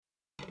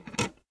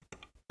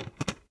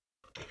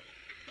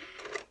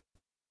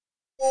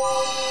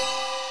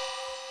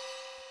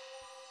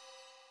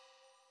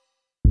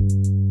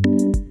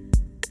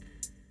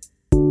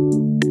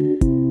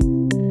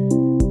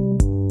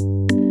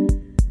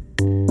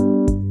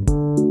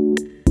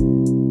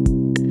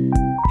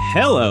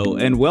Hello,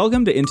 and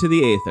welcome to Into the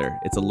Aether.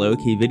 It's a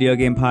low-key video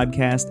game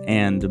podcast,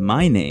 and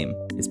my name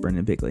is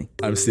Brendan Bigley.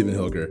 I'm Stephen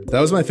Hilger.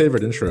 That was my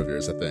favorite intro of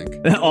yours, I think.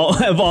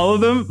 all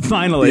of them?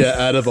 Finally. Yeah,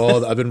 out of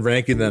all, I've been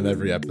ranking them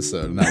every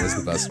episode, and that was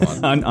the best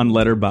one. on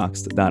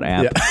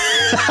letterboxd.app.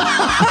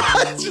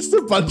 Yeah. It's just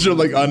a bunch of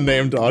like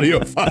unnamed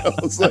audio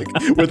files, like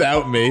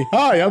without me.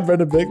 Hi, I'm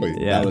Brendan Bigley.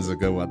 Yeah. That was a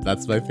good one.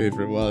 That's my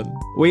favorite one.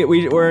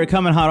 We're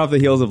coming hot off the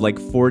heels of like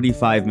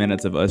 45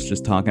 minutes of us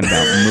just talking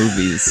about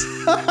movies.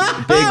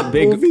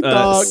 Big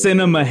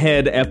cinema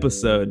head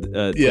episode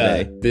today.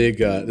 Yeah, big.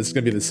 This is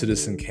gonna be the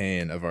Citizen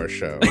Kane of our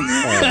show.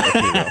 If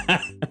you will.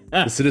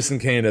 The Citizen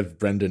Kane of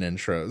Brendan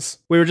intros.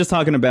 We were just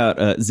talking about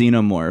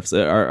Xenomorphs.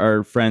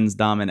 Our friends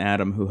Dom and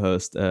Adam, who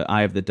host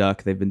Eye of the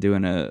Duck, they've been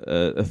doing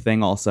a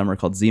thing all summer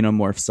called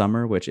Xenomorph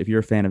Summer, which if you're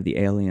a fan of the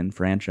Alien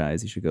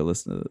franchise, you should go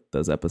listen to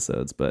those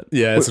episodes. But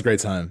yeah, it's a great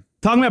time.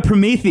 Talking about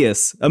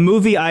Prometheus, a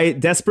movie I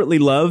desperately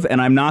love, and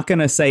I'm not going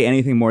to say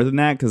anything more than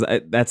that because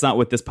that's not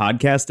what this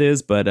podcast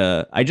is. But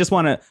I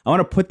want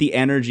to put the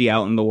energy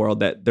out in the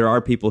world that there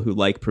are people who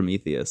like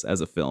Prometheus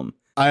as a film.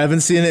 I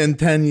haven't seen it in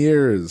 10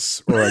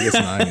 years, or I guess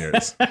 9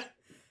 years.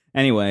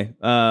 Anyway,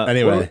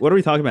 what are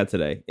we talking about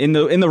today in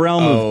the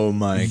realm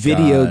of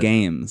video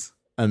games?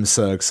 I'm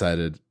so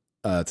excited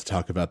to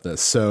talk about this.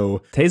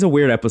 So today's a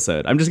weird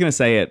episode. I'm just going to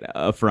say it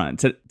up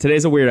front.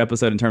 Today's a weird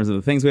episode in terms of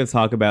the things we have to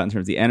talk about, in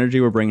terms of the energy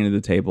we're bringing to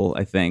the table,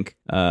 I think.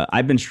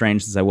 I've been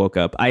strange since I woke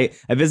up. I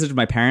visited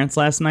my parents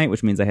last night,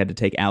 which means I had to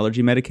take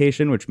allergy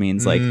medication, which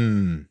means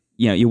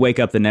you wake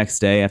up the next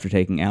day after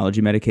taking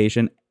allergy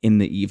medication in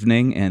the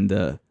evening,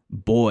 and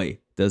boy,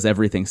 does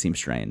everything seem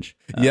strange.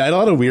 I had a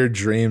lot of weird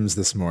dreams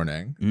this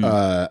morning.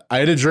 I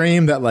had a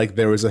dream that like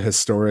there was a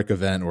historic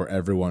event where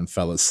everyone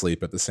fell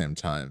asleep at the same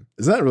time.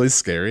 Is that really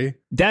scary?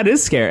 That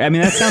is scary. I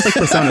mean, that sounds like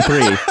Persona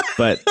 3,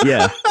 but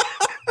yeah.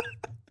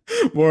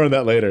 More on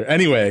that later.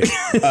 Anyway,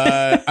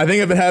 I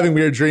think I've been having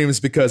weird dreams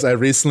because I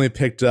recently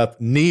picked up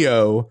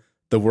Neo,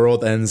 The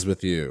World Ends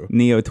With You.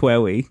 Neo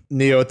Twewi.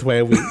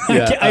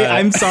 Yeah,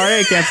 I'm sorry,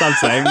 I can't stop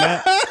saying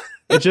that.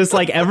 It's just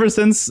like ever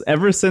since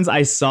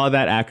I saw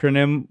that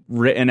acronym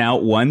written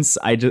out once,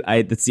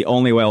 that's the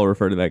only way I'll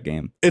refer to that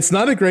game. It's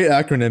not a great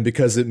acronym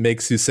because it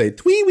makes you say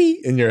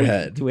Tweewee in your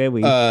head.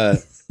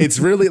 Tweewee. It's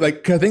really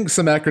like, I think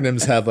some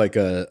acronyms have like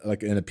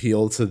an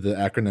appeal to the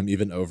acronym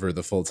even over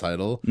the full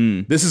title.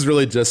 This is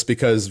really just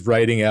because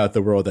writing out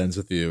The World Ends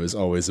With You is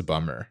always a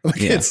bummer.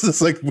 It's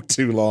just like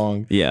too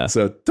long. Yeah.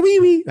 So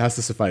Tweewee has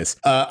to suffice.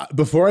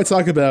 Before I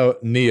talk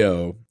about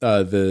Neo,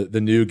 the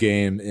new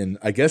game in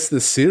I guess the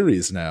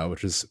series now,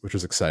 which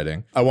is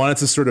exciting, I wanted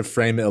to sort of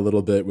frame it a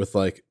little bit with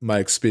like my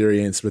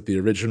experience with the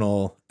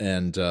original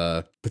and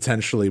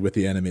potentially with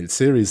the animated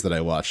series that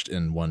I watched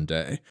in one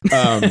day.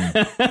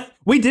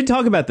 We did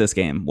talk about this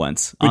game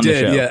once on the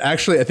show. Yeah.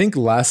 Actually, I think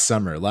last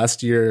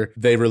year,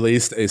 they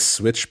released a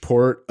Switch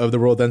port of The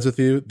World Ends With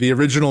You. The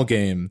original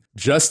game,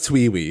 just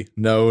Tweewee,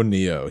 no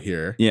Neo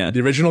here. Yeah.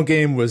 The original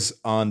game was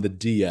on the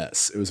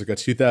DS. It was like a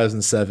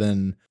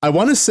 2007, I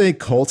want to say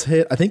cult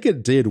hit. I think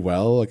it did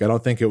well. Like, I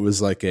don't think it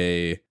was like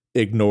a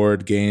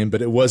ignored game,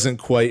 but it wasn't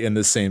quite in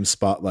the same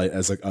spotlight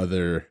as like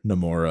other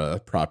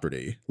Nomura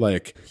property.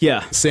 Like,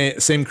 yeah,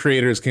 same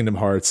creators, Kingdom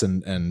Hearts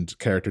and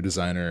character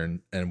designer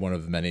and one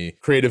of the many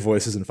creative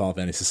voices in Final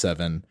Fantasy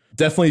VII.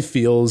 Definitely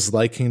feels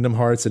like Kingdom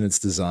Hearts in its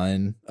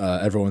design.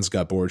 Everyone's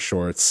got board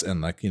shorts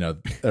and like,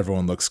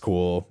 everyone looks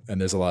cool,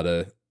 and there's a lot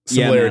of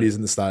similarities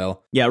in the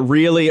style. Yeah,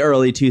 really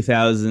early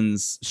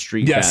 2000s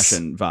street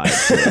fashion vibe.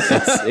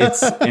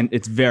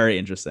 It's very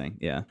interesting.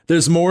 Yeah.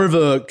 There's more of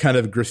a kind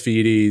of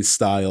graffiti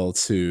style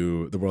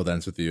to The World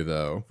Ends With You,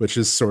 though, which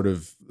is sort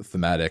of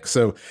thematic.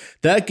 So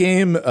that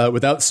game,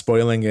 without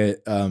spoiling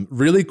it,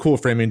 really cool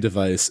framing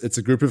device. It's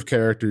a group of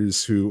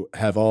characters who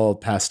have all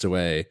passed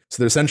away.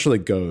 So they're essentially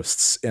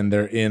ghosts, and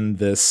they're in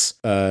this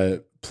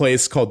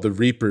place called the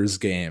Reaper's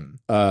Game,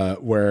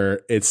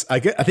 where I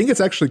think it's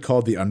actually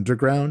called the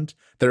Underground.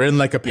 They're in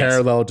like a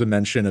parallel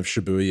dimension of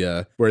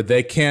Shibuya where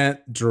they can't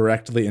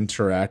directly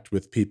interact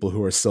with people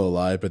who are still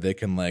alive, but they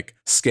can like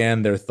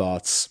scan their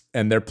thoughts.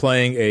 And they're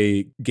playing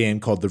a game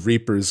called the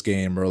Reaper's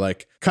Game, or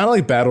like kind of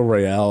like Battle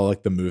Royale,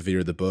 like the movie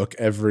or the book.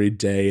 Every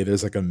day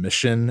there's like a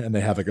mission and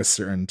they have like a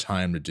certain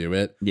time to do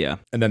it. Yeah.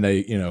 And then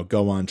they,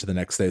 go on to the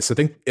next day. So I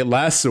think it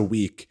lasts a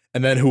week.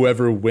 And then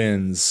whoever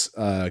wins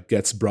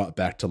gets brought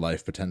back to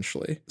life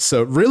potentially.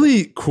 So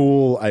really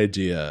cool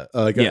idea.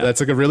 That's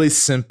like a really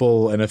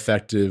simple and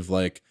effective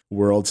like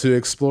world to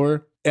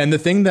explore. And the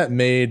thing that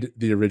made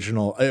the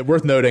original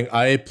worth noting,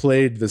 I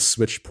played the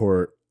Switch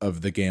port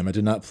of the game. I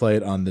did not play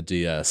it on the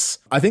DS.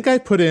 I think I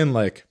put in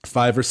like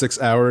 5 or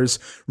 6 hours,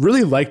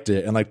 really liked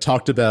it, and like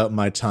talked about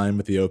my time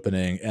with the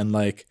opening. And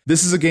like,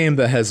 this is a game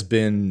that has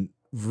been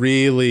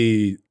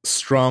really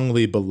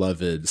strongly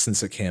beloved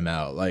since it came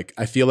out. Like,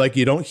 I feel like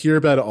you don't hear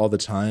about it all the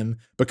time,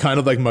 but kind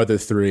of like Mother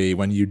 3,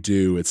 when you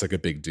do, it's like a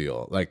big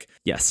deal. Like,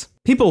 yes,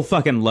 people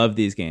fucking love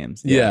these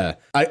games. Yeah.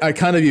 I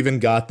kind of even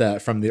got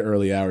that from the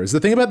early hours. The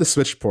thing about the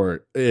Switch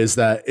port is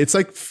that it's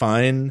like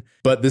fine,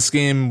 but this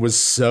game was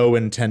so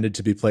intended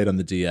to be played on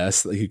the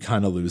DS that you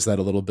kind of lose that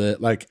a little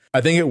bit. Like,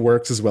 I think it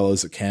works as well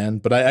as it can,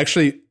 but I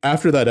actually,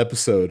 after that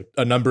episode,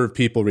 a number of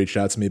people reached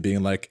out to me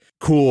being like,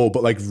 cool,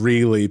 but like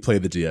really play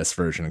the DS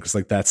version, because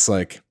like that's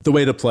like the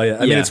way to play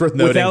it. I mean, it's worth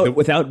noting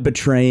without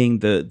betraying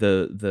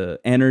the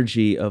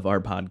energy of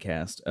our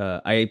podcast.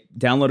 I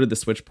downloaded the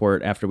Switch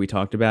port after we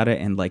talked about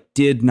it, and like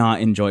did not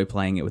enjoy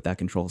playing it with that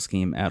control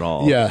scheme at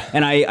all. Yeah,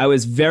 and I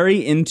was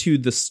very into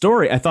the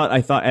story. I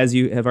thought as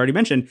you have already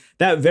mentioned,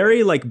 that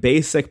very like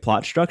basic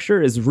plot structure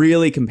is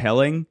really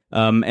compelling.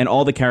 And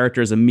all the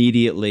characters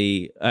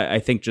immediately, I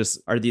think,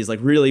 just are these like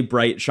really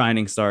bright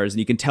shining stars, and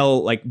you can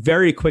tell like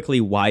very quickly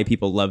why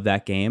people love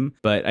that game.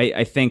 But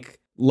I think,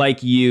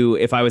 like you,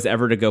 if I was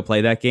ever to go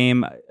play that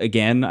game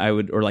again, I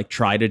would, or like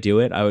try to do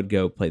it, I would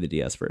go play the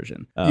DS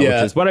version, which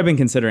is what I've been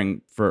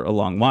considering for a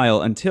long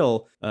while,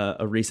 until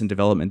a recent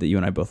development that you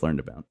and I both learned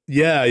about.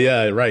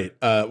 Yeah, right.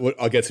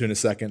 I'll get to in a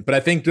second. But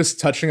I think just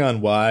touching on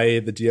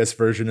why the DS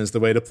version is the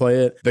way to play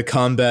it, the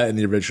combat in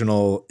the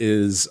original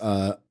is...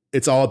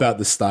 it's all about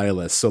the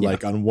stylus. So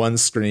like on one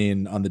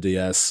screen on the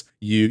DS,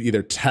 you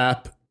either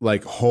tap,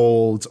 like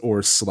hold,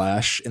 or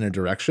slash in a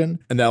direction,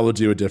 and that will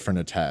do a different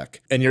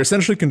attack. And you're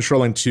essentially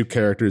controlling two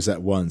characters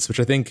at once, which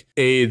I think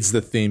aids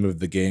the theme of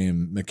the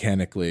game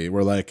mechanically.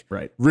 Where like,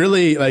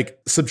 really like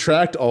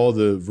subtract all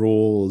the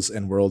rules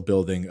and world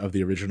building of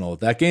the original.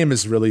 That game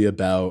is really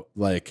about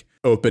like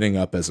opening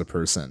up as a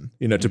person,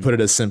 you know, to put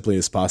it as simply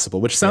as possible,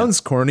 which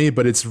sounds corny,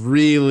 but it's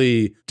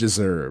really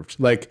deserved.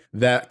 Like,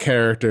 that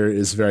character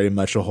is very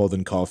much a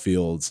Holden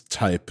Caulfield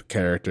type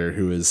character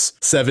who is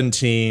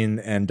 17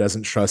 and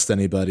doesn't trust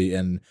anybody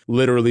and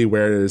literally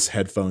wears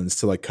headphones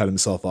to like cut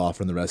himself off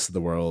from the rest of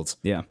the world.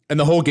 Yeah. And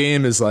the whole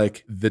game is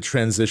like the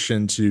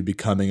transition to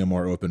becoming a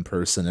more open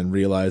person and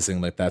realizing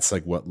like that's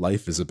like what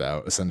life is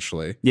about,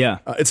 essentially. Yeah.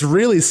 It's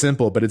really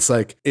simple, but it's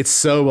like, it's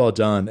so well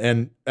done.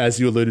 And as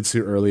you alluded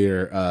to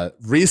earlier,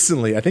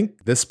 recently, I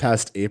think this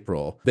past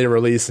April, they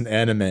released an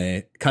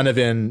anime kind of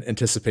in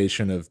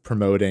anticipation of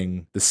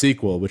promoting the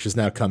sequel, which is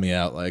now coming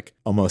out like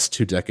almost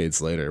 2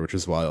 decades later, which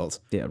is wild.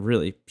 Yeah,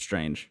 really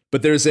strange.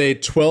 But there's a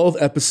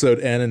 12-episode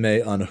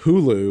anime on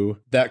Hulu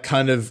that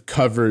kind of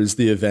covers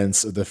the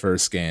events of the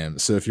first game.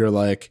 So if you're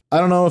like, I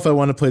don't know if I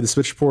want to play the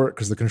Switch port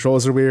because the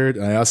controls are weird,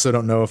 and I also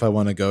don't know if I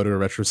want to go to a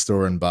retro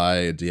store and buy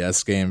a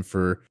DS game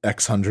for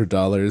X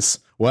 $100,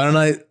 why don't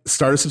I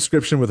start a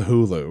subscription with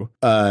Hulu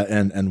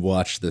and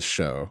watch this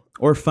show?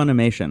 Or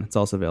Funimation. It's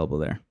also available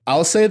there.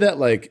 I'll say that,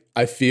 like,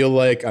 I feel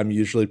like I'm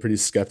usually pretty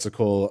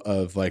skeptical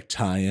of like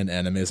tie-in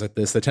animes like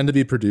this. They tend to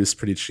be produced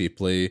pretty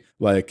cheaply.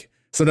 Like,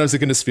 sometimes it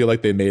can just feel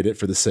like they made it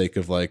for the sake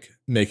of like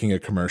making a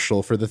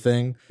commercial for the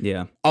thing.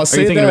 Yeah. Are you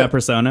thinking about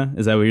Persona?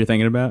 Is that what you're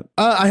thinking about?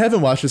 I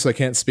haven't watched it, so I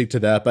can't speak to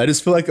that. But I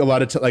just feel like a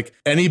lot of like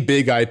any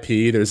big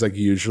IP, there's like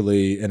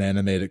usually an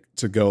anime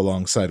to go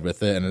alongside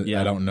with it, and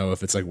I don't know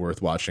if it's like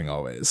worth watching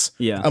always.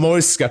 Yeah. I'm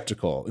always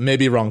skeptical,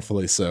 maybe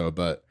wrongfully so,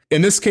 but.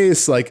 In this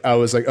case, like, I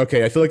was like,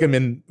 okay, I feel like I'm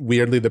in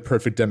weirdly the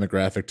perfect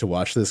demographic to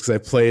watch this, because I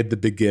played the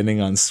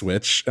beginning on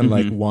Switch and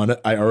like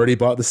I already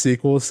bought the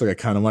sequel, so I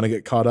kind of want to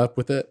get caught up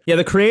with it. Yeah,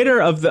 the creator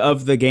of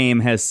the game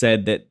has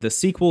said that the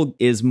sequel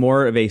is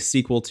more of a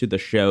sequel to the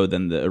show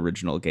than the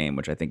original game,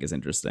 which I think is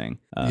interesting.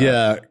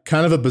 Yeah,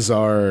 kind of a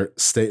bizarre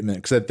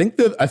statement, because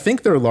I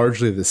think they're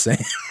largely the same.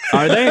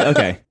 Are they?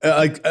 Okay.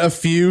 Like a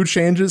few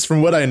changes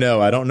from what I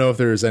know. I don't know if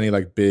there's any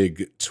like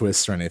big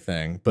twists or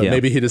anything, but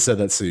maybe he just said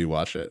that so you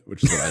watch it,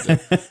 which is what I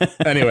did.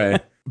 Anyway,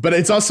 but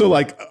it's also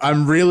like I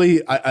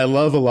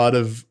love a lot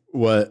of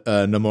what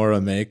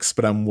Nomura makes,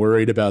 but I'm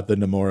worried about the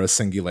Nomura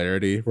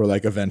singularity, where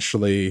like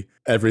eventually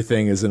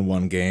everything is in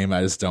one game.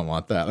 I just don't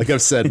want that. Like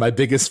I've said, my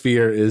biggest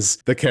fear is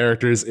the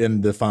characters in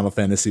the Final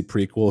Fantasy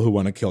prequel who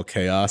want to kill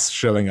Chaos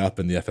showing up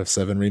in the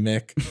FF7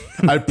 remake.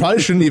 I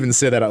probably shouldn't even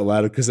say that out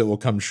loud, because it will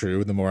come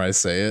true the more I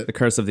say it. The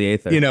Curse of the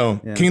Aether. You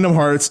know, Kingdom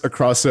Hearts, a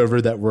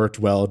crossover that worked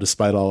well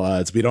despite all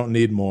odds. We don't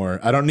need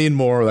more. I don't need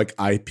more like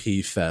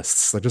IP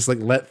fests. Like, just like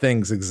let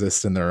things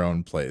exist in their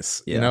own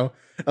place, you know?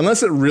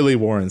 Unless it really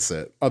warrants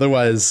it.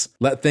 Otherwise,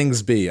 let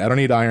things be. I don't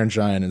need Iron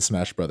Giant and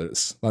Smash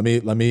Brothers. Let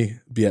me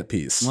be at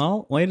peace.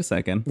 Well, wait a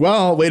second.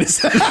 Wait a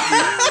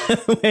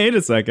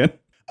second.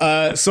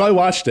 So I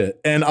watched it,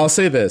 and I'll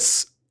say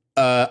this.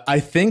 I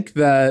think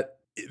that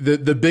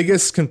the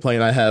biggest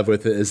complaint I have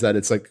with it is that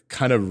it's like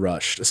kind of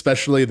rushed,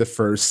 especially the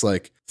first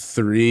like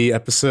 3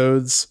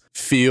 episodes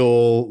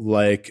feel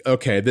like,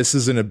 okay, this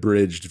is an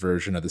abridged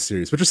version of the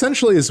series, which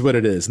essentially is what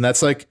it is. And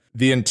that's like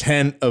the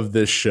intent of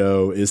this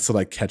show, is to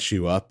like catch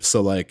you up.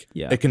 So like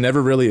it can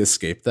never really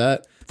escape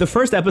that. The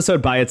first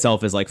episode by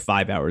itself is like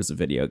 5 hours of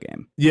video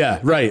game. Yeah,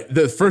 right.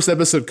 The first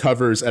episode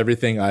covers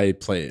everything I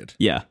played.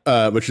 Yeah.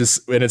 Which is,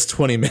 and it's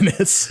 20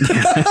 minutes.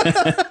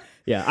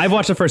 Yeah, I've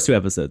watched the first 2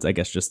 episodes, I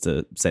guess, just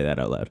to say that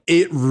out loud.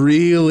 It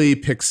really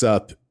picks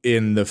up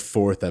in the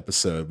 4th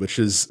episode, which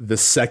is the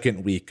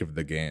second week of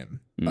the game.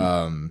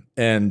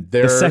 And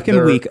the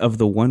second week of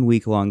the 1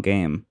 week long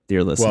game,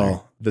 dear listener.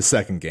 Well, the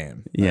second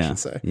game, I should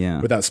say, yeah.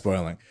 without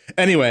spoiling.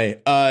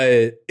 Anyway,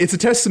 it's a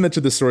testament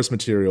to the source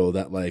material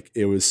that like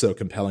it was so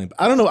compelling. But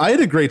I don't know. I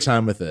had a great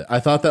time with it. I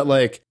thought that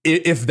like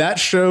if that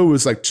show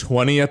was like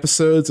 20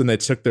 episodes and they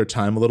took their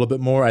time a little bit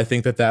more, I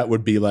think that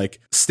would be like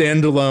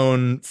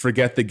standalone.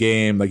 Forget the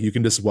game. Like you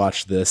can just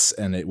watch this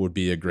and it would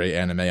be a great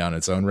anime on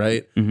its own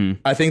right.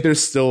 I think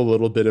there's still a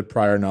little bit of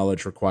prior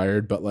knowledge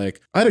required, but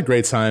like I had a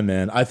great time,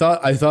 man. I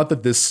thought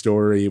that this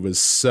story was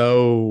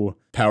so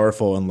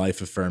powerful and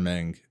life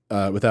affirming.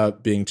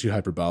 Without being too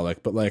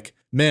hyperbolic, but like,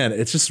 man,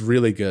 it's just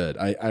really good.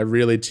 I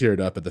really teared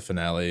up at the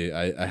finale.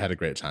 I had a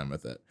great time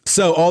with it.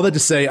 So all that to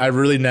say, I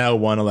really now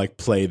want to like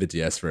play the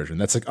DS version.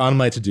 That's like on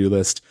my to-do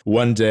list.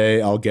 One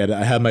day I'll get it.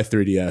 I have my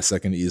 3DS. I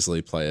can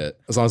easily play it.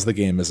 As long as the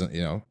game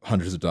isn't,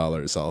 hundreds of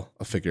dollars, I'll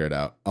figure it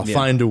out. I'll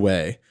find a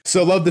way.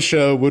 So love the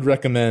show. Would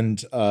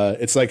recommend.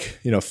 It's like,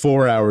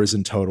 4 hours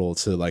in total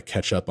to like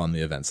catch up on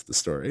the events of the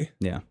story.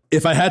 Yeah.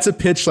 If I had to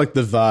pitch like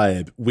the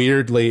vibe,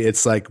 weirdly,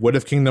 it's like, what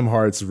if Kingdom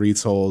Hearts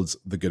retold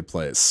The Good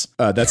Place?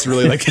 That's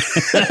really like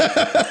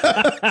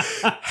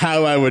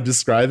how I would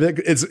describe it.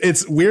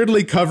 It's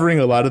weirdly covering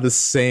a lot of the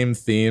same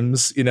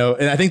themes, and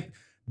I think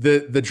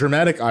the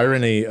dramatic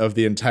irony of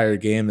the entire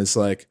game is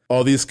like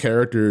all these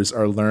characters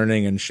are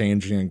learning and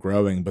changing and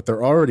growing, but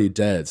they're already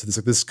dead. So there's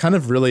like this kind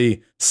of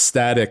really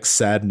static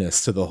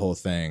sadness to the whole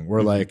thing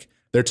where like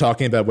they're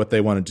talking about what they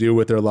want to do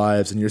with their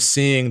lives, and you're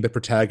seeing the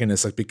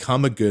protagonist like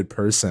become a good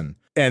person.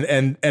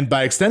 And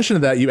by extension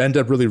of that, you end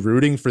up really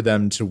rooting for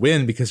them to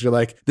win because you're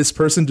like, this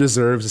person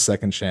deserves a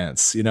second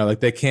chance. Like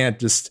they can't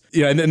just,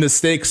 and then the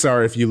stakes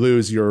are if you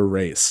lose, you're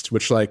erased,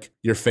 which like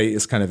your fate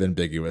is kind of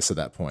ambiguous at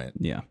that point.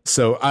 Yeah.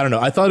 So I don't know.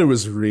 I thought it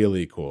was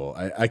really cool.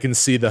 I can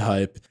see the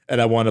hype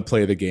and I want to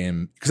play the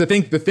game because I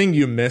think the thing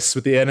you miss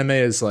with the anime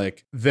is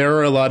like, there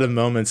are a lot of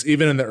moments,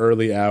 even in the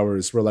early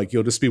hours where like,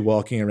 you'll just be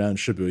walking around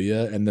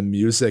Shibuya and the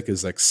music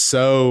is like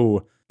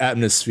so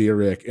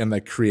atmospheric and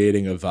like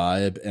creating a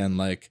vibe and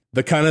like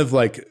the kind of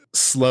like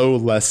slow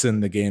lesson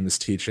the game is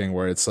teaching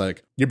where it's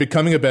like you're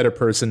becoming a better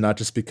person not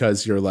just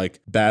because you're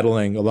like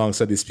battling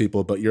alongside these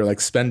people, but you're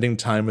like spending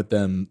time with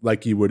them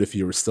like you would if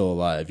you were still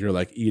alive. You're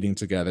like eating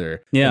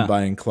together and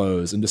buying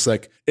clothes and just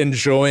like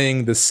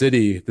enjoying the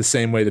city the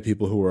same way the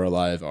people who are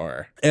alive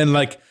are, and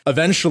like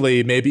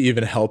eventually maybe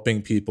even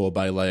helping people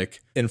by like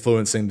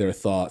influencing their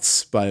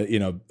thoughts by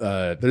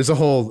there's a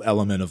whole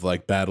element of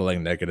like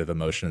battling negative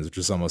emotions, which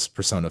is almost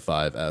Persona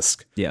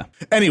 5-esque.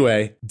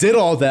 Anyway, did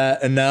all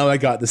that and now I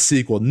got the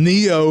sequel,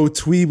 Neo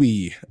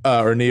Twiwi,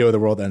 or Neo The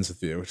World Ends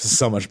With You, which is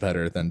so much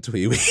better than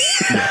Twiwi.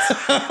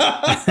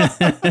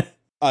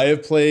 I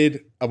have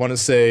played, I want to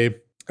say,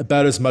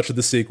 about as much of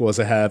the sequel as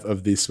I have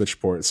of the Switch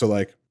port. So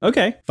like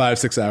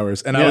 5-6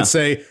 hours. And I would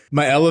say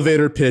my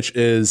elevator pitch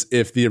is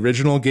if the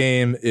original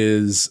game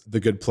is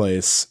The Good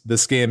Place,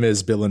 this game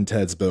is Bill and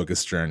Ted's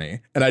Bogus Journey.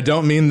 And I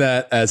don't mean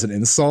that as an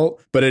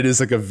insult, but it is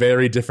like a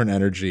very different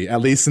energy, at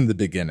least in the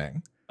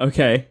beginning.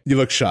 Okay. You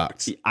look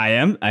shocked. I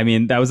am. I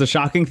mean, that was a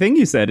shocking thing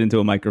you said into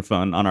a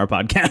microphone on our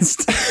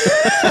podcast.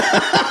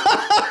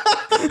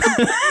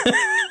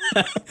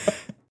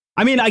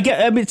 I mean,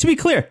 to be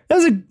clear,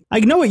 I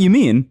know what you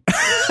mean.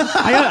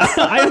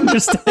 I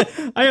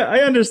understand. I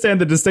understand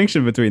the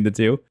distinction between the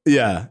two.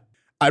 Yeah.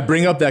 I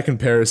bring up that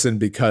comparison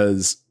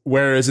because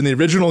whereas in the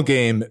original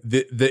game,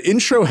 the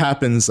intro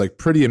happens like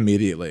pretty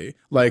immediately.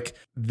 Like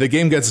the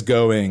game gets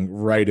going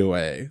right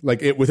away.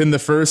 Like within the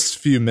first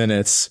few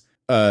minutes,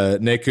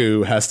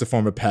 Neku has to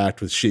form a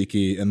pact with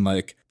Shiki and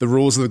like the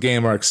rules of the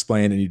game are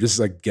explained and you just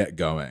like get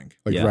going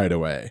right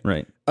away.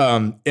 Right.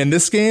 In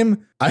this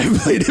game, I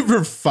played it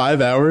for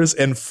 5 hours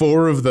and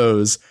 4 of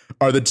those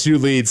are the two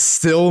leads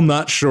still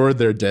not sure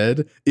they're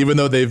dead, even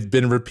though they've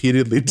been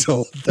repeatedly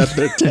told that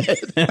they're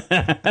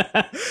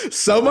dead.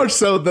 So much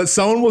so that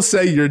someone will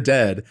say you're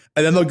dead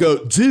and then they'll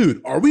go,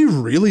 dude, are we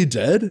really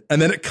dead?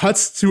 And then it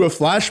cuts to a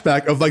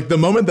flashback of like the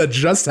moment that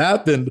just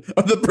happened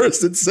of the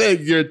person saying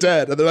you're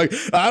dead. And they're like,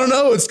 I don't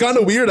know, it's kind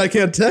of weird. I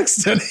can't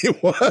text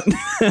anyone.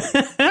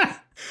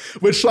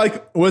 Which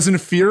like was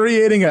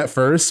infuriating at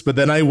first, but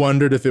then I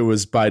wondered if it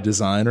was by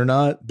design or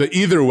not. But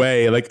either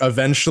way, like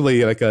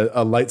eventually like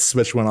a light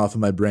switch went off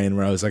in my brain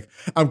where I was like,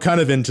 I'm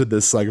kind of into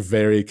this like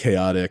very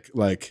chaotic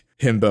like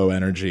himbo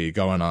energy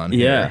going on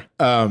here.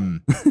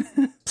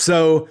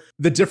 So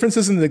the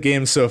differences in the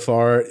game so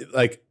far,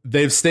 like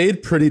they've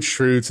stayed pretty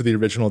true to the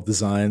original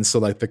design. So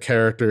like the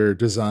character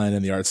design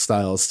and the art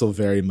style is still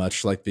very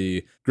much like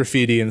the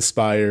graffiti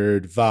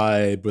inspired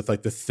vibe with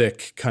like the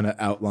thick kind of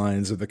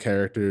outlines of the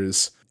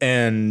characters.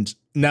 And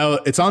now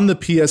it's on the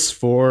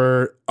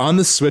PS4, on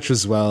the Switch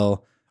as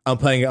well. I'm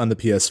playing it on the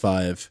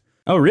PS5.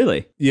 Oh,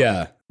 really?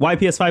 Yeah. Why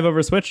PS5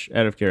 over Switch,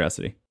 out of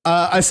curiosity?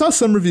 I saw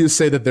some reviews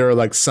say that there are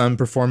like some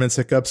performance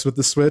hiccups with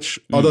the Switch.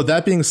 Although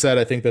that being said,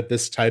 I think that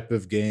this type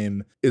of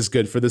game is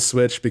good for the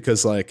Switch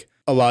because like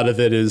a lot of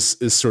it is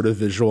sort of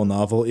visual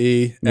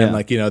novel-y. And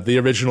like, you know, the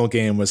original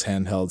game was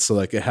handheld. So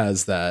like it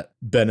has that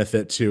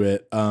benefit to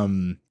it.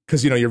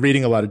 Because, you know, you're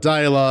reading a lot of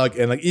dialogue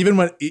and like even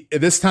when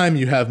this time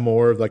you have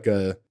more of like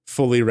a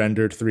fully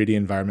rendered 3D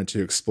environment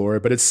to explore,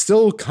 but it's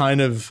still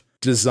kind of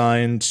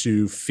designed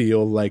to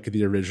feel like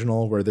the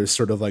original where there's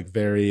sort of like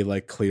very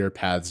like clear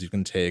paths you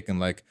can take and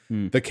like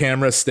the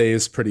camera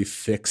stays pretty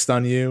fixed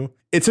on you.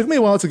 It took me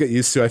a while to get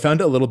used to. I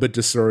found it a little bit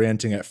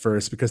disorienting at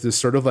first because there's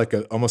sort of like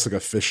almost like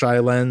a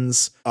fisheye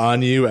lens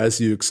on you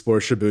as you explore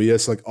Shibuya.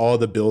 So like all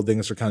the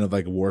buildings are kind of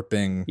like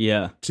warping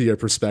to your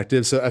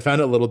perspective. So I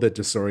found it a little bit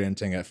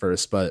disorienting at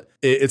first, but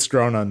it's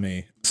grown on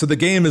me. So the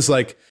game is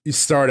like you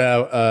start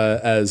out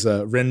as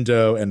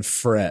Rindo and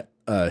Fret.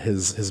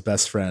 His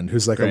best friend,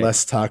 who's like a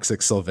less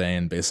toxic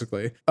Sylvain,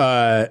 basically.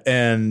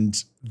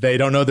 And they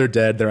don't know they're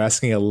dead. They're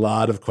asking a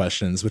lot of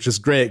questions, which is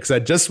great because I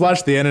just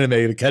watched the anime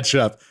to catch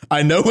up.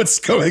 I know what's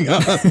going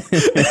on.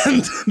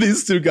 And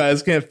these two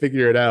guys can't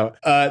figure it out.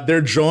 They're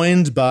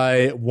joined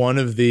by one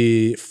of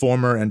the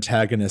former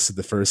antagonists of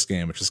the first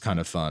game, which is kind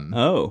of fun.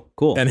 Oh,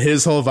 cool. And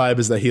his whole vibe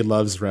is that he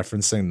loves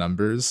referencing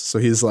numbers. So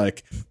he's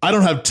like, I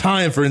don't have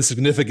time for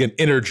insignificant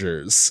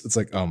integers. It's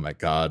like, oh my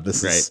God,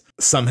 this is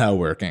somehow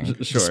working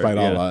despite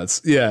all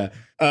odds. Yeah.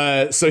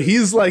 So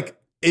he's like,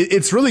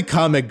 it's really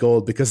comic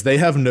gold because they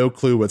have no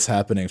clue what's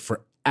happening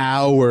for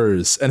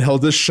hours and he'll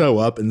just show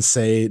up and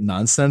say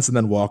nonsense and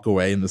then walk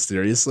away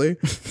mysteriously.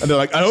 And they're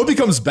like, I hope he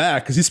comes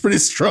back because he's pretty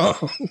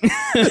strong.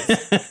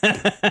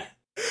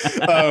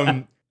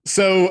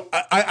 So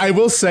I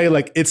will say,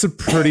 like, it's a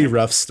pretty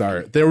rough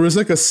start. There was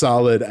like a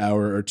solid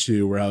hour or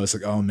two where I was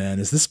like, oh man,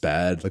 is this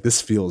bad? Like,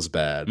 this feels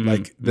bad.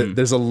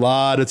 There's a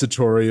lot of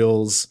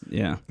tutorials.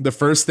 Yeah. The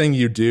first thing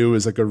you do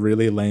is like a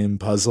really lame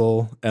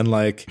puzzle. And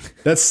like,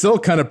 that's still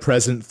kind of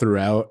present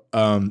throughout.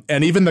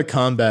 And even the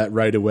combat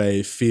right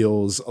away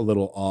feels a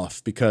little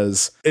off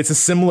because it's a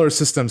similar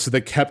system. So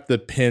they kept the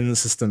pin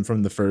system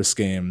from the first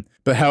game.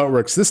 But how it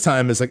works this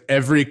time is like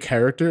every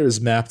character is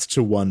mapped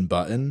to one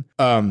button.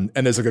 And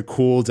there's like a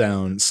cooldown.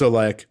 So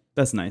like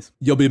that's nice.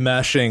 You'll be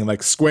mashing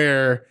like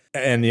square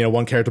and you know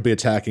one character will be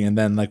attacking and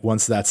then like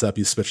once that's up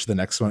you switch to the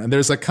next one. And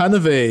there's like kind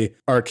of a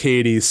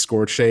arcadey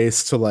score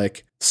chase to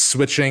like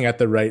switching at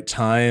the right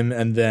time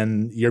and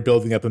then you're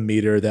building up a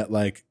meter that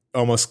like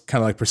almost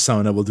kind of like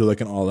Persona will do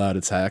like an all-out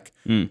attack.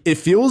 It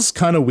feels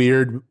kind of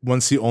weird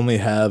once you only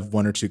have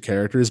one or two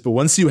characters, but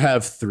once you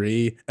have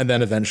three and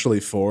then eventually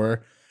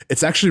four,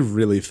 it's actually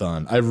really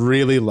fun. I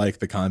really like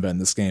the combat in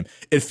this game.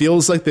 It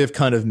feels like they've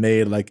kind of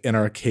made like an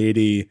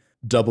arcadey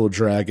Double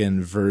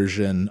Dragon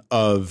version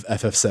of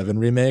FF7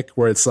 Remake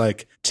where it's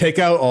like take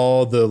out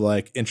all the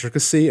like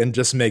intricacy and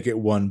just make it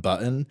one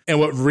button. And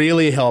what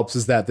really helps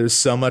is that there's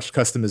so much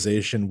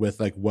customization with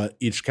like what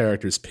each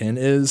character's pin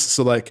is.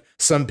 So like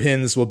some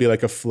pins will be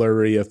like a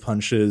flurry of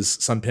punches.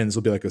 Some pins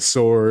will be like a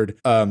sword.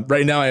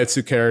 Right now I have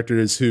two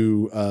characters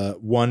who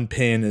one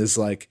pin is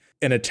like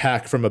an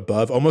attack from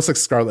above, almost like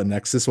Scarlet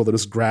Nexus, where they'll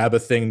just grab a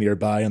thing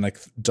nearby and like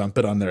dump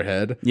it on their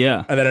head.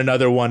 Yeah. And then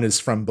another one is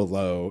from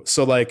below.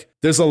 So like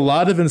there's a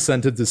lot of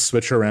incentive to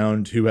switch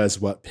around who has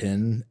what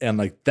pin. And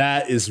like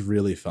that is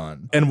really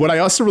fun. And what I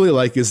also really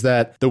like is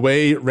that the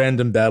way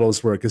random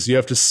battles work is you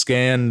have to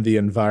scan the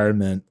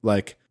environment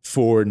like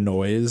for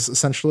noise,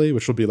 essentially,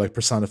 which will be like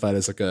personified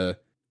as like a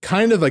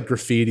kind of like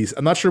graffitis.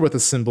 I'm not sure what the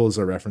symbols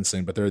are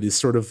referencing, but there are these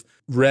sort of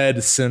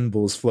red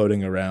symbols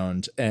floating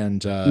around.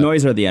 And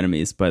noise are the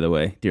enemies, by the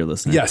way, dear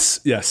listener.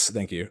 Yes,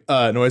 thank you.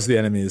 Noise are the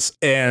enemies.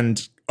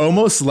 And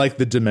almost like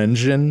the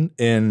Dimension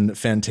in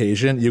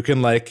Fantasian, you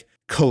can like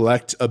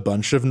collect a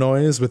bunch of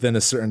noise within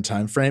a certain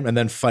time frame and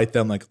then fight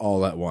them like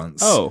all at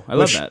once. Oh, I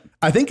love that.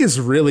 I think is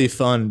really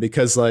fun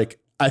because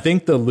like I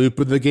think the loop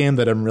of the game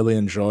that I'm really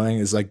enjoying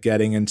is like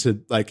getting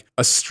into like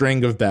a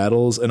string of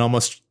battles and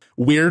almost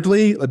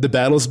weirdly, like the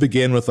battles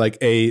begin with like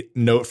a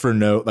note for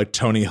note, like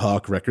Tony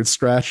Hawk record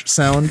scratch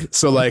sound.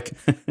 So like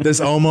there's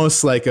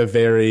almost like a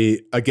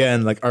very,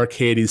 again, like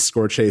arcadey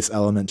score chase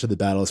element to the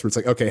battles where it's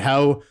like, okay,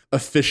 how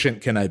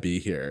efficient can I be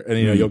here? And,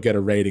 you know, you'll get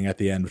a rating at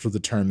the end, which will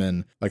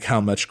determine like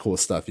how much cool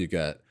stuff you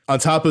get. On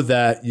top of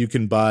that, you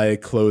can buy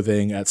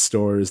clothing at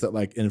stores that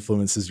like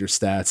influences your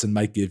stats and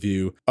might give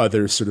you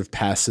other sort of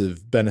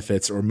passive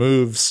benefits or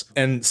moves.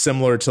 And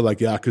similar to like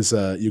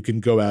Yakuza, you can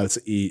go out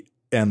to eat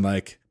and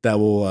like that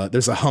will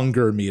there's a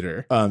hunger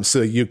meter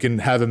so you can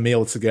have a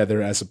meal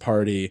together as a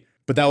party,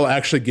 but that will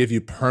actually give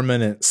you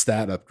permanent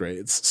stat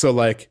upgrades. So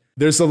like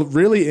there's a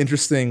really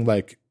interesting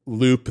like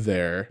loop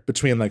there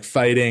between like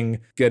fighting,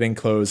 getting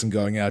clothes, and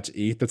going out to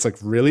eat that's like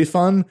really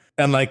fun.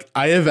 And like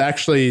I have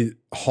actually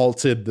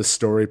halted the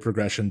story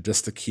progression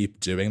just to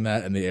keep doing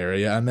that in the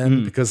area I'm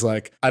in because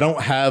like I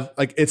don't have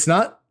like it's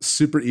not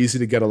super easy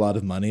to get a lot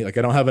of money. Like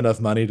I don't have enough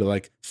money to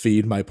like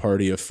feed my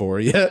party of 4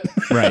 yet.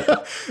 Right.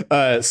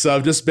 So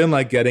I've just been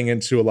like getting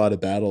into a lot of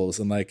battles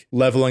and like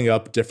leveling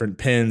up different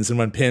pins. And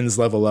when pins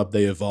level up,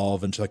 they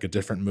evolve into like a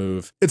different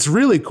move. It's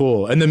really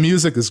cool. And the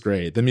music is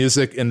great. The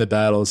music in the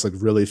battle is like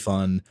really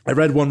fun. I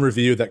read one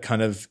review that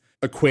kind of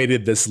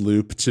equated this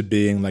loop to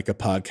being like a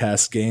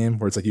podcast game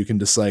where it's like you can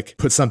just like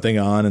put something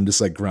on and just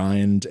like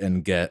grind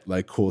and get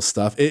like cool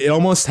stuff. It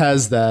almost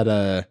has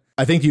that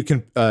I think you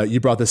can you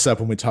brought this up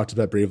when we talked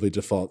about Bravely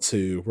Default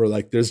 2, where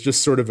like there's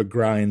just sort of a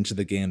grind to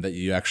the game that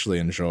you actually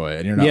enjoy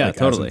and you're not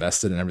like as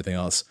invested in everything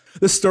else.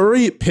 The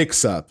story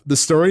picks up. The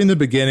story in the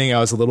beginning, I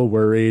was a little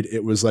worried.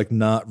 It was like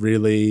not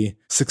really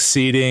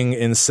succeeding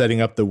in setting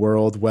up the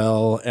world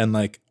well. And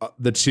like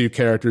the two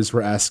characters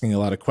were asking a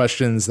lot of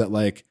questions that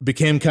like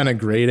became kind of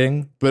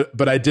grating.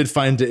 But I did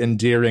find it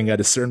endearing at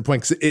a certain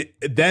point. Cause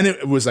then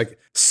it was like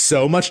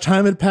so much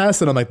time had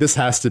passed. And I'm like, this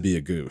has to be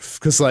a goof.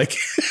 Cause like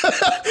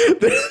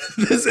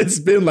it's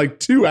been like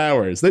 2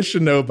 hours. They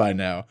should know by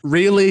now.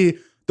 Really,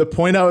 the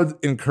point I would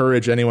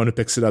encourage anyone who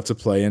picks it up to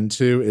play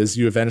into is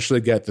you eventually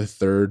get the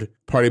third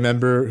party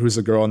member, who's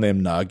a girl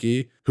named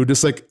Nagi, who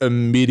just like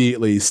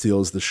immediately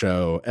steals the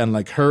show. And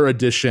like her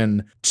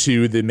addition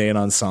to the main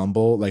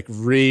ensemble, like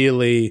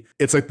really,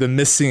 it's like the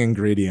missing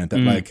ingredient that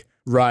like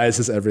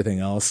rises everything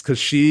else, because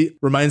she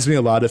reminds me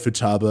a lot of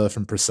Futaba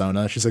from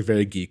Persona. She's like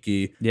very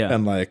geeky,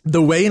 and like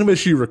the way in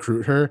which you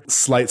recruit her,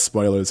 slight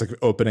spoilers, like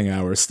opening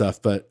hour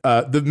stuff, but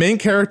the main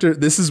character,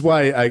 this is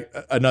why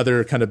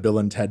another kind of Bill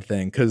and Ted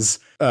thing, because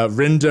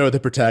Rindo, the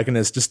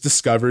protagonist, just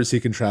discovers he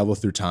can travel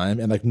through time,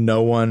 and like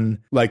no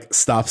one like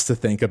stops to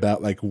think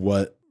about like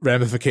what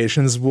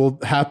ramifications will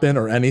happen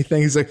or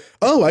anything. He's like,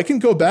 oh, I can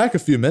go back a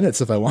few minutes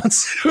if I want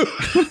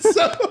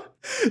to.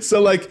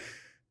 so like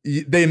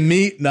they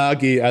meet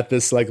Nagi at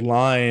this like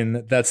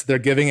line they're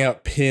giving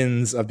out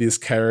pins of these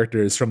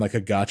characters from like a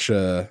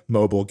gacha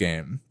mobile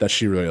game that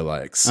she really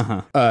likes.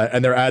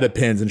 And they're out of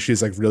pins and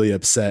she's like really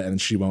upset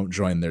and she won't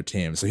join their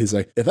team. So he's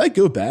like, if I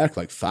go back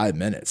like 5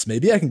 minutes,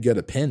 maybe I can get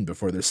a pin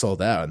before they're sold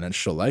out and then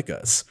she'll like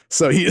us.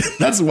 So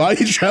that's why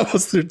he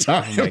travels through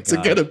time to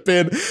get a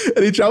pin.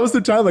 And he travels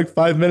through time like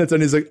 5 minutes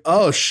and he's like,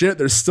 oh shit,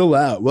 they're still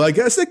out. Well, I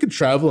guess I could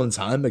travel in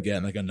time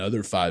again, like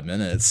another 5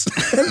 minutes.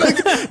 And like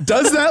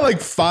does that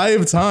like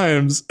 5 times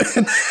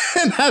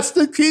and has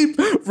to keep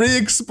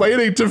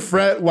re-explaining to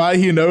Fret why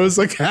he knows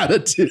like how to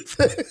do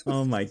things.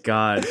 Oh my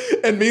god.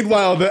 And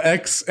meanwhile the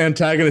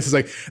ex-antagonist is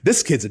like,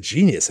 this kid's a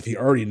genius if he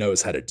already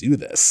knows how to do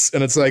this.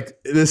 And it's like,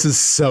 this is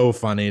so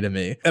funny to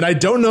me. And I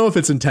don't know if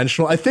it's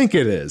intentional. I think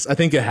it is. I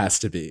think it has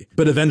to be.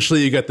 But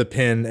eventually you get the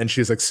pin and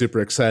she's like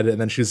super excited,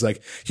 and then she's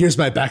like, here's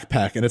my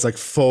backpack, and it's like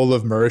full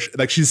of merch.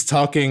 Like she's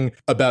talking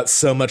about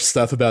so much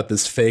stuff about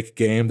this fake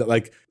game that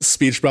like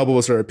speech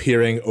bubbles are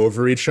appearing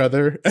over each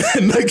other.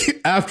 And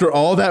like after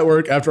all that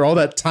work, after all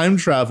that time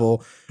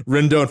travel,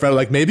 Rindo and Fred are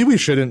like, maybe we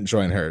shouldn't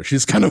join her.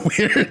 She's kind of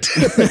weird.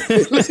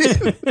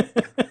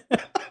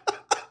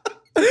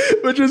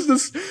 Which is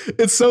just,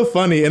 it's so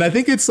funny. And I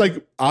think it's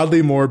like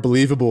oddly more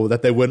believable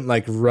that they wouldn't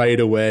like right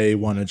away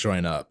want to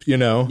join up, you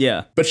know?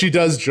 Yeah. But she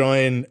does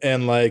join,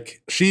 and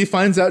like she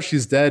finds out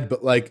she's dead,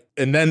 but like,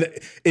 and then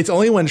it's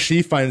only when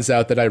she finds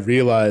out that I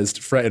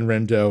realized Fret and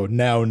Rindo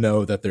now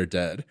know that they're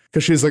dead.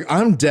 Because she's like,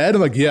 I'm dead?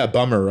 I'm like, yeah,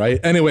 bummer, right?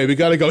 Anyway, we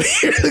got to go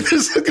here.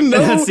 There's like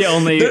that's the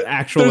only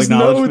actual there's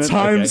acknowledgement. no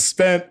time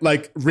spent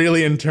like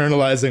really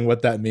internalizing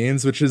what that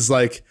means, which is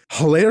like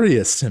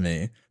hilarious to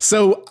me.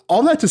 So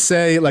all that to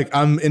say, like,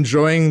 I'm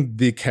enjoying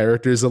the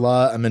characters a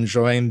lot. I'm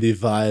enjoying the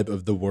vibe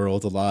of the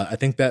world a lot. I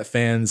think that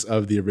fans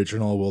of the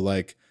original will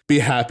like be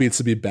happy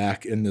to be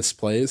back in this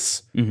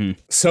place.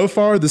 So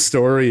far, the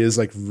story is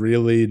like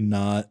really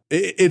not.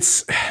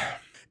 It's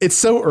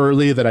so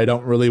early that I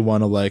don't really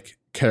want to like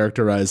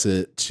characterize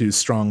it too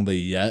strongly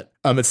yet.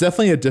 It's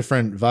definitely a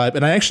different vibe,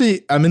 and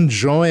I'm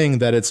enjoying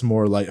that it's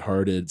more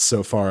lighthearted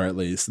so far, at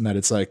least, and that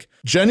it's like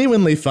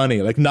genuinely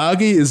funny. Like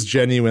Nagi is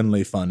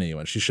genuinely funny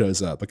when she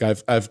shows up.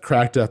 Like I've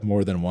cracked up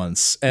more than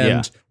once.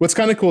 And what's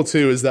kind of cool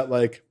too is that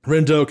like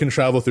Rindo can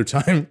travel through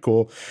time.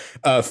 Cool.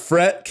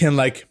 Fret can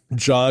like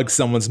jog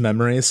someone's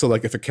memory. So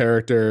like if a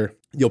character,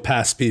 you'll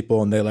pass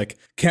people and they like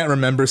can't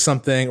remember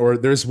something, or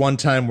there's one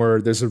time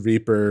where there's a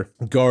Reaper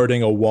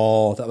guarding a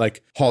wall that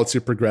like halts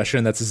your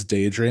progression. That's his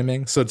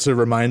daydreaming. So to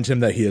remind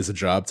him that he has a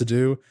job to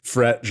do,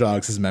 Fret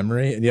jogs his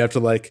memory, and you have to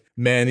like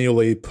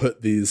manually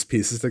put these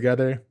pieces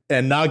together.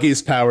 And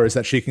Nagi's power is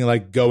that she can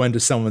like go into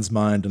someone's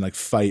mind and like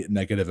fight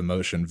negative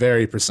emotion.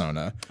 Very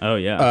Persona. Oh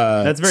yeah,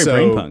 that's very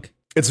brain punk.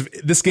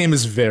 This game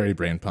is very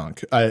brain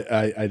punk.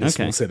 I just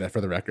want to say that for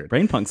the record.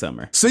 Brain punk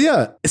summer. So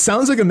yeah, it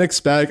sounds like a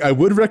mixed bag. I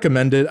would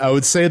recommend it. I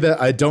would say that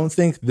I don't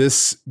think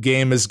this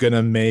game is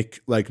gonna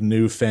make like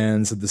new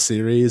fans of the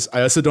series.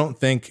 I also don't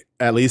think,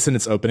 at least in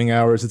its opening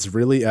hours, it's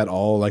really at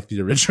all like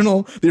the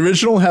original. The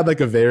original had like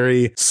a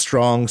very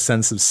strong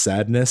sense of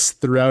sadness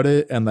throughout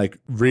it, and like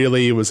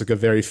really was like a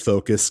very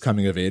focused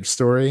coming of age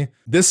story.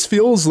 This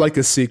feels like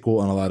a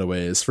sequel in a lot of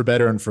ways, for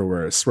better and for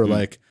worse, where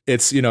like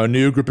it's, you know, a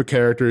new group of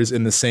characters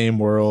in the same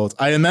world.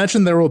 I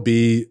imagine there will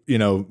be, you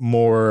know,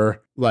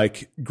 more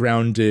like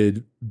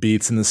grounded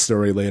beats in the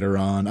story later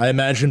on. I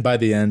imagine by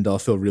the end I'll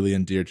feel really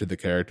endeared to the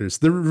characters.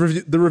 The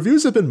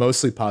reviews have been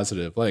mostly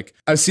positive. Like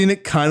I've seen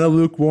it kind of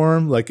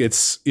lukewarm. Like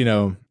it's, you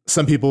know,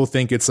 some people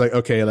think it's like,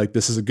 okay, like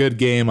this is a good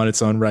game on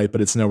its own right,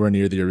 but it's nowhere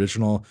near the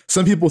original.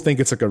 Some people think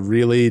it's like a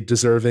really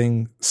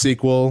deserving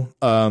sequel.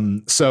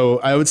 So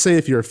I would say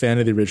if you're a fan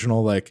of the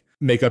original, like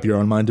make up your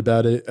own mind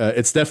about it.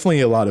 It's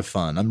definitely a lot of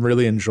fun. I'm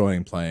really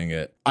enjoying playing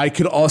it. I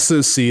could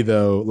also see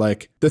though,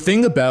 like the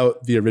thing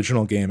about the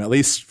original game, at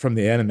least from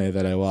the anime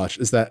that I watched,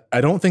 is that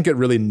I don't think it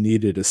really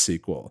needed a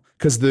sequel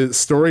because the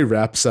story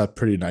wraps up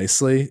pretty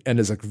nicely and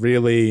is like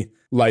really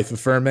life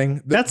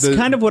affirming. That's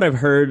kind of what I've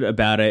heard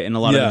about it in a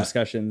lot of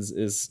discussions,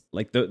 is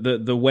like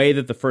the way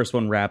that the first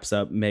one wraps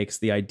up makes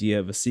the idea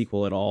of a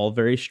sequel at all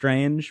very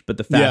strange. But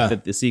the fact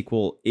that the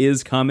sequel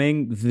is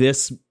coming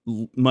this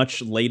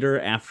much later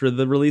after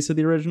the release of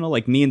the original,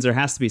 like means there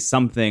has to be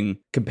something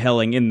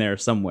compelling in there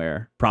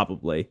somewhere,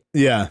 probably.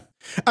 Yeah.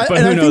 But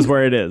who knows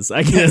where it is?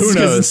 I guess. Who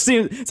knows?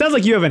 It sounds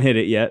like you haven't hit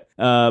it yet,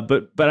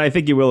 but I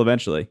think you will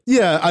eventually.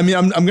 Yeah, I mean,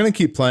 I'm gonna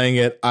keep playing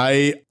it.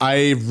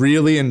 I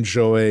really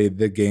enjoy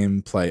the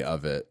gameplay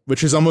of it,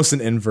 which is almost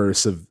an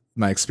inverse of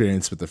my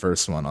experience with the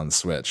first one on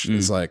Switch.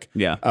 Is like,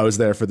 I was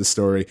there for the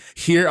story.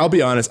 Here, I'll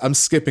be honest, I'm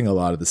skipping a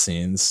lot of the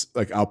scenes.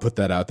 Like, I'll put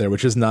that out there,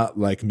 which is not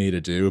like me to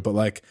do, but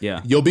like,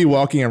 you'll be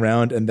walking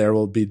around and there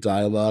will be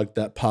dialogue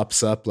that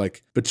pops up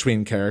like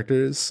between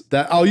characters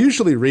that I'll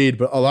usually read,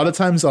 but a lot of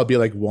times I'll be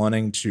like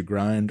wanting to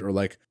grind or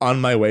like on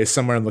my way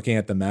somewhere and looking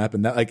at the map,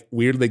 and that like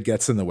weirdly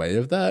gets in the way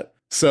of that.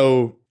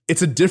 So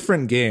it's a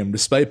different game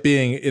despite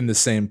being in the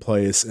same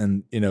place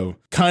and, you know,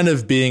 kind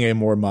of being a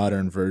more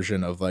modern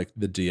version of like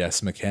the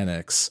DS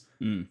mechanics.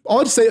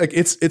 I'll just say like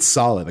it's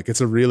solid. Like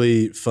it's a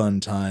really fun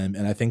time.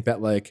 And I think that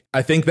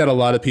a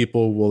lot of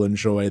people will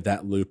enjoy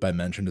that loop I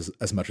mentioned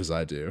as much as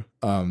I do.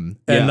 And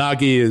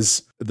Nagi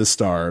is the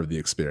star of the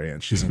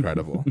experience. She's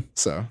incredible.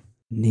 So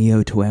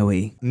Neo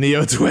Twowie.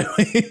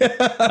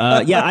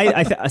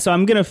 So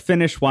I'm gonna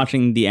finish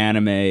watching the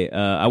anime.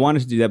 I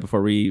wanted to do that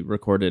before we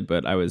recorded,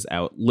 but I was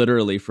out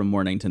literally from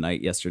morning to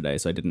night yesterday,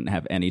 so I didn't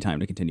have any time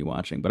to continue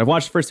watching. But I've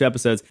watched the first 2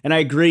 episodes, and I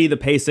agree the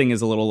pacing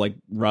is a little like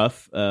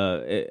rough.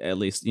 At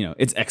least, you know,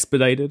 it's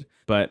expedited.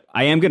 But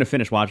I am gonna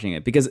finish watching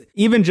it because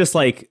even just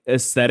like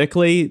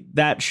aesthetically,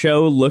 that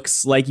show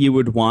looks like you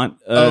would want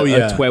a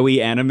Twowie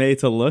anime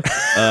to look.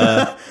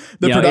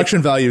 The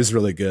production value is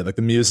really good. Like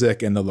the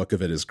music and the look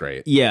of it is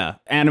great. Yeah,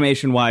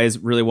 animation wise,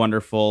 really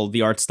wonderful.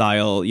 The art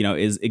style, you know,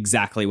 is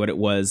exactly what it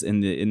was in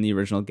the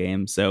original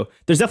game. So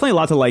there's definitely a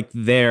lot to like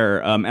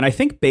there. And I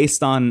think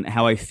based on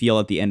how I feel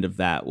at the end of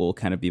that will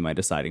kind of be my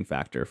deciding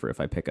factor for if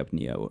I pick up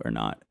Neo or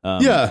not.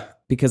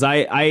 Because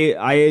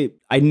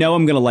I know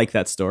I'm gonna like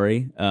that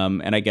story,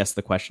 and I guess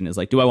the question is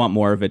like, do I want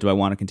more of it? Do I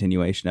want a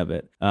continuation of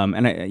it?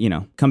 And I, you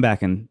know, come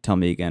back and tell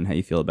me again how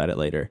you feel about it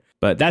later.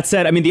 But that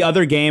said, I mean, the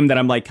other game that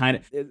I'm like kind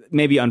of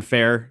maybe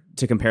unfair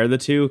to compare the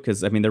two,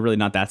 because I mean they're really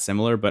not that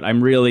similar, but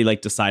I'm really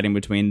like deciding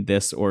between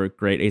this or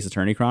Great Ace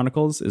Attorney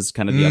Chronicles is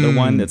kind of the other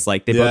one. It's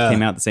like they both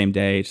came out the same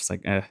day. It's just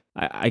like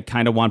I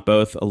kind of want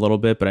both a little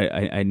bit, but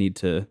I need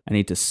to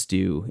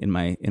stew in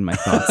my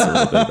thoughts a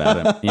little bit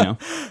about it, you know.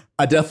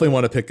 I definitely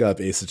want to pick up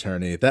Ace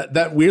Attorney.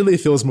 That weirdly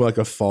feels more like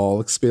a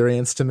fall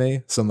experience to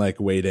me. So I'm like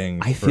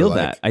waiting. I feel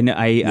that. I know.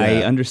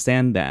 I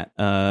understand that.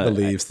 The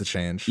leaves to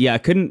change. Yeah, I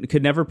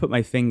could never put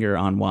my finger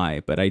on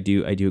why, but I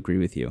do agree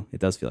with you. It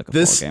does feel like a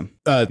fall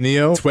game.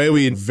 Neo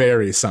Twowie,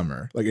 very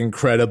summer, like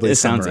incredibly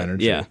summer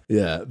energy.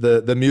 Yeah.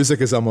 The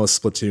music is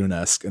almost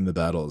Splatoon-esque in the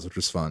battles, which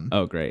is fun.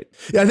 Oh, great.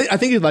 Yeah, I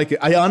think you'd like it.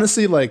 I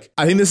honestly like.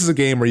 I think this is a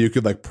game where you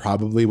could like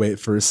probably wait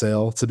for a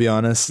sale. To be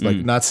honest, like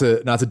not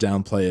to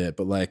downplay it,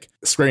 but like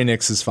Square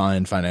Enix is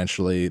fine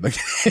financially. Like,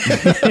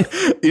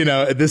 you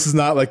know, this is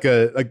not like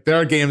there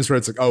are games where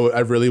it's like, oh, I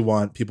really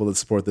want people to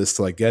support this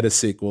to like get a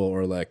sequel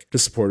or like to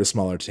support a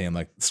smaller team.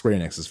 Like Square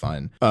Enix is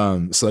fine.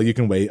 So like, you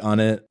can wait on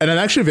it. And I'm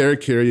actually very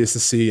curious to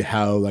see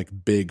how like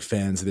big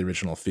fans of the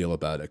original feel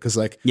about it. Cause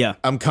like,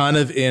 I'm kind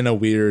of in a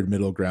weird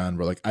middle ground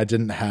where like, I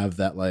didn't have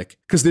that like,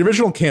 cause the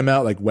original came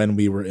out like when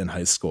we were in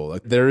high school.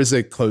 Like there is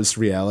a close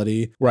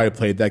reality where I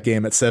played that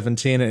game at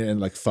 17 and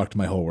like fucked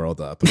my whole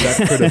world up. But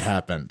that could have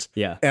happened.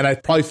 Yeah. And I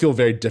probably feel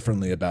very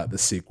differently about the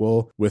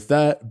sequel with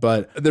that.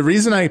 But the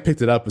reason I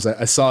picked it up was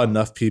I saw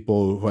enough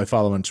people who I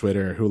follow on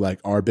Twitter who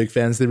like are big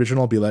fans of the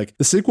original be like,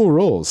 the sequel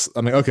rules.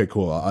 I'm like, okay,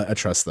 cool. I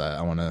trust that.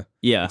 I want to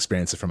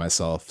experience it for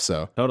myself.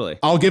 So totally.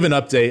 I'll give an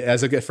update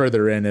as I get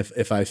further in.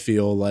 If I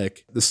feel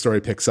like the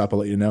story picks up, I'll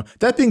let you know.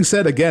 That being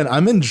said, again,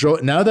 I'm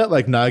enjoying now that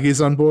like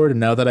Nagi's on board and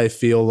now that I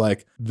feel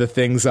like the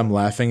things I'm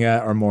laughing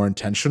at are more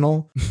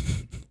intentional.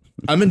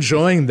 I'm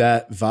enjoying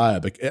that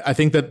vibe. I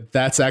think that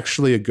that's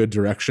actually a good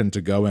direction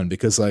to go in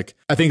because like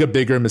I think a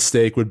bigger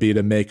mistake would be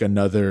to make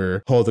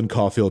another Holden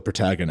Caulfield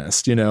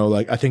protagonist, you know,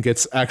 like I think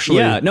it's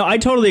actually no, I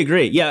totally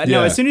agree.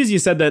 No, as soon as you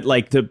said that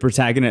like the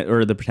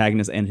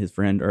protagonist and his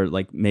friend are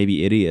like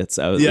maybe idiots,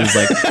 I was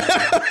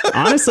like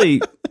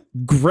honestly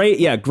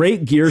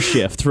Great gear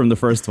shift from the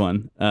first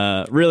one.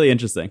 Really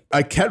interesting.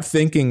 I kept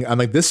thinking, I'm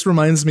like, this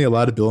reminds me a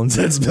lot of Bill and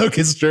Ted's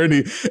Bogus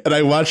Journey. And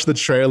I watched the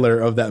trailer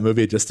of that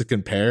movie just to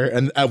compare.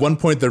 And at one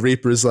point, the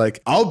Reaper's like,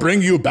 I'll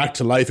bring you back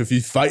to life if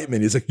you fight me.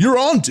 And he's like, you're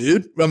on,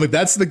 dude. I'm like,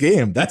 that's the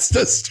game. That's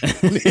just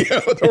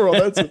the world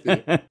ends with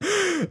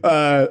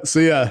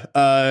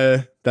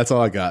you. That's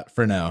all I got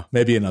for now.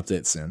 Maybe an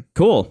update soon.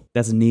 Cool.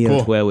 That's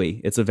Neo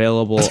Twowie. It's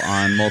available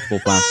on multiple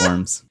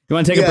platforms. You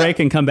want to take a break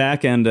and come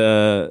back and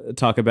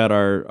talk about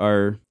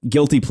our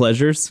guilty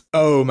pleasures?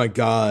 Oh my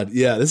God.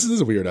 Yeah, this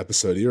is a weird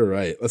episode. You're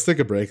right. Let's take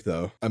a break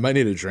though. I might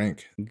need a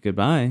drink.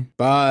 Goodbye.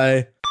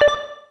 Bye.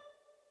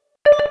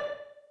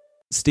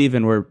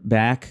 Steven, we're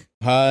back.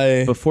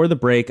 Hi. Before the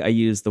break, I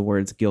used the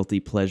words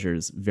guilty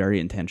pleasures very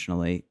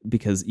intentionally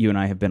because you and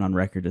I have been on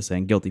record as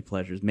saying guilty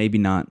pleasures. Maybe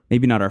not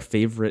our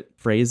favorite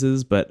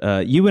phrases,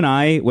 but you and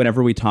I,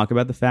 whenever we talk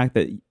about the fact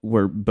that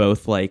we're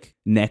both like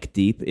neck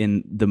deep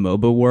in the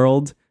MOBA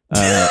world,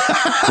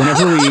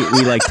 whenever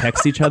we like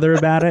text each other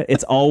about it,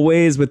 it's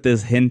always with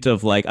this hint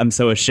of like, I'm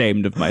so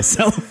ashamed of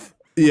myself.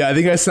 Yeah, I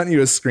think I sent you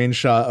a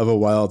screenshot of a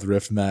Wild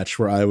Rift match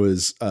where I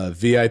was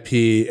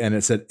VIP and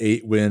it said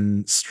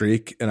 8-win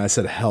streak and I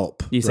said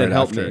help. You said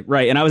help me.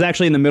 Right. And I was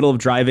actually in the middle of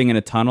driving in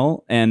a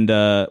tunnel and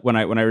when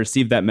I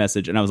received that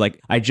message and I was like,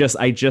 I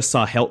just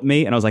saw help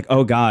me and I was like,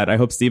 oh God, I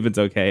hope Steven's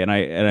okay. And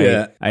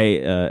I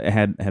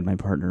had my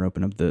partner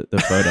open up the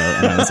photo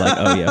and I was like,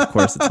 oh yeah, of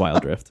course it's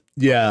Wild Rift.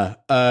 Yeah.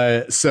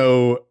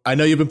 So I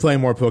know you've been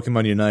playing more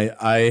Pokemon Unite.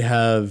 I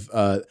have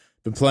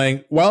been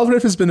playing. Wild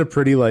Rift has been a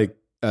pretty like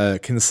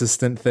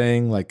consistent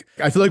thing. Like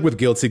I feel like with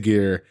Guilty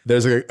Gear,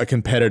 there's a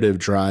competitive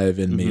drive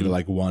in me to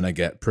like want to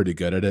get pretty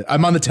good at it.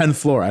 I'm on the 10th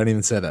floor. I didn't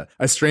even say that.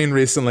 I strained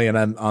recently and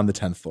I'm on the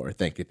 10th floor.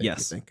 Thank you.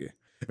 Thank you.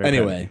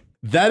 Anyway,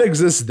 that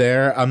exists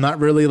there. I'm not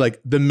really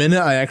like the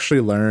minute I actually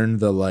learn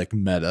the like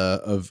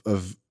meta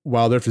of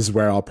Wild Rift is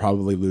where I'll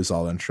probably lose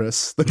all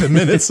interest. The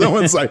minute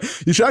someone's like,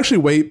 you should actually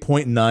wait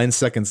 0.9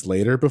 seconds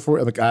later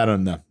before, like, I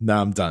don't know.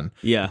 Now I'm done.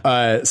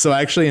 Yeah. So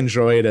I actually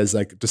enjoy it as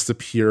like just a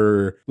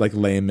pure like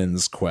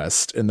layman's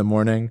quest in the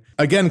morning.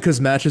 Again, because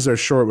matches are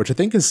short, which I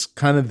think is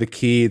kind of the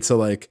key to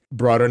like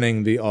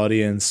broadening the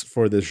audience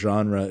for this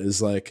genre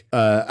is like,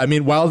 I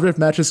mean, Wild Rift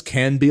matches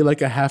can be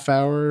like a half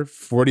hour,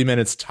 40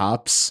 minutes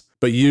tops,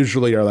 but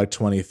usually are like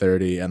 20,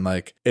 30. And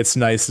like, it's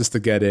nice just to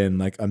get in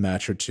like a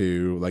match or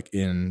two, like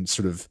in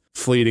sort of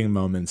fleeting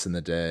moments in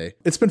the day.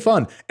 It's been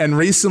fun. And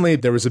recently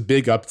there was a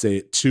big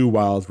update to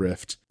Wild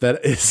Rift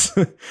that is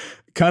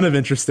kind of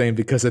interesting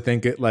because I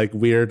think it like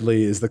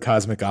weirdly is the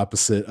cosmic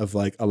opposite of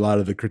like a lot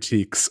of the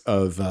critiques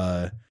of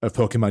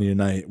Pokemon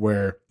Unite,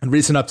 where in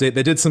recent update,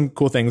 they did some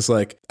cool things.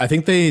 Like I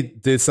think they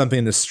did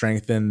something to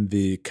strengthen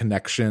the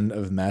connection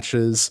of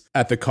matches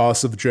at the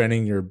cost of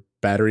draining your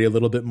battery a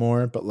little bit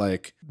more, but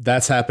like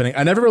that's happening.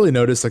 I never really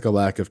noticed like a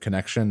lack of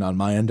connection on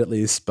my end at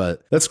least,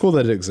 but that's cool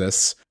that it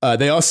exists.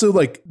 They also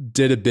like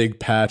did a big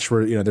patch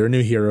where, you know, there are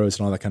new heroes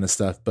and all that kind of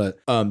stuff, but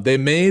they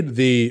made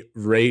the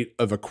rate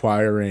of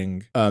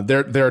acquiring,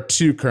 there are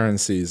two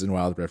currencies in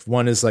Wild Rift.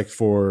 One is like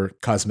for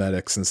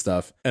cosmetics and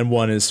stuff, and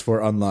one is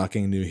for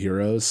unlocking new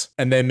heroes.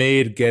 And they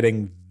made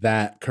getting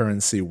that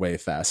currency way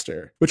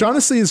faster, which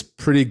honestly is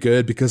pretty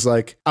good because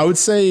like I would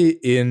say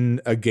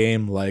in a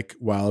game like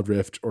Wild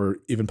Rift or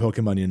even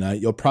Pokemon Unite,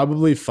 you'll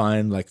probably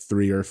find like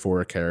 3 or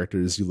 4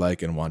 characters you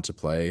like and want to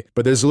play,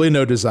 but there's really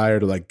no desire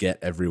to like get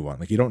everyone.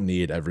 Like you don't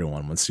need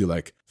everyone once you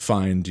like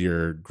find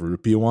your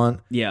group you want.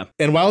 Yeah.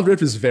 And Wild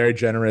Rift is very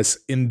generous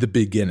in the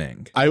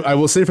beginning. I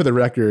will say for the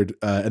record,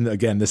 and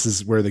again, this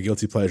is where the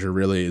guilty pleasure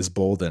really is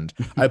boldened.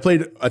 I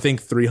played, I think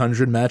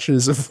 300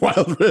 matches of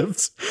Wild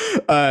Rift,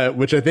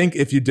 which I think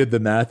if you did the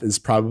math is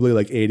probably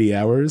like 80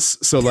 hours.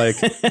 So like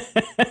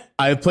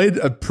I played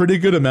a pretty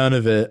good amount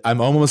of it. I'm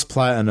almost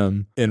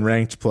platinum in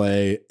ranked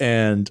play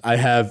and I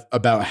have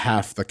about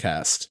half the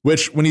cast,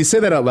 which when you say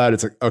that out loud,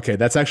 it's like, okay,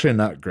 that's actually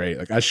not great.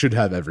 Like I should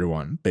have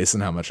everyone based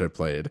on how much I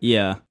played.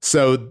 Yeah.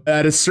 So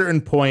at a certain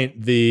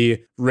point,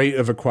 the rate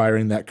of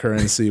acquiring that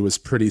currency was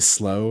pretty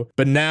slow,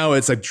 but now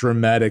it's like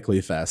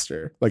dramatically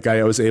faster. Like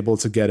I was able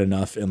to get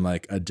enough in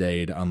like a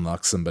day to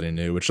unlock somebody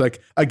new, which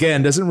like,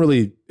 again, it's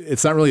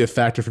not really a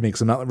factor for me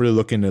because I'm not really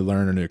looking to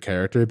learn a new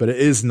character, but it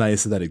is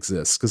nice that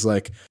exists because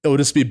like it'll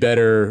just be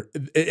better.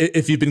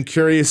 If you've been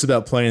curious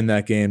about playing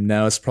that game,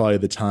 now is probably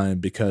the time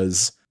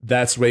because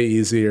that's way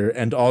easier.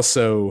 And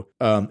also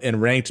in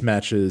ranked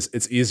matches,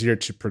 it's easier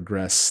to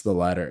progress the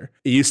ladder.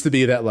 It used to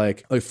be that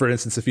like for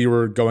instance, if you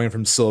were going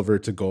from silver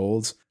to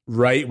gold,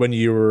 right when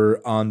you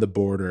were on the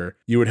border,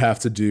 you would have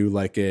to do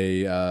like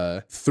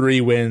a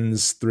 3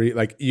 wins,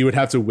 like you would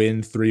have to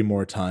win 3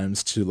 more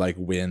times to like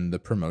win the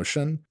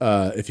promotion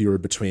if you were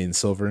between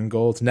silver and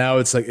gold. Now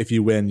it's like if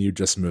you win, you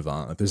just move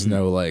on. Like, there's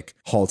no like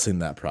halting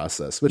that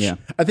process, which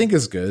I think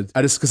is good.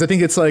 Because I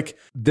think it's like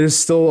there's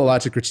still a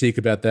lot to critique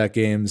about that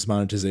game's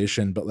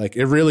monetization, but like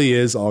it really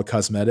is all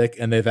cosmetic,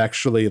 and they've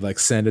actually like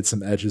sanded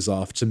some edges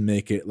off to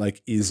make it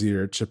like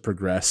easier to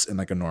progress in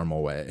like a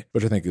normal way,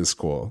 which I think is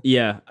cool.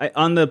 Yeah,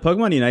 on the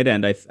Pokemon Unite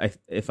end,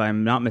 if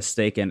I'm not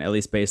mistaken, at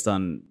least based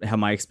on how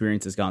my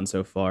experience has gone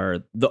so far,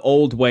 the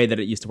old way that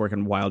it used to work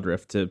in Wild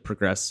Rift to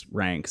progress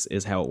ranks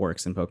is how it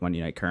works in Pokemon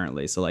Unite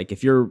currently. So like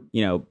if you're,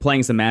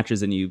 playing some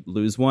matches and you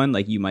lose one,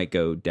 like you might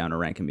go down a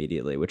rank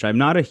immediately, which I'm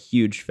not a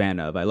huge fan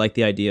of. I like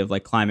the idea of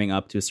like climbing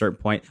up to a certain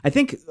point. I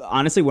think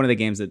honestly one of the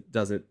games that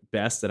does it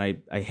best, and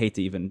I hate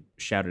to even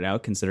shout it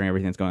out considering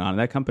everything that's going on in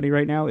that company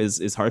right now,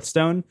 is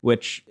Hearthstone,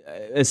 which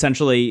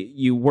essentially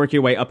you work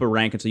your way up a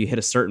rank until you hit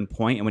a certain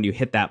point, and when you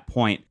hit that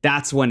point,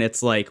 that's when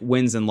it's like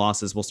wins and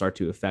losses will start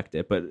to affect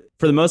it. But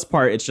for the most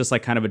part, it's just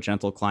like kind of a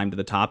gentle climb to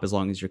the top as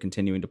long as you're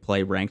continuing to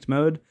play ranked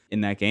mode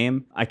in that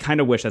game. I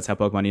kind of wish that's how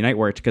Pokemon Unite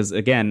worked, because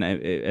again,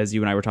 as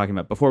you and I were talking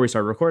about before we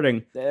started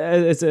recording,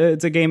 it's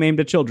a game aimed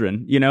at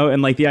children,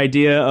 and like the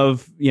idea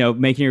of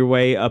making your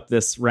way up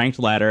this ranked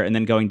ladder and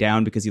then going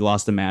down because you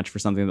lost a match for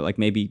something that like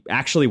maybe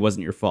actually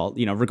wasn't your fault,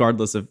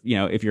 regardless of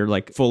if you're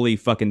like fully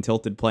fucking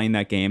tilted playing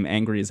that game,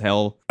 angry as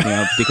hell,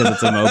 because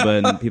it's a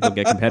MOBA and people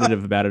get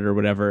competitive about it or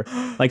whatever.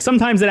 Like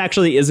sometimes it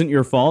actually isn't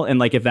your fault, and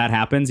like if that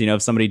happens,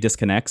 if somebody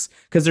disconnects,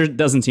 because there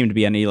doesn't seem to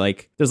be any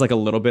like there's like a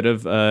little bit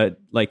of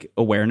like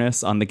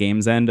awareness on the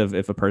game's end of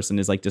if a person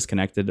is like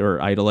disconnected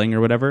or idling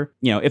or whatever.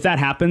 If that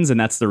happens and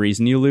that's the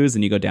reason you lose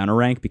and you go down a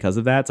rank because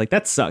of that, it's like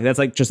that sucks. That's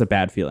like just a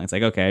bad feeling. It's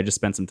like, okay, I just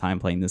spent some time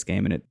playing this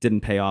game and it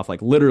didn't pay off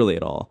like literally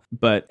at all.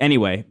 But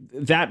anyway,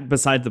 that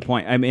besides the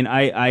point. I mean,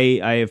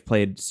 I have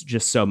played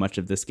just so much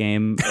of this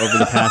game over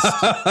the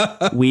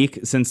past week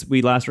since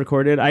we last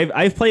recorded.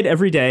 I've played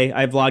every day.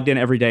 I've logged in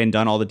every day and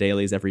done all the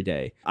dailies every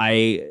day.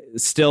 I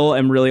still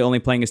am really only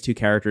playing as two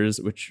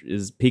characters, which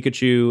is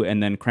Pikachu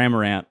and then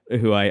Cramorant,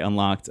 who I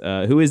unlocked,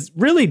 who is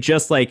really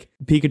just like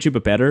Pikachu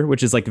but better,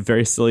 which is like a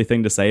very silly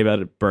thing to say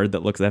about a bird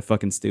that looks that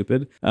fucking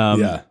stupid.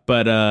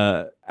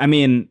 But I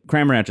mean,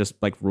 Cramorant just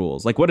like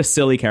rules. Like what a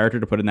silly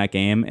character to put in that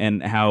game,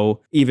 and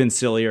how even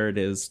sillier it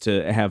is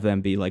to have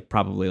them be like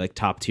probably like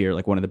top tier,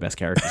 like one of the best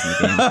characters in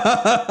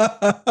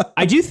the game.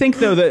 I do think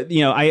though that,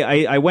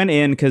 I went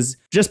in because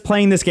just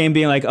playing this game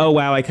being like, oh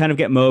wow, I kind of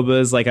get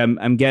MOBAs. Like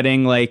I'm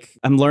getting like,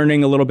 I'm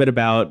learning a little bit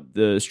about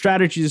the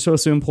strategies you're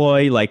supposed to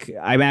employ. Like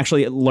I'm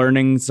actually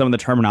learning some of the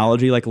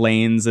terminology like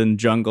lanes and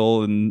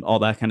jungle and all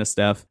that kind of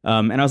stuff.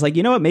 And I was like,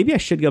 you know what, maybe I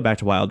should go back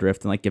to Wild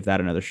Rift and like give that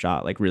another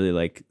shot, like really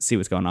like see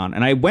what's going on.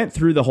 And I went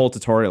through the whole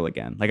tutorial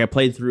again. Like I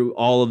played through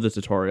all of the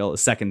tutorial a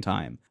second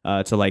time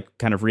to like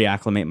kind of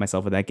reacclimate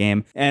myself with that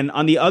game. And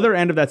on the other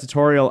end of that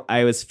tutorial,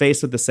 I was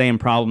faced with the same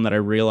problem that I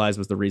realized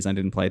was the reason I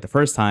didn't play it the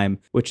first time,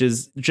 which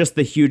is just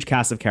the huge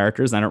cast of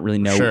characters. I don't really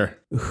know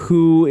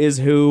who is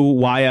who,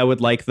 why I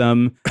would like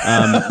them.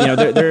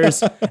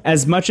 There's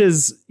as much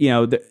as,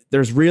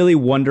 there's really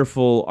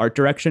wonderful art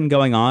direction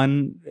going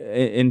on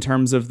in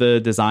terms of the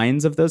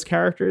designs of those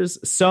characters.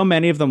 So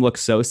many of them look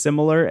so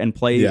similar and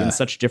play in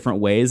such different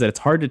ways that it's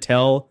hard to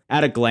tell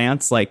at a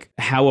glance like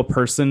how a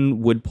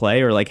person would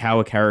play or like how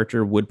a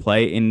character would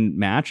play in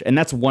match. And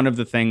that's one of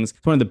the things,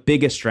 one of the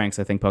biggest strengths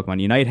I think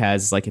Pokemon Unite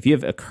has is like if you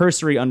have a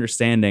cursory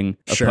understanding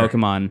of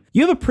Pokemon,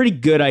 you have a pretty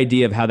good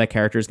idea of how that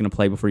character is going to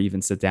play before you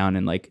even sit down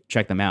and like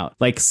check them out.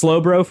 Like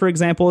Slowbro, for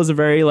example, is a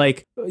very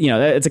like,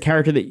 it's a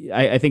character that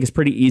I think is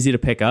pretty easy to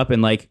pick up,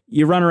 and like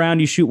you run around,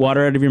 you shoot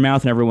water out of your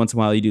mouth, and every once in a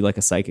while you do like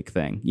a psychic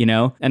thing,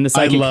 and the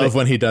psychic I love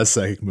when he does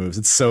psychic moves.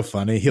 It's so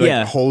funny. He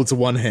like holds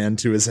one hand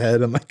to his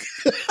head and like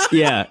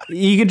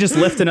you can just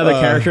lift another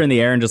character in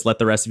the air and just let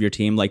the rest of your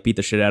team like beat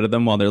the shit out of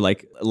them while they're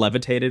like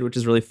levitated, which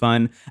is really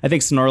fun. I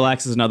think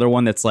Snorlax is another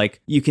one that's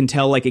like you can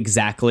tell like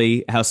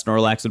exactly how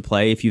Snorlax would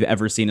play if you've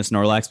ever seen a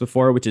Snorlax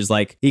before, which is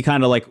like he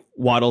kind of like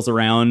waddles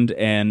around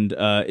and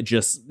it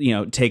just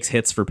takes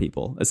hits for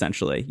people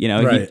essentially.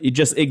 He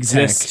just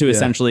exists to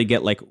essentially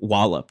get like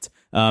walloped.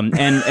 And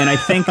I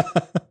think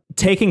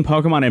taking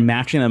Pokemon and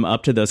matching them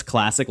up to those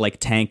classic like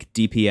tank,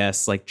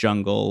 DPS, like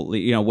jungle,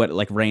 what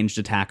like ranged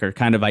attacker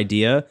kind of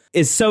idea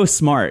is so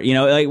smart.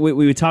 Like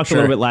we talked a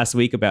little bit last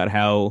week about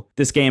how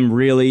this game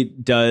really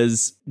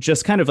does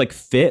just kind of like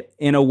fit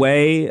in a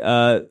way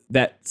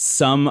that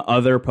some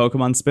other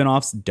Pokemon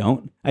spin-offs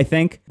don't. I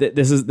think that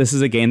this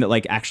is a game that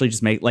like actually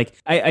just make like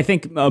I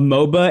think a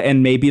MOBA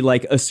and maybe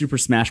like a Super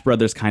Smash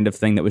Brothers kind of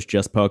thing that was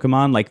just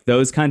Pokemon, like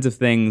those kinds of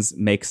things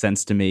make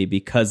sense to me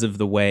because of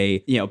the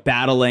way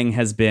battling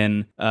has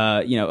been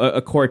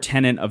a core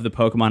tenet of the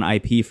Pokemon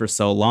IP for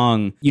so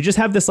long. You just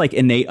have this like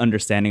innate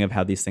understanding of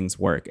how these things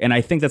work, and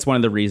I think that's one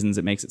of the reasons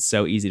it makes it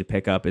so easy to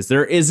pick up is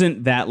there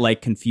isn't that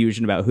like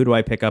confusion about who do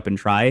I pick up and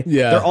try.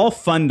 They're all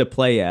fun to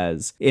play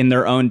as in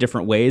their own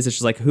different ways. It's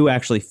just like who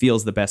actually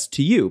feels the best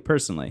to you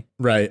personally.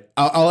 Right.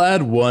 I'll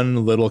add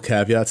one little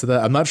caveat to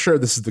that. I'm not sure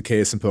if this is the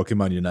case in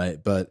Pokemon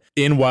Unite, but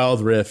in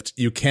Wild Rift,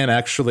 you can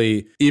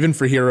actually, even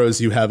for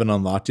heroes you haven't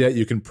unlocked yet,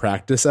 you can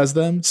practice as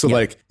them. So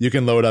like you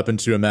can load up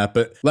into a map,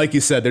 but like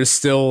you said, there's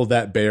still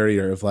that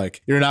barrier of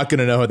like, you're not going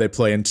to know how they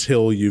play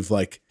until you've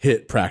like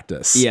hit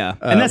practice. Yeah.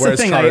 And that's the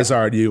thing.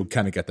 Charizard, you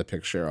kind of get the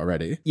picture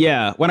already.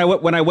 Yeah. When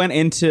I went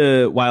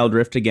into Wild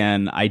Rift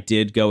again, I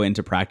did go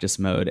into practice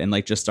mode and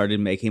like just started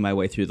making my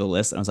way through the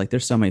list. And I was like,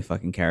 there's so many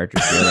fucking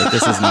characters here. Like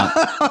this is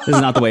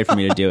not the way for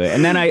me to do it.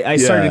 And then I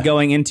started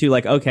going into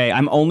like, okay,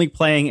 I'm only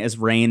playing as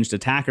ranged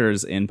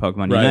attackers in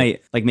Pokemon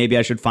Unite. Like maybe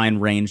I should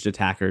find ranged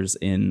attackers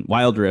in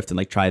Wild Rift and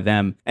like try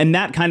them. And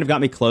that kind of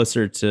got me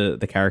closer to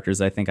the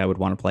characters I think I would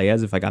want to play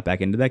as if I got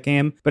back into that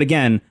game. But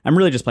again, I'm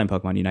really just playing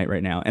Pokemon Unite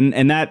right now.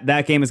 And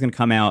that game is going to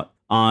come out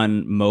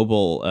on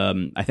mobile,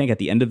 I think at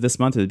the end of this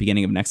month or the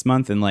beginning of next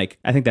month. And like,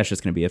 I think that's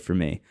just going to be it for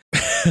me.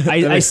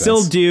 I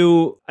still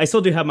do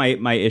have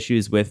my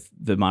issues with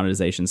the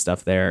monetization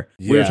stuff there.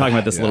 We were talking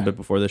about this a little bit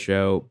before the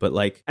show, but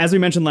like, as we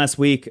mentioned last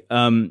week,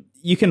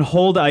 you can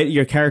hold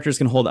your characters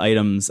can hold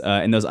items,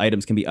 and those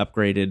items can be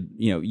upgraded,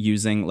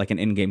 using like an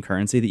in-game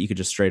currency that you could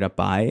just straight up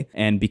buy.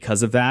 And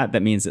because of that,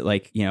 that means that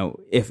like,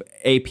 if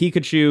a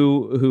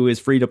Pikachu who is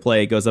free to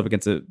play goes up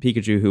against a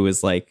Pikachu who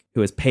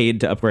is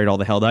paid to upgrade all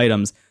the held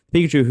items,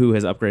 Pikachu who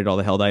has upgraded all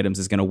the held items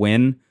is going to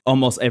win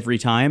almost every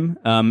time.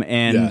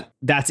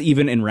 That's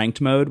even in ranked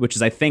mode, which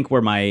is I think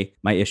where my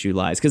issue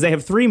lies, because they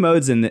have 3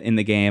 modes in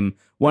the game.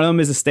 One of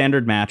them is a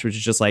standard match, which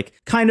is just like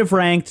kind of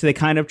ranked. They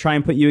kind of try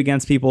and put you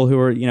against people who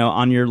are,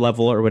 on your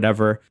level or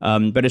whatever.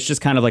 But it's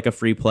just kind of like a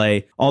free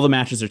play. All the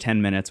matches are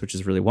 10 minutes, which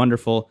is really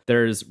wonderful.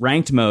 There's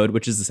ranked mode,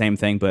 which is the same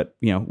thing, but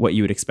what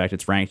you would expect.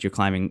 It's ranked. You're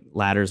climbing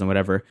ladders and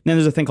whatever. And then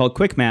there's a thing called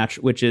quick match,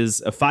 which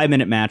is a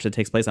 5-minute match that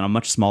takes place on a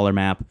much smaller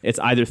map. It's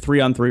either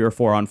 3-on-3 or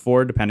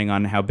 4-on-4, depending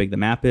on how big the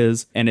map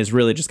is. And is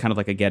really just kind of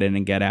like a get in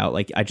and get out.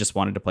 Like I just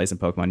wanted to play some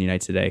Pokemon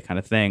Unite today kind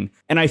of thing.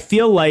 And I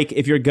feel like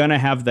if you're going to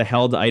have the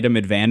held item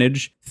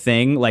advantage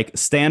thing, like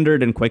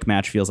standard and quick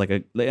match feels like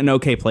an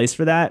okay place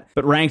for that,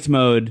 but ranked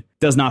mode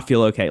does not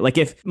feel okay. Like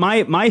if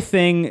my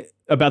thing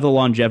about the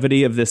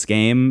longevity of this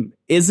game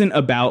isn't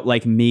about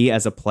like me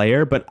as a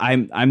player, but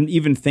I'm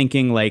even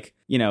thinking like,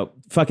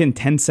 fucking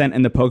Tencent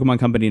and the Pokemon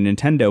Company and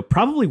Nintendo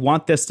probably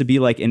want this to be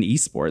like an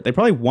esport. They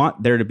probably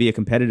want there to be a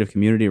competitive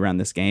community around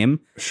this game.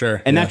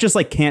 Sure. And that just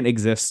like can't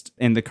exist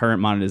in the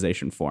current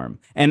monetization form.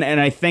 And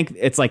I think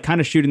it's like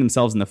kind of shooting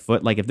themselves in the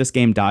foot. Like if this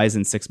game dies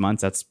in 6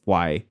 months, that's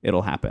why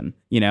it'll happen,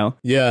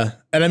 Yeah.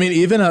 And I mean,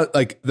 even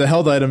like the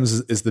held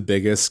items is the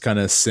biggest kind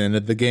of sin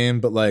of the game,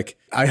 but like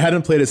I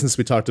hadn't played it since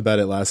we talked about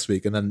it last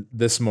week. And then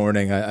this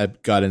morning I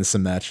got in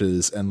some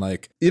matches and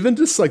like even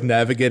just like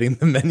navigating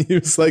the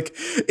menus, like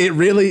it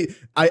really,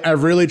 I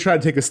really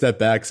tried to take a step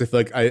back because I feel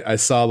like I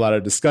saw a lot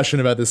of discussion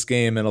about this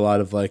game and a lot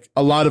of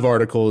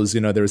articles.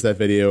 There was that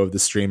video of the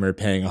streamer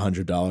paying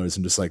 $100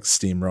 and just like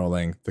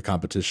steamrolling the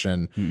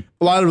competition.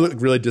 A lot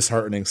of really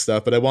disheartening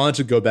stuff, but I wanted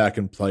to go back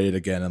and play it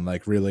again and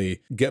like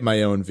really get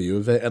my own view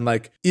of it. And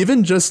like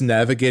even just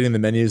navigating the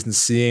menus and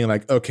seeing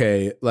like,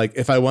 okay, like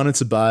if I wanted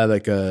to buy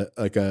like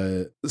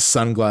a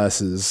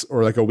sunglasses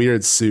or like a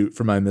weird suit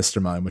for my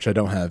Mr. Mime, which I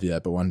don't have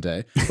yet, but one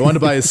day if I wanted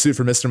to buy a suit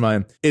for Mr.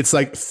 Mime, it's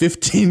like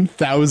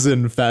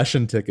 15,000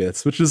 fashion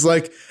tickets, which is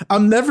like,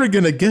 I'm never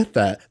going to get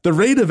that. The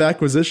rate of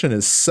acquisition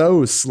is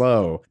so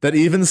slow that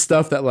even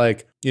stuff that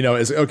like,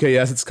 is okay,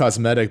 yes, it's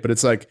cosmetic, but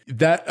it's like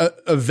that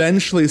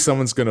eventually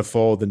someone's going to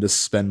fold and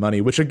just spend money,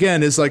 which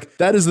again is like,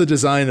 that is the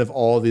design of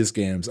all these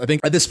games. I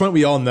think at this point,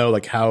 we all know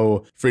like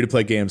how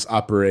free-to-play games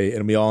operate,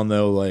 and we all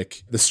know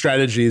like the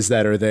strategies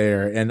that are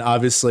there. And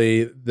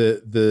obviously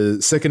the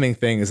sickening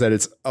thing is that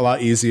it's a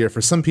lot easier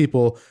for some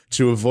people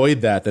to avoid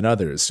that than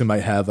others who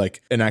might have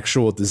like an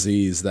actual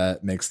disease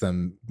that makes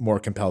them more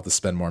compelled to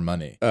spend more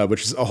money,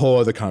 which is a whole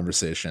other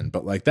conversation.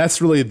 But like,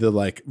 that's really the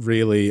like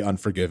really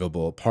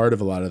unforgivable part of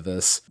a lot of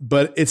this.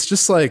 But it's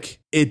just like,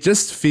 it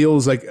just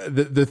feels like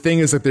the thing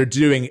is that they're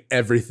doing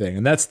everything.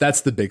 And that's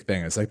the big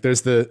thing. It's like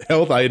there's the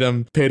held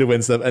item, pay to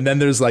win stuff. And then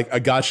there's like a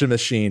gacha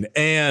machine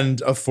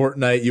and a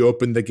Fortnite. You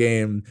open the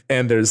game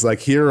and there's like,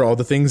 here are all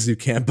the things you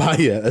can't buy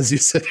yet, as you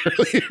said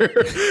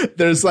earlier.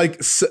 There's like,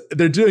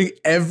 they're doing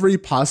every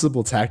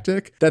possible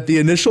tactic that the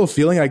initial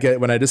feeling I get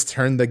when I just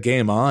turn the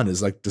game on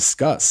is like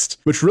disgust,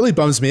 which really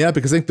bums me out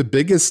because I think the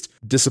bigged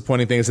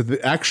disappointing thing is that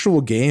the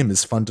actual game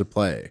is fun to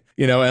play,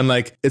 and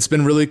like, it's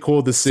been really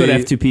cool to see.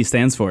 That's what F2P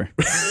stands for.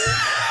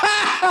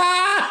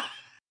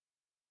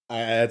 I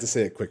had to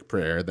say a quick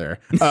prayer there.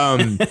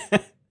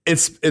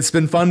 It's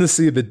been fun to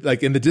see that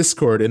like in the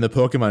Discord, in the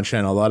Pokemon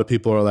channel, a lot of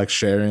people are like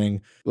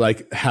sharing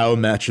like how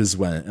matches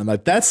went. And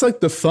like, that's like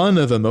the fun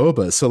of a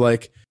MOBA. So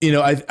like,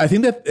 I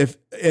think that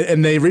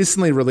and they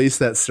recently released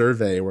that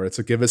survey where it's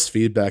to give us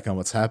feedback on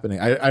what's happening.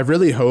 I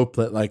really hope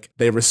that like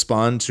they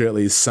respond to at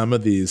least some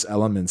of these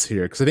elements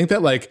here. Cause I think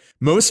that like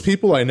most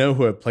people I know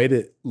who have played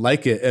it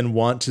like it and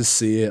want to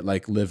see it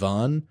like live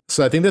on.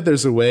 So I think that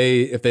there's a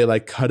way if they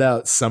like cut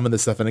out some of the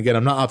stuff. And again,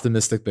 I'm not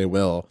optimistic they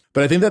will,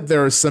 but I think that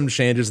there are some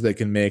changes they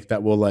can make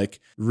that will like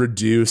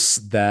reduce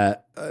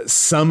that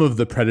some of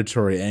the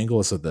predatory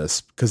angles of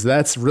this, because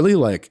that's really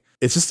like,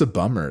 it's just a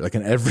bummer, like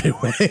in every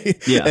way.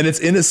 Yeah. And it's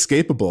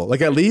inescapable.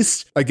 Like, at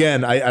least,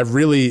 again, I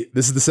really,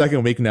 this is the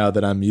second week now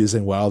that I'm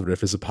using Wild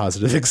Rift as a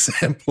positive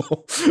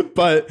example.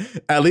 But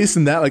at least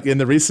in that, like in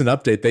the recent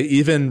update, they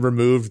even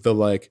removed the,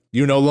 like,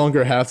 you no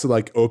longer have to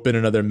like open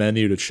another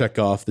menu to check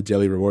off the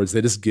daily rewards.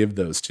 They just give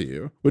those to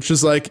you, which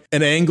is like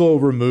an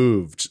angle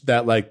removed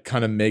that like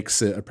kind of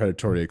makes it a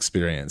predatory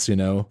experience, you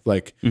know?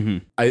 Like,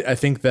 I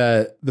think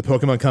that the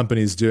Pokemon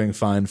Company is doing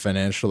fine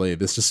financially.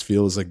 This just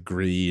feels like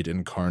greed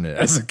incarnate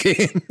as a game.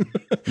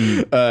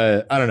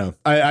 I don't know.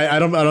 I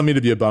don't mean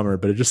to be a bummer,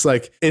 but it just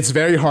like, it's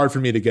very hard for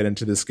me to get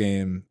into this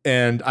game.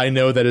 And I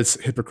know that it's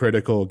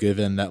hypocritical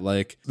given that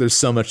like there's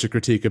so much to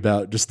critique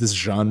about just this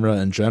genre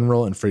in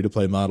general and free to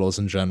play models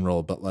in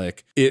general. But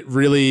like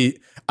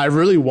I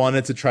really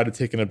wanted to try to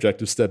take an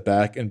objective step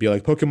back and be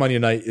like, Pokemon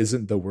Unite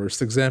isn't the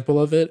worst example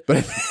of it, but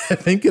I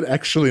think it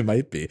actually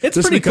might be. It's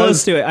just pretty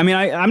close to it. I mean,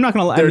 I'm not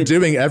going to lie. They're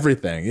doing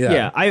everything. Yeah.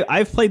 Yeah.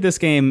 I've played this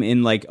game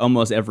in like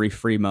almost every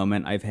free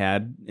moment I've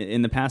had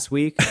in the past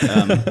week.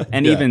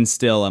 And even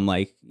still, I'm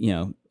like, you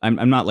know,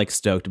 I'm not like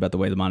stoked about the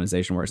way the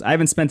monetization works. I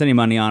haven't spent any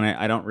money on it.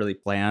 I don't really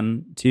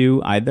plan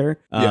to either.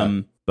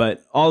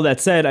 But all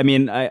that said, I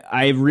mean,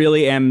 I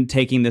really am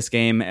taking this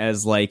game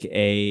as like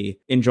a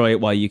enjoy it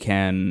while you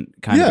can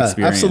kind of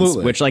experience.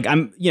 Absolutely. Which like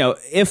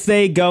if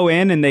they go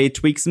in and they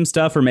tweak some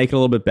stuff or make it a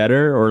little bit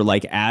better or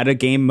like add a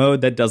game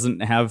mode that doesn't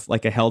have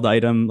like a held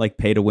item like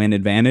pay to win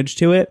advantage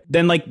to it,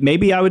 then like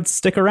maybe I would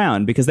stick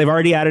around because they've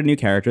already added a new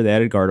character. They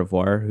added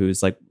Gardevoir,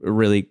 who's like a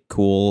really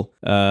cool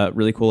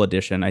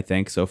addition, I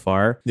think, so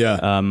far. Yeah.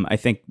 I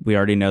think we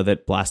already know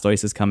that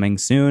Blastoise is coming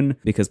soon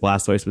because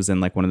Blastoise was in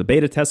like one of the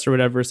beta tests or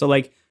whatever. So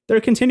like they're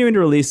continuing to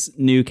release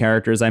new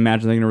characters. I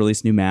imagine they're going to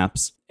release new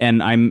maps.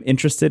 And I'm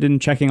interested in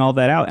checking all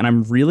that out. And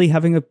I'm really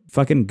having a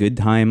fucking good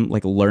time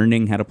like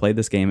learning how to play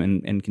this game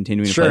and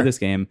continuing to play this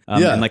game.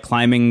 And like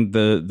climbing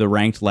the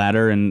ranked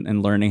ladder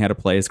and learning how to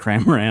play as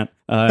Cramorant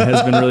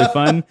has been really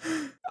fun.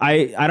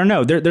 I don't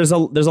know. There's a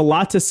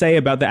lot to say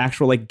about the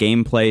actual like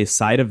gameplay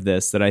side of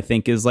this that I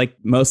think is like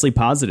mostly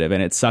positive,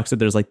 and it sucks that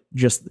there's like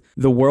just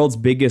the world's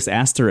biggest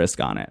asterisk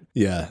on it.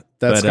 Yeah,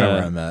 that's kind of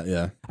where I'm at.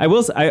 Yeah,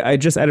 I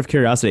just out of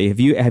curiosity, have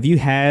you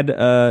had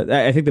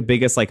I think the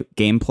biggest like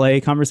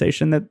gameplay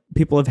conversation that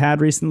people have had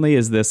recently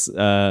is this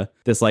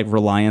like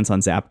reliance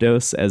on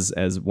Zapdos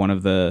as one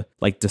of the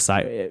like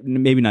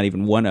maybe not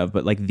even one of,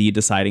 but like the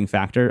deciding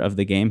factor of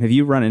the game. Have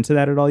you run into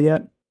that at all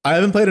yet? I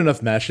haven't played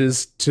enough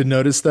matches to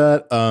notice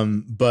that,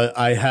 but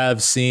I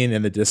have seen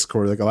in the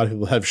Discord, like a lot of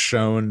people have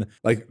shown,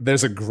 like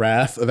there's a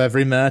graph of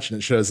every match and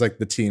it shows like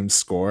the team's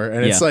score,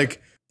 and it's like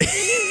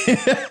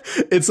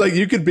it's like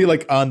you could be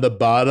like on the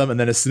bottom, and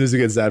then as soon as you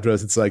get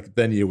Zapdos, it's like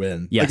then you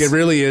win. Yes. Like it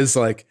really is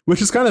like,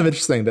 which is kind of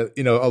interesting that,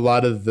 you know, a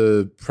lot of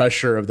the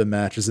pressure of the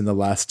match is in the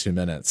last 2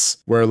 minutes,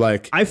 where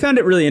like I found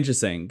it really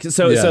interesting.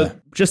 So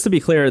just to be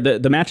clear,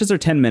 the matches are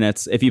 10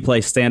 minutes if you play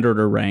standard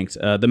or ranked.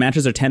 The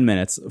matches are 10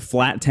 minutes,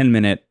 flat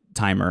 10-minute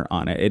timer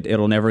on it.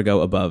 It'll never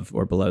go above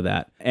or below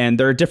that. And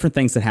there are different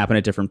things that happen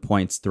at different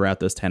points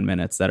throughout those 10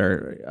 minutes that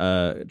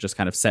are just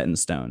kind of set in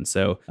stone.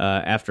 So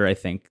after I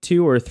think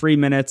 2 or 3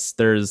 minutes,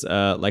 there's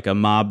like a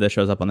mob that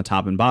shows up on the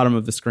top and bottom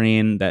of the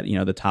screen that, you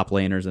know, the top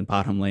laners and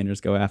bottom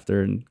laners go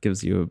after and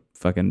gives you a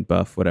fucking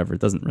buff, whatever. It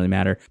doesn't really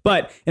matter.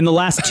 But in the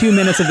last 2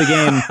 minutes of the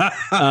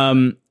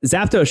game,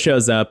 Zapdos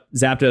shows up.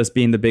 Zapdos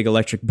being the big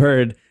electric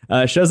bird,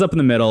 shows up in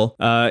the middle,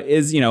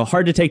 is, you know,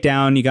 hard to take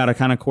down. You got to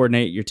kind of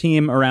coordinate your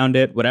team around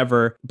it,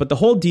 whatever. But the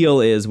whole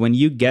deal is when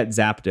you get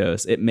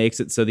Zapdos, it makes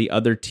it so the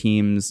other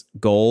team's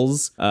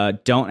goals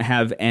don't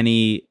have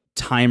any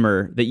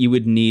timer that you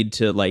would need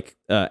to like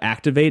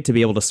activate to be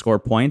able to score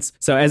points.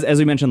 So as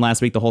we mentioned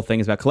last week, the whole thing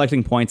is about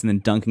collecting points and then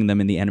dunking them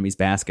in the enemy's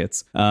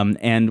baskets.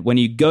 And when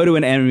you go to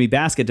an enemy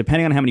basket,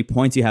 depending on how many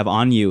points you have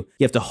on you,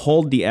 you have to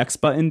hold the X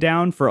button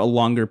down for a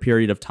longer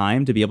period of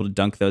time to be able to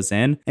dunk those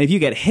in. And if you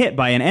get hit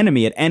by an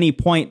enemy at any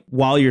point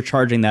while you're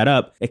charging that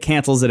up, it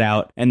cancels it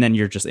out, and then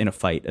you're just in a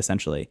fight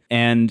essentially.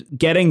 And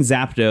getting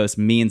Zapdos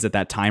means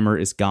that timer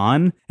is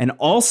gone. And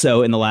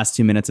also in the last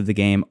 2 minutes of the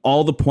game,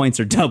 all the points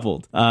are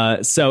doubled.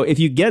 So if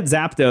you get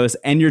Zapdos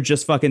and you're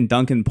just fucking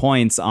dunking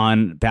points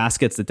on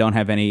baskets that don't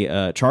have any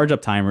charge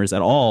up timers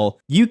at all,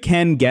 you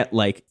can get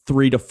like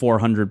 300 to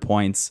 400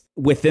 points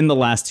within the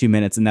last 2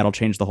 minutes, and that'll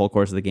change the whole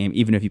course of the game,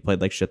 even if you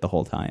played like shit the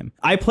whole time.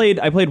 I played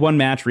one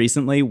match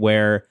recently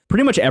where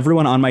pretty much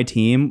everyone on my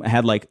team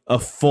had like a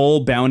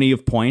full bounty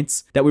of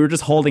points that we were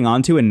just holding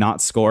on to and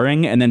not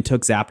scoring, and then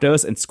took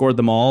Zapdos and scored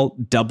them all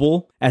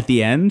double at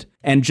the end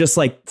and just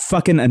like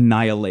fucking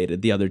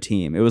annihilated the other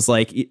team. It was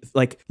like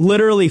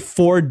literally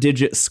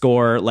 4-digit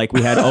score. Like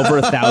we had over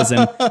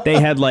 1,000. They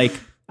had like,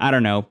 I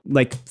don't know,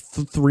 like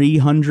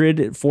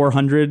 300,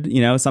 400,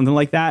 you know, something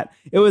like that.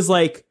 It was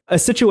like a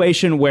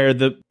situation where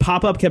the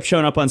pop-up kept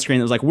showing up on screen.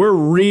 It was like, we're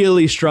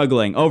really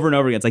struggling over and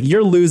over again. It's like,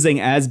 you're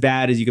losing as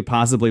bad as you could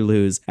possibly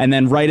lose. And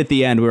then right at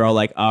the end, we were all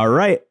like, all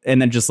right.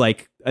 And then just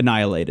like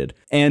annihilated.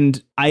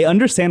 And I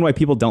understand why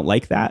people don't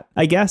like that,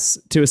 I guess,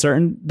 to a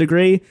certain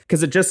degree,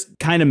 because it just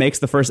kind of makes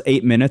the first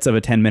 8 minutes of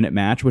a 10-minute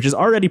match, which is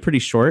already pretty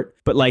short,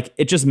 but like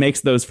it just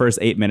makes those first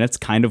 8 minutes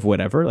kind of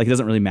whatever. Like it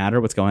doesn't really matter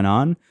what's going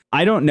on.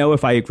 I don't know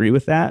if I agree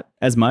with that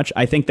as much.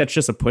 I think that's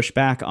just a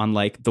pushback on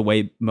like the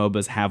way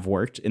MOBAs have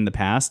worked in the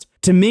past.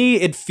 To me,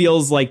 it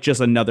feels like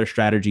just another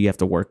strategy you have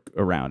to work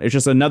around. It's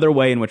just another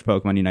way in which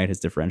Pokemon Unite has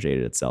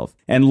differentiated itself.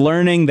 And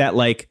learning that,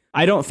 like,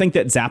 I don't think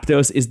that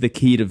Zapdos is the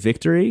key to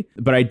victory,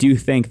 but I do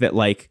think that,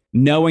 like,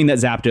 knowing that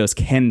Zapdos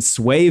can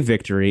sway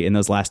victory in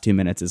those last 2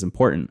 minutes is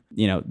important.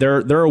 You know,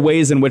 there are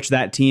ways in which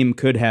that team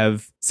could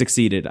have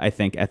succeeded, I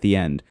think, at the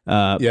end.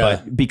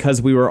 But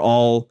because we were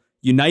all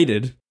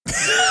united...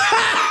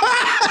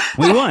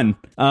 we won.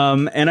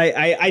 And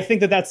I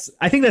think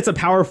that's a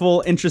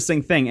powerful,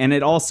 interesting thing. And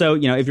it also,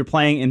 you know, if you're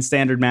playing in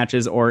standard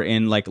matches or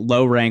in like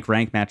low rank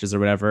matches or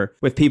whatever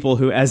with people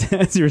who,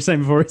 as you were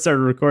saying before we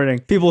started recording,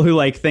 people who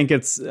like think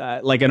it's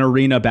like an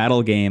arena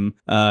battle game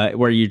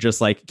where you're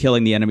just like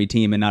killing the enemy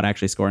team and not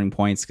actually scoring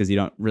points because you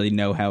don't really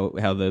know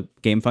how the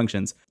game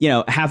functions. You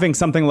know, having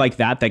something like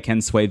that can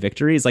sway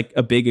victory is like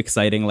a big,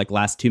 exciting, like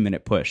last 2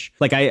 minute push.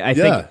 Like I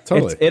think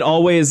totally. It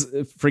always,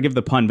 forgive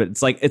the pun, but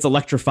it's like, it's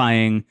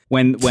electrifying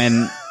when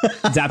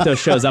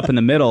Zapdos shows up in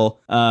the middle,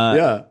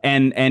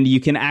 and you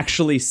can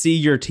actually see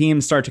your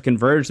team start to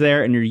converge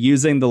there, and you're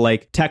using the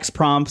like text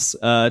prompts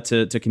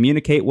to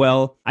communicate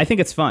well. I think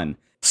it's fun.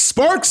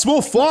 Sparks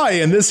will fly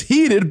in this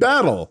heated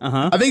battle.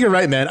 I think you're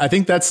right, man. I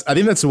think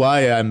that's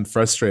why I'm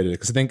frustrated,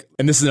 because I think,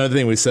 and this is another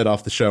thing we said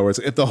off the show, where it's,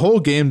 if the whole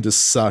game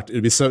just sucked,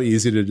 it'd be so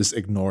easy to just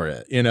ignore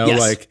it. You know,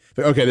 like,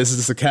 okay, this is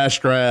just a cash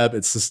grab.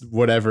 It's just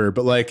whatever.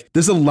 But like,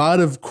 there's a lot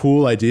of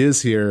cool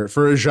ideas here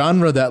for a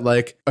genre that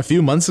like a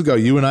few months ago,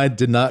 you and I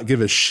did not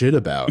give a shit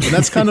about. And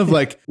that's kind of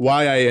like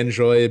why I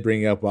enjoy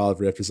bringing up Wild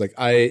Rift, is like,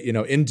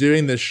 in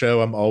doing this show,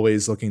 I'm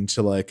always looking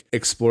to like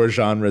explore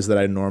genres that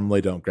I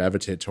normally don't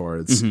gravitate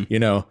towards, you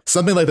know.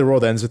 Something like The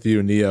World Ends With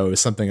You, Neo, is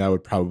something I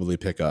would probably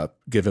pick up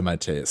given my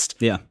taste.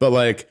 Yeah. But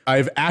like,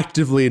 I've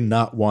actively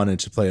not wanted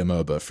to play a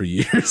MOBA for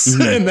years.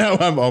 And now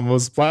I'm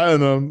almost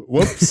platinum.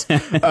 Whoops.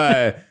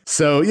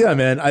 So yeah,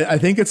 man, I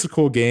think it's a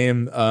cool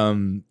game.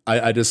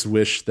 I just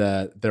wish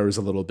that there was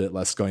a little bit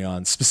less going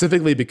on,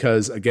 specifically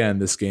because, again,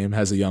 this game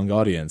has a young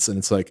audience, and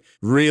it's like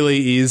really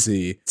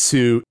easy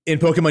to, in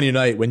Pokemon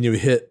Unite, when you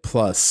hit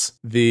plus,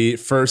 the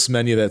first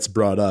menu that's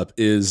brought up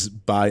is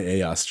buy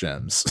Aeos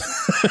gems,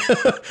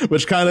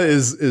 which kind of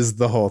is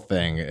the whole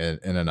thing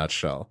in a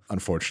nutshell,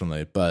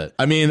 unfortunately. But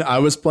I mean, I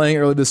was playing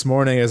early this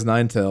morning as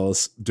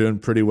Ninetales, doing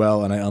pretty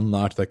well, and I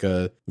unlocked like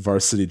a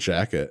varsity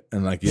jacket,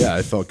 and like, yeah,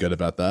 I felt good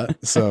about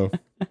that. So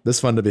there's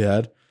fun to be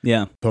had.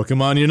 Yeah.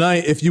 Pokemon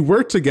Unite. If you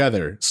work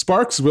together,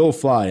 sparks will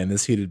fly in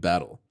this heated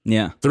battle.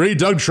 Yeah. 3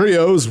 Doug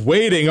trios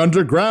waiting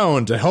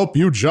underground to help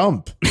you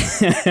jump.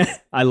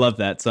 I love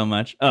that so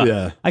much. Oh,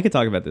 yeah. I could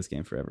talk about this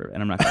game forever,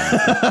 and I'm not going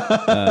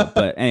to.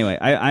 But anyway,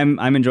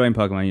 I'm enjoying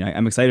Pokemon Unite.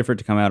 I'm excited for it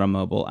to come out on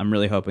mobile. I'm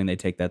really hoping they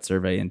take that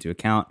survey into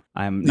account.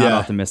 I'm not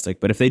optimistic,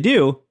 but if they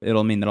do,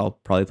 it'll mean that I'll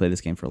probably play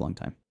this game for a long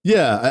time.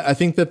 Yeah, I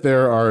think that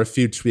there are a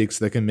few tweaks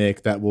they can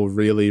make that will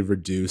really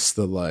reduce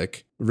the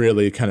like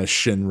really kind of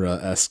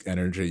Shinra-esque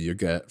energy you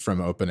get from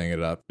opening it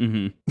up.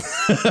 It's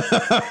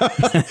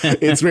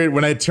weird.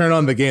 When I turn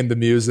on the game, the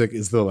music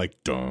is the like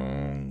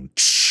don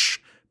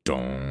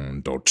don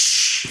don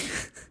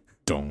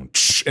don,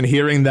 and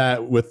hearing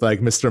that with like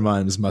Mr.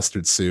 Mime's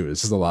mustard suit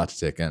is just a lot to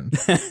take in.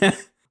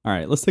 All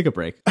right, let's take a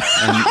break.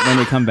 And when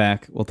we come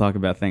back, we'll talk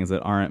about things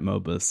that aren't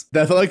MOBAs.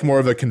 That felt like more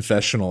of a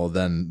confessional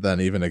than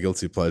even a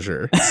guilty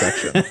pleasure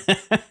section.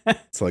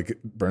 It's like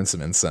burn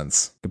some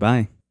incense.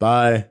 Goodbye.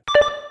 Bye.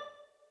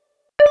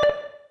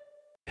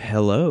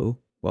 Hello.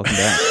 Welcome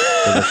back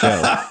to the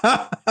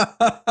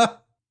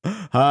show.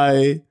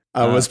 Hi.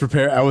 I was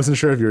prepared. I wasn't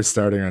sure if you were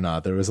starting or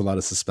not. There was a lot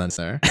of suspense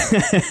there.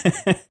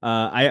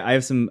 I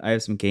have some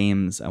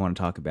games I want to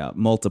talk about.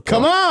 Multiple.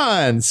 Come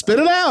on, spit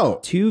it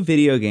out. 2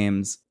 video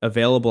games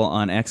available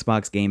on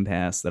Xbox Game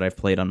Pass that I've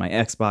played on my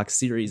Xbox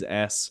Series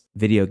S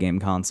video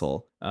game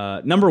console.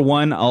 Number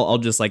 1, I'll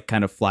just like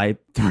kind of fly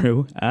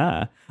through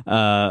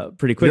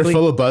pretty quickly. You're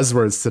full of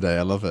buzzwords today.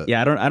 I love it.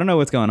 Yeah, I don't know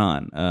what's going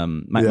on.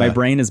 My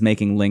brain is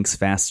making links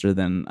faster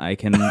than I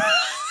can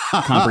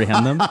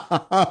comprehend them.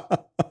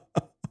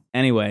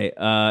 Anyway,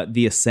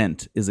 The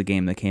Ascent is a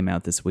game that came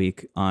out this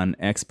week on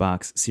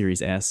Xbox Series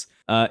S.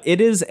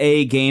 It is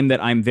a game that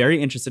I'm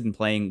very interested in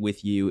playing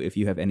with you if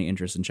you have any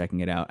interest in checking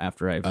it out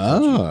after I've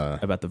told you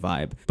about the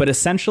vibe. But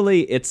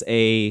essentially, it's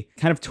a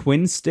kind of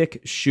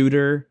twin-stick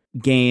shooter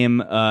game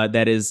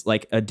that is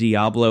like a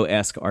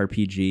Diablo-esque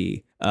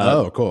RPG.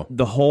 Cool.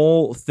 The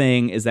whole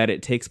thing is that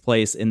it takes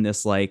place in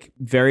this like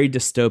very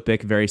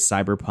dystopic, very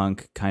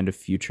cyberpunk kind of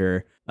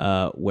future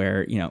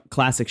where, you know,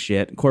 classic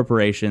shit,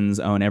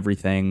 corporations own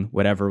everything,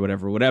 whatever.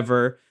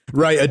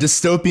 Right, a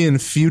dystopian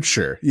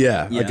future.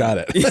 Yeah. I got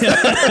it.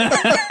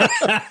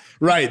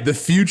 Right, the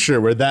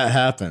future where that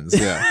happens.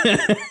 Yeah.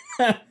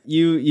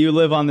 you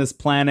live on this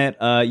planet.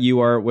 You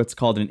are what's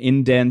called an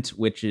indent,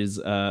 which is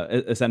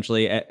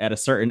essentially at a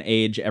certain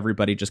age,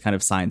 everybody just kind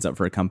of signs up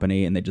for a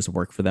company and they just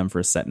work for them for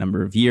a set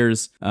number of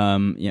years,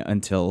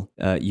 until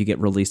you get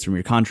released from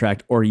your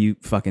contract or you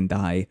fucking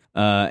die.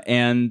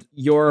 And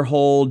your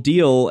whole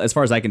deal, as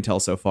far as I can tell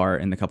so far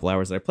in the couple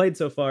hours that I played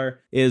so far,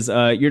 is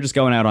you're just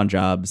going out on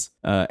jobs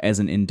as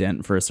an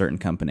indent for a certain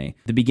company.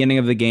 The beginning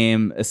of the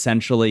game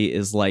essentially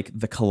is like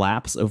the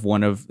collapse of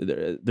one of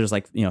there's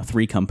like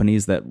 3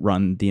 companies that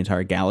run the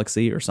entire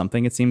galaxy or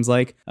something, it seems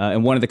like,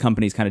 and one of the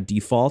companies kind of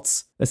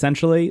defaults,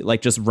 essentially,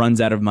 like just runs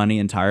out of money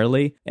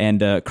entirely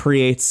and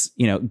creates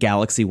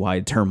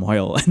galaxy-wide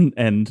turmoil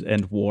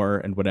and war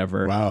and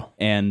whatever. Wow.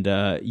 And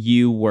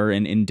you were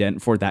an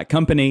indent for that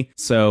company,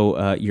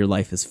 so your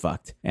life is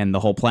fucked, and the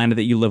whole planet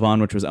that you live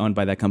on, which was owned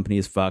by that company,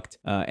 is fucked,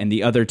 and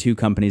the other 2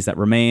 companies that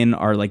remain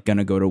are like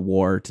gonna go to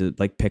war to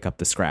like pick up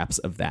the scraps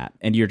of that,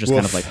 and you're just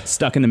kind of like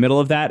stuck in the middle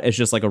of that as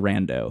just like a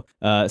rando.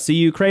 So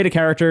you create a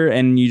character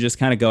and you just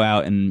kind of go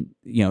out and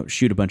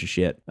shoot a bunch of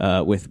shit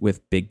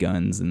with big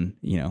guns and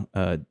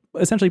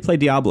essentially play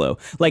Diablo.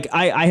 Like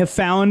I have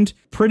found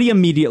pretty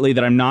immediately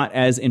that I'm not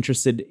as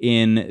interested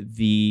in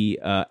the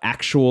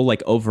actual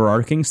like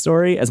overarching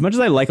story. As much as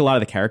I like a lot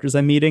of the characters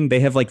I'm meeting, they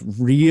have like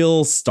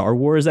real Star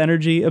Wars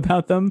energy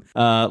about them.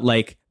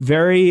 Like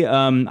very,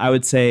 I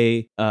would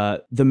say,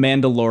 the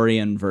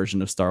Mandalorian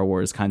version of Star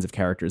Wars kinds of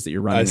characters that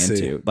you're running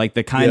into. Like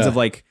the kinds of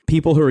like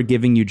people who are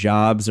giving you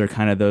jobs are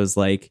kind of those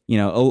like, a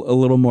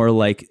little more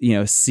like,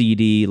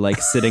 seedy,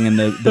 like sitting in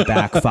the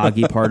back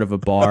foggy part of a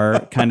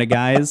bar kind of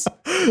guys.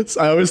 So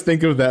I always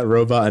think of that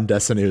robot in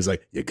Destiny who's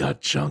like, you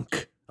got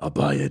junk, I'll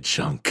buy you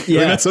junk. Yeah.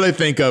 Like, that's what I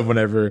think of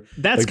whenever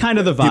that's kind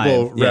of the vibe.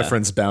 People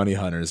reference bounty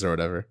hunters or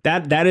whatever.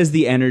 That is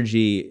the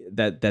energy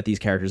that these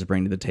characters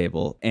bring to the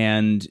table.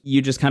 And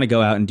you just kind of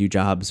go out and do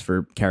jobs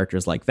for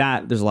characters like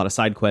that. There's a lot of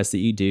side quests that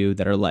you do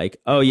that are like,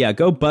 oh yeah,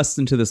 go bust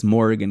into this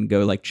morgue and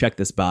go like check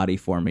this body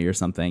for me or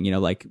something.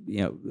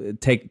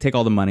 Take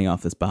all the money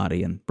off this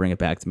body and bring it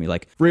back to me.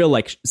 Like real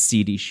like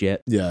seedy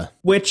shit. Yeah.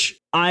 Which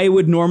I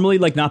would normally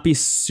like not be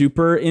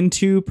super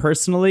into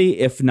personally,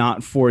 if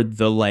not for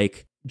the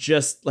like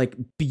just like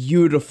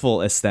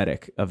beautiful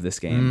aesthetic of this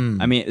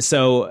game. I mean,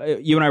 so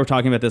you and I were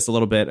talking about this a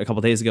little bit a couple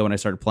days ago when I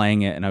started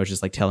playing it, and I was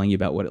just like telling you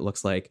about what it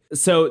looks like.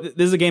 So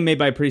this is a game made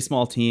by a pretty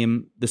small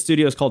team. The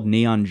studio is called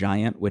Neon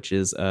Giant, which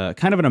is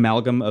kind of an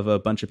amalgam of a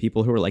bunch of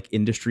people who are like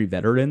industry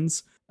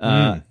veterans.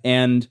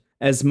 And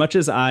as much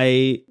as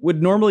I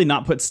would normally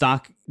not put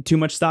too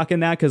much stock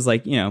in that, because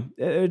like,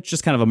 it's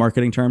just kind of a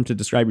marketing term to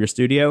describe your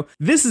studio,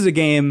 this is a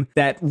game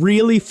that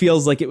really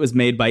feels like it was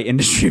made by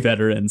industry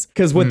veterans,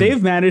 because what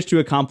they've managed to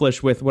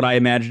accomplish with what I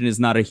imagine is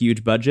not a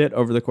huge budget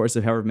over the course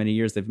of however many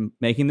years they've been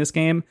making this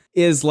game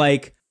is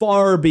like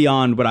far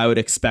beyond what I would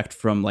expect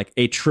from like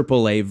a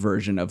AAA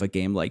version of a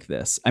game like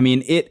this. I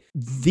mean,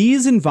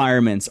 these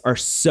environments are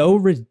so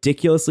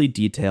ridiculously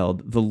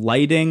detailed. The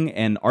lighting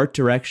and art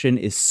direction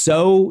is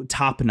so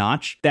top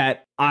notch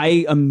that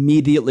I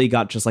immediately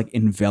got just like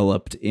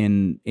enveloped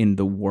in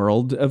the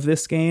world of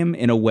this game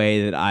in a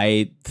way that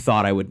I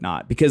thought I would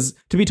not. Because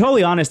to be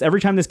totally honest,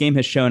 every time this game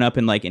has shown up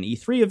in like an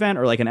E3 event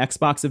or like an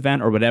Xbox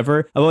event or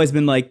whatever, I've always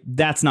been like,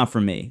 that's not for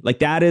me. Like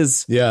that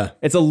is,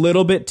 it's a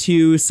little bit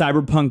too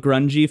cyberpunk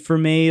grungy for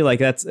me. Like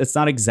it's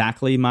not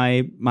exactly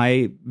my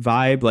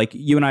vibe. Like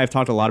you and I have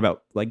talked a lot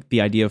about like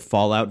the idea of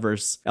Fallout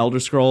versus Elder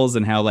Scrolls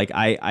and how like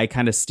I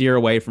kind of steer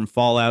away from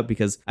Fallout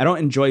because I don't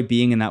enjoy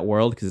being in that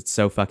world because it's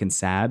so fucking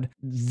sad.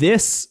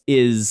 This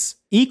is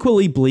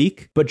equally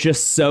bleak, but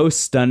just so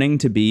stunning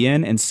to be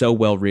in and so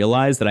well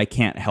realized that I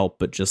can't help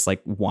but just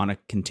like want to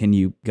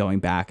continue going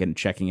back and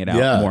checking it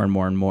out more and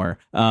more and more.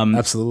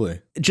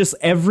 Absolutely. Just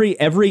every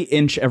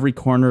inch, every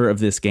corner of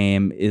this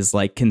game is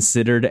like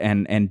considered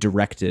and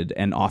directed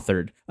and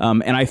authored.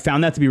 And I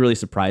found that to be really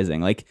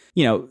surprising. Like,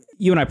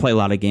 you and I play a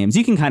lot of games.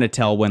 You can kind of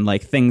tell when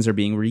like things are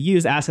being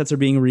reused, assets are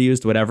being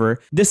reused, whatever.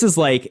 This is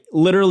like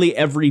literally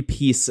every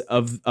piece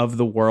of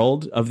the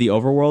world, of the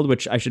overworld,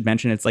 which I should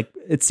mention, it's like,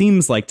 it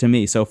seems like to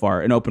me so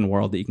far an open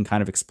world that you can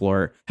kind of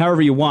explore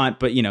however you want,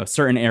 but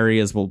certain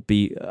areas will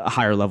be a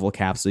higher level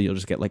cap, so you'll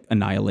just get like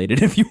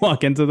annihilated if you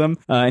walk into them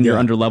and you're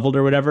underleveled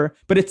or whatever.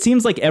 But it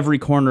seems like every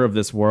corner of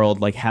this world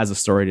like has a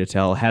story to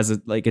tell, has a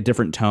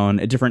different tone,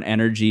 a different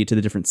energy to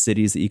the different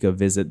cities that you go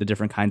visit, the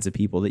different kinds of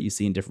people that you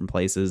see in different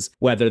places,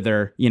 whether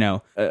they're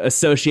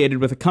associated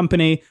with a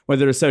company,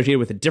 whether they're associated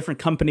with a different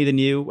company than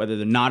you, whether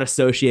they're not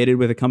associated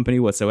with a company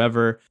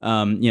whatsoever.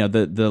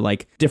 The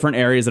like different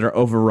areas that are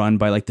overrun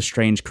by like the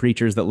strange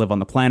creatures that live on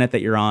the planet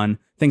that you're on,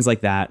 things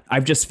like that.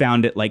 I've just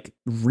found it like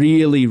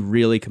really,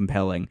 really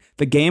compelling.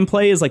 The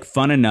gameplay is like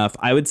fun enough.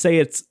 I would say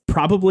it's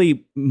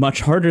probably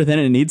much harder than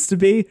it needs to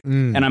be.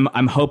 And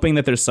I'm hoping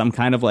that there's some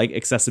kind of like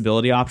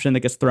accessibility option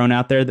that gets thrown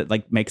out there that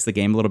like makes the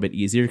game a little bit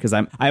easier, because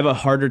I have a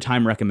harder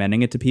time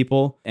recommending it to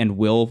people and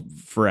will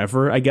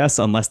forever, I guess,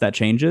 unless that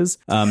changes.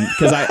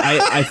 Because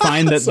I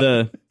find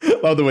that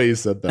love the way you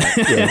said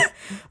that.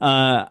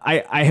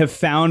 I have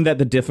found that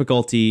the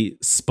difficulty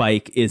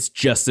spike is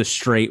just a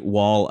straight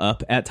wall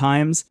up at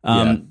times.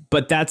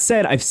 But that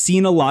said, I've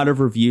seen a lot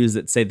of reviews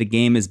that say the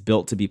game is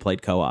built to be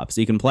played co-op.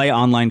 So you can play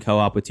online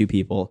co-op with two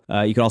people.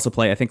 You can also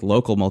play, I think,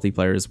 local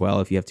multiplayer as well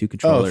if you have two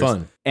controllers. Oh,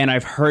 fun. And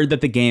I've heard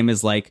that the game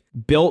is like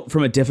built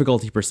from a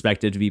difficulty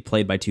perspective to be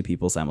played by two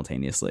people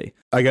simultaneously.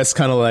 I guess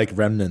kind of like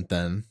Remnant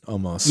then,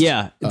 almost.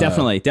 Yeah,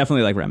 definitely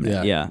like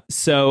Remnant. Yeah.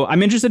 So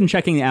I'm interested in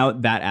checking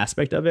out that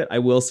aspect of it. I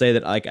will say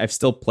that like I've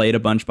still played a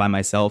bunch by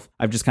myself.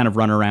 I've just kind of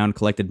run around,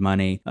 collected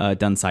money,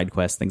 done side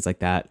quests, things like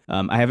that.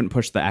 I haven't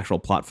pushed the actual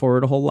plot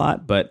forward a whole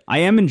lot, but I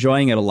am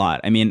enjoying it a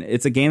lot. I mean,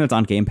 it's a game that's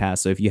on Game Pass,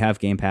 so if you have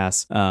Game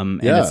Pass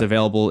and it's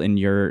available in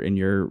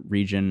your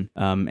region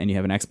and you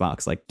have an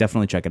Xbox, like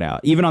definitely check it out.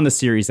 Even on the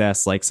Series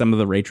S, like some of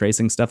the ray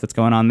tracing stuff that's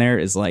going on there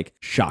is like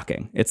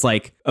shocking. It's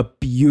like a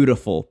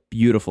beautiful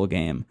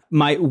game.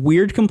 My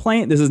weird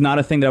complaint, this is not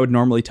a thing that I would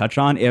normally touch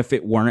on if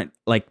it weren't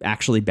like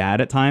actually bad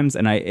at times,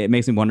 and it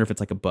makes me wonder if it's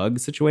like a bug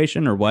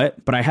situation or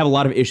what, but I have a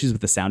lot of issues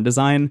with the sound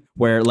design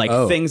where like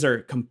things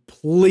are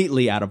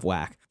completely out of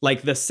whack.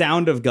 Like the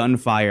sound of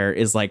gunfire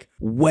is like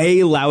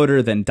way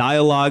louder than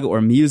dialogue or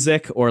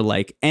music or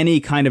like any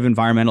kind of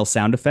environmental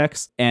sound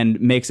effects, and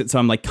makes it so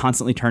I'm like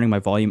constantly turning my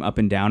volume up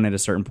and down. At a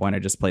certain point, I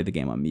just play the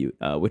game on mute,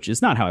 which is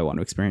not how I want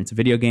to experience a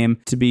video game,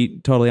 to be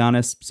totally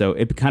honest. So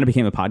it kind of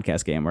became a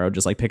podcast game where I would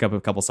just like pick up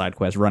a couple side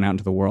quests, run out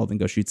into the world and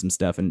go shoot some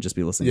stuff and just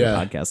be listening to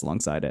a podcast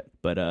alongside it.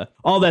 But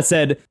all that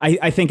said,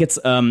 I think it's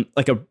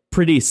like a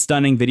pretty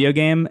stunning video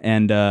game,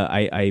 and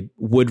I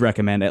would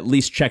recommend at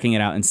least checking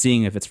it out and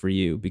seeing if it's for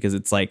you, because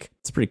it's like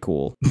it's pretty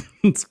cool.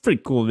 It's a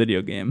pretty cool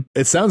video game.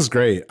 It sounds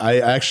great. I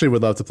actually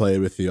would love to play it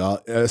with you,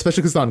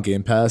 especially because it's on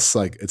Game Pass.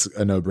 Like it's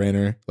a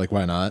no-brainer. Like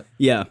why not?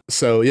 Yeah.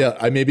 So yeah,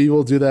 maybe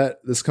we'll do that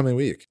this coming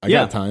week. I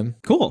got time.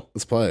 Cool.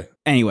 Let's play.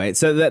 Anyway,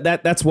 so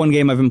that's one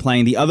game I've been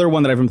playing. The other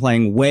one that I've been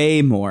playing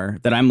way more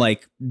that I'm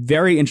like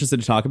very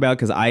interested to talk about,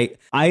 because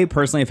I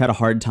personally have had a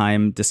hard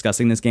time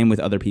discussing this game with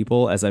other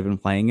people as I've been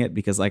playing it,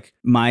 because like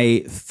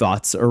my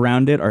thoughts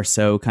around it are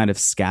so kind of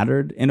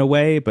scattered in a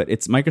way. But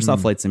it's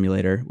Microsoft Flight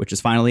Simulator, which is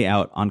finally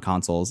out on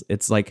consoles.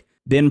 It's like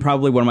been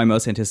probably one of my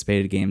most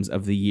anticipated games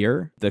of the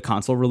year, the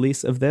console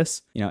release of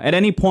this. You know, at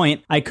any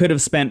point, I could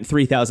have spent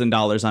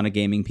 $3,000 on a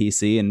gaming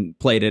PC and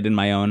played it in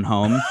my own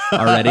home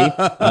already,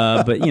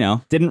 but you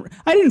know,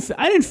 I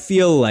didn't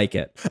feel like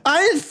it.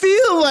 I didn't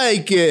feel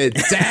like it,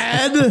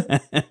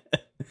 Dad.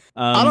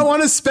 I don't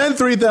want to spend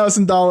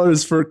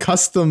 $3,000 for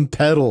custom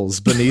pedals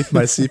beneath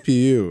my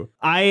CPU.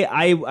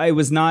 I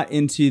was not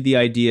into the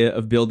idea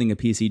of building a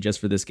PC just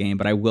for this game,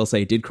 but I will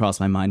say it did cross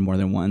my mind more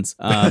than once.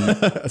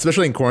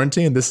 Especially in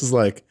quarantine, this is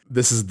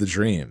the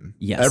dream.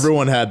 Yes.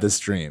 Everyone had this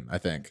dream, I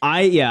think.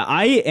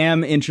 I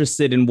am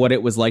interested in what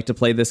it was like to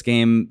play this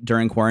game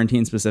during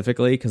quarantine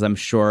specifically, because I'm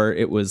sure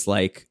it was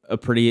like a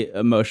pretty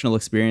emotional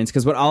experience.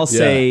 Because what I'll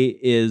say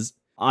is,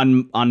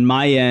 on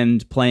my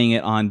end, playing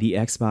it on the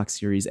Xbox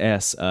Series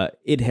S,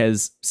 it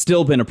has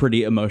still been a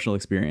pretty emotional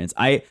experience.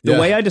 The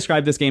way I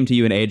described this game to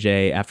you and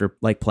AJ after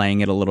like playing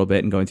it a little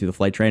bit and going through the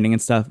flight training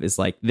and stuff is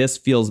like, this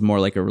feels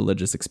more like a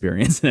religious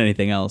experience than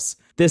anything else.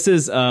 This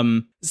is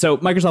so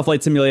Microsoft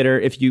Flight Simulator.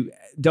 If you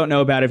don't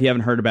know about it, if you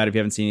haven't heard about it, if you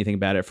haven't seen anything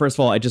about it, first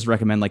of all, I just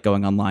recommend like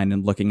going online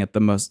and looking at the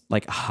most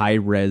like high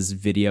res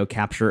video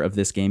capture of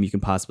this game you can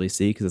possibly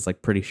see, because it's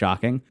like pretty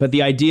shocking. But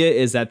the idea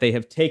is that they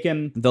have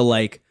taken the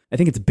like, I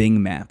think it's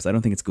Bing Maps. I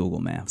don't think it's Google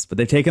Maps, but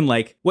they've taken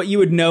like what you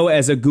would know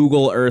as a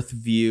Google Earth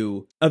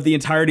view of the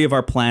entirety of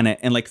our planet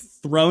and like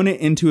thrown it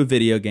into a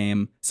video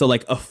game. So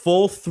like a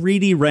full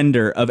 3D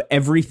render of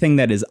everything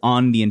that is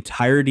on the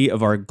entirety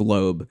of our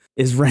globe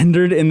is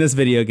rendered in this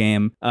video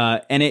game.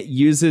 And it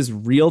uses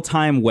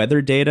real-time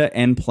weather data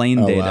and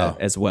plane data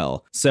as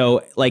well.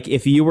 So like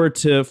if you were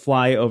to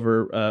fly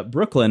over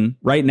Brooklyn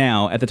right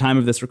now at the time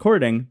of this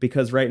recording,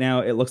 because right now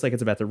it looks like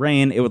it's about to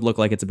rain, it would look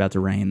like it's about to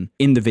rain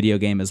in the video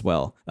game as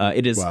well.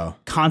 It is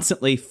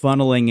constantly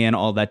funneling in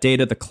all that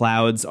data. The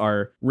clouds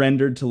are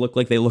rendered to look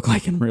like they look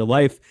like in real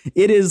life.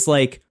 It is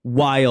like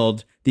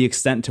wild the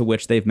extent to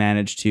which they've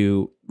managed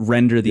to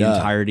render the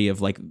entirety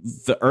of like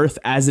the Earth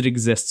as it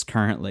exists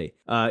currently.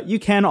 You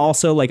can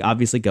also like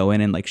obviously go in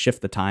and like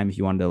shift the time if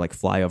you wanted to like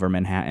fly over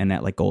Manhattan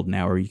at like golden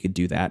hour. You could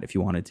do that if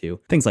you wanted to,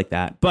 things like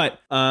that. But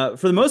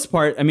for the most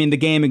part, I mean, the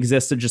game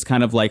exists to just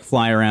kind of like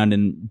fly around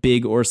in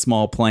big or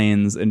small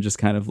planes and just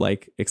kind of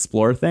like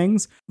explore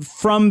things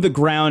from the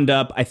ground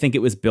up. I think it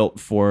was built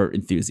for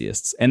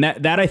enthusiasts, and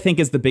that I think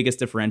is the biggest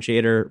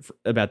differentiator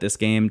about this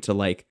game to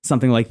like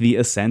something like The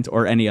Ascent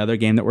or any other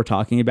game that we're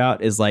talking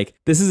about, is like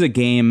this is a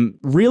game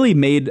really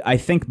made, I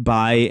think,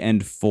 by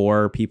and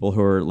for people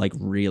who are like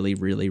really,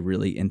 really,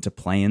 really into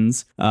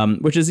planes,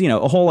 which is, you know,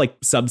 a whole like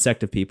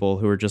subsect of people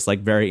who are just like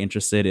very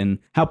interested in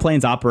how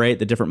planes operate,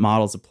 the different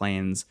models of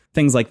planes,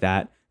 things like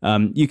that.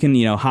 You can,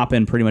 you know, hop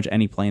in pretty much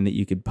any plane that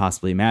you could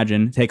possibly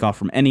imagine, take off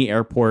from any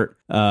airport,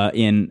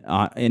 in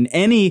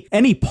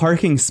any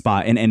parking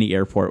spot in any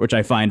airport, which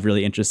I find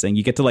really interesting.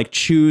 You get to like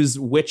choose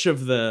which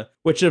of the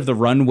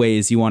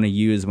runways you want to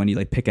use when you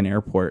like pick an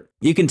airport.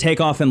 You can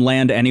take off and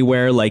land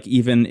anywhere. Like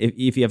even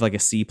if you have like a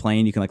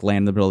seaplane, you can like land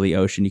in the middle of the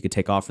ocean. You could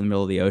take off in the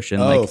middle of the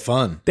ocean. Oh, like,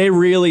 fun. They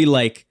really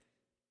like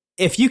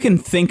if you can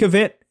think of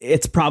it,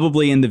 it's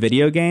probably in the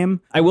video game.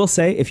 I will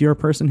say, if you're a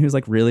person who's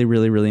like really,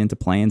 really, really into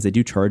planes, they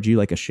do charge you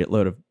like a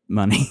shitload of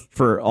money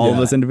for all of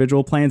those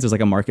individual planes. There's like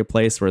a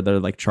marketplace where they're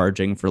like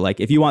charging for like,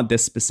 if you want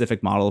this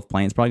specific model of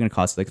plane, it's probably going to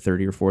cost like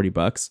 30 or 40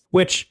 bucks,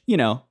 which, you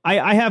know,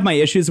 I have my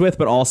issues with,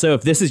 but also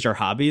if this is your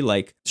hobby,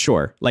 like,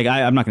 sure. Like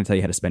I'm not going to tell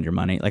you how to spend your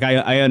money. Like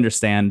I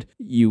understand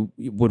you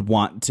would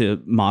want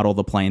to model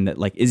the plane that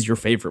like is your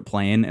favorite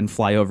plane and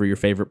fly over your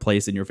favorite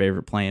place in your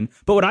favorite plane.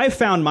 But what I've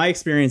found my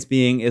experience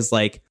being is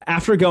like,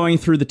 after going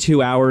through the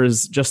 2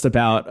 hours just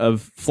about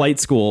of flight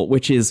school,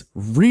 which is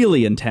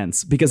really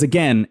intense because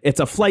again, it's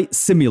a flight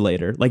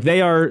simulator. Like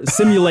they are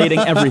simulating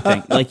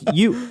everything. Like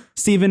you,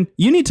 Steven,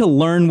 you need to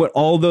learn what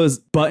all those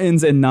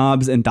buttons and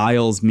knobs and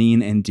dials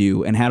mean and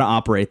do and how to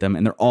operate them.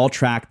 And they're all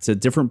tracked to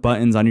different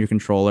buttons on your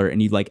controller.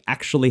 And you like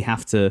actually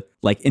have to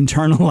like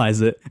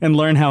internalize it and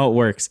learn how it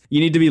works. You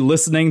need to be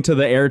listening to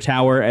the air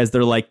tower as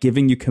they're like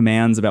giving you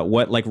commands about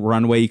what like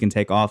runway you can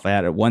take off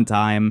at one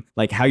time,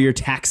 like how you're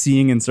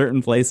taxiing in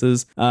certain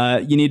places.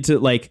 You need to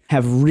like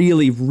have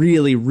really,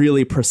 really,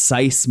 really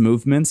precise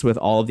movements with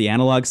all of the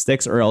analog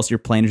sticks, or else your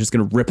plane is just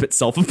going to rip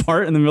itself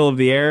apart in the middle of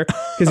the air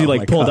because you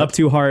like pulled up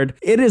too hard.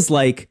 It is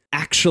like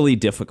actually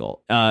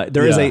difficult.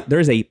 There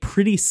is a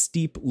pretty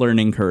steep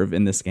learning curve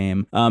in this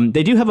game.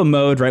 They do have a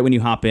mode right when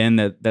you hop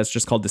in that's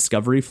just called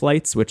Discovery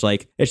Flights, which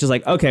like it's just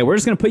like, okay, we're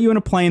just gonna put you in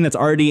a plane that's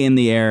already in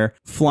the air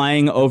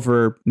flying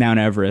over Mount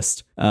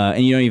Everest,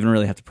 and you don't even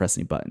really have to press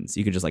any buttons.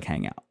 You could just like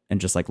hang out and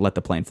just like let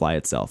the plane fly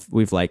itself.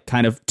 We've like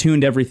kind of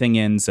tuned everything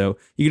in so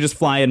you can just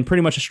fly in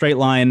pretty much a straight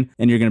line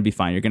and you're gonna be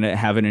fine. You're gonna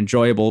have an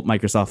enjoyable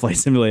Microsoft Flight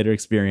Simulator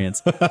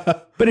experience.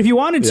 But if you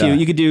wanted to,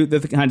 you could do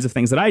the kinds of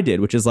things that I did,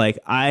 which is like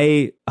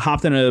I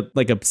hopped in a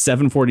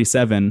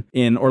 747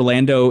 in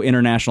Orlando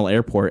International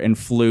Airport and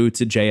flew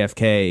to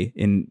JFK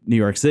in New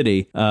York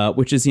City,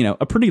 which is, you know,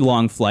 a pretty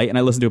long flight. And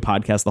I listened to a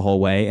podcast the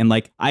whole way. And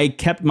like I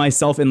kept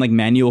myself in like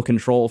manual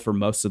control for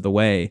most of the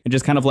way and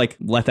just kind of like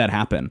let that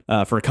happen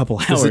for a couple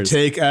hours. Does it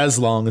take as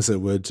long as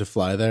it would to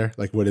fly there?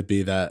 Like, would it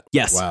be that?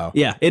 Yes. Wow.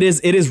 Yeah, it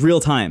is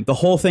real time. The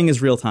whole thing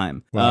is real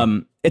time.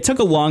 Wow. It took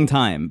a long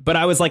time, but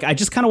I was like, I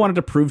just kind of wanted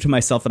to prove to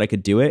myself that I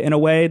could do it in a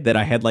way that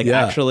I had like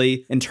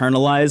actually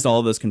internalized all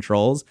of those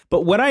controls.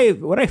 But what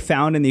I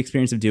found in the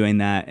experience of doing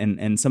that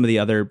and some of the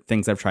other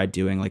things I've tried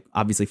doing, like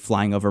obviously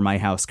flying over my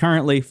house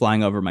currently,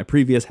 flying over my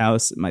previous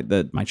house,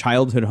 my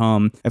childhood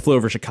home. I flew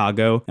over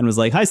Chicago and was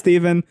like, hi,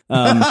 Steven.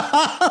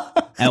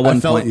 At one I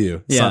felt point,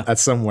 you at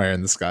somewhere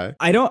in the sky.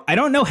 I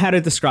don't know how to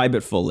describe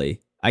it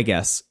fully, I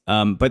guess.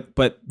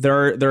 But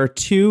there are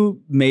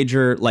two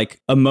major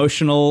like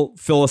emotional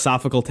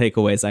philosophical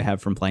takeaways I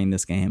have from playing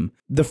this game.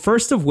 The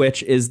first of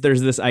which is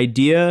there's this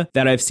idea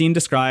that I've seen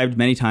described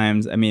many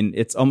times. I mean,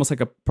 it's almost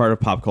like a part of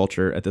pop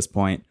culture at this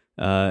point.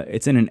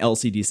 It's in an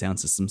LCD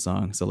Sound System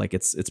song, so like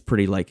it's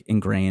pretty like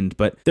ingrained.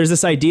 But there's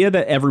this idea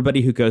that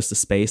everybody who goes to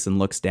space and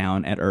looks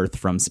down at Earth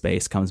from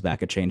space comes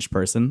back a changed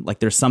person. Like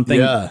there's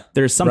something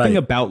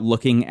about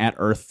looking at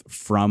Earth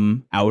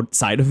from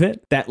outside of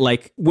it that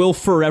like will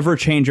forever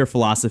change your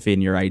philosophy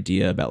and your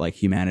idea about like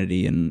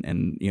humanity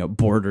and you know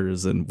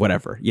borders and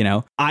whatever. You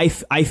know, I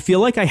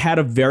feel like I had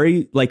a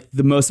very like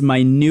the most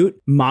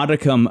minute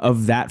modicum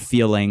of that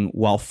feeling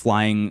while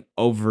flying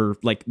over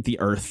like the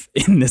Earth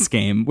in this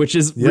game, which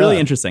is really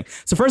interesting.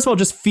 So first of all,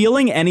 just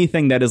feeling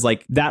anything that is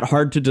like that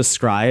hard to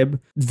describe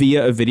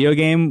via a video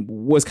game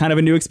was kind of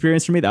a new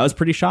experience for me. That was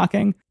pretty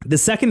shocking. The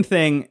second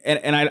thing,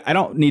 and I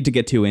don't need to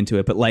get too into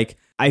it, but like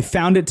I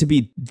found it to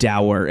be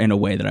dour in a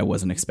way that I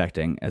wasn't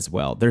expecting as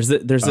well. There's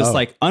this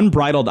like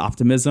unbridled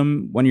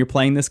optimism when you're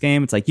playing this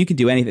game. It's like you can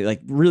do anything,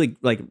 like really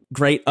like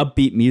great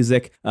upbeat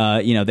music.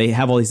 You know, they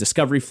have all these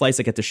discovery flights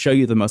that get to show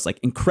you the most like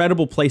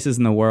incredible places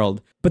in the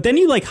world. But then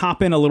you like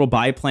hop in a little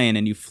biplane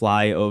and you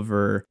fly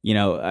over, you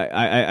know,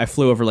 I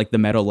flew over like the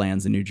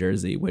Meadowlands in New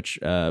Jersey, which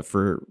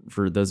for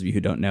those of you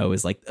who don't know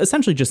is like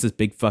essentially just this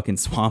big fucking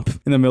swamp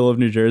in the middle of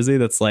New Jersey.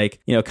 That's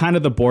like, you know, kind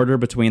of the border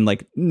between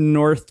like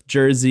North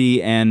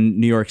Jersey and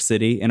New York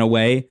City in a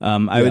way.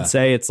 I would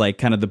say it's like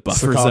kind of the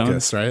buffer zone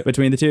right?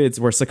 between the two. It's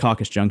where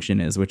Secaucus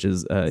Junction is, which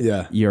is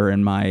you're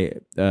in my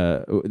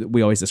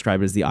we always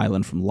describe it as the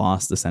island from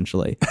Lost,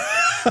 essentially.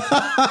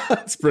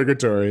 It's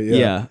purgatory.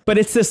 Yeah, but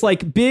it's this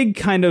like big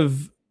kind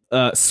of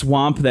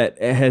swamp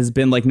that has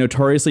been like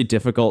notoriously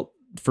difficult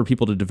for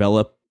people to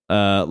develop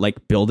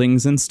like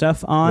buildings and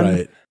stuff on.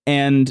 Right.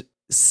 And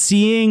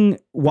seeing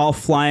while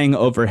flying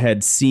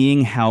overhead,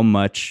 seeing how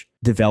much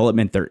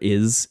development there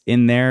is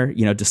in there,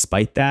 you know,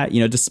 despite that, you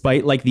know,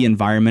 despite like the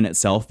environment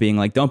itself being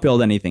like, don't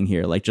build anything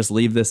here, like just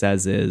leave this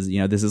as is,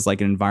 you know, this is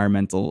like an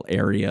environmental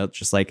area,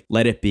 just like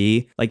let it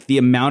be. Like the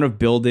amount of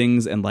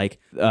buildings and like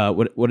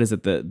what is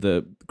it,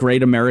 the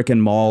Great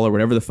American Mall or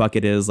whatever the fuck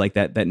it is, like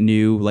that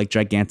new like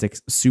gigantic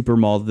super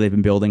mall that they've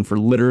been building for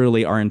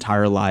literally our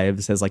entire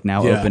lives has like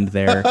now opened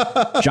there.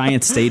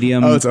 Giant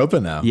stadium. Oh, it's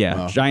open now. Yeah.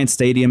 Wow. Giant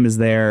stadium is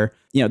there.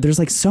 You know, there's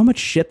like so much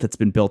shit that's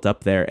been built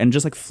up there, and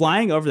just like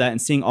flying over that and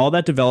seeing all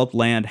that developed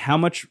land, how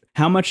much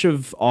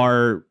of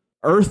our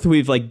Earth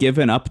we've like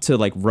given up to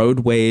like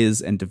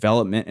roadways and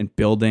development and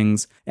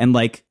buildings, and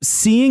like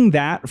seeing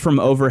that from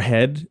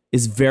overhead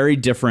is very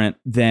different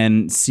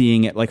than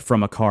seeing it like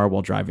from a car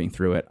while driving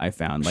through it. I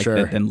found like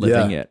than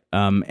living it.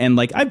 And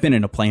like I've been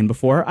in a plane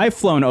before. I've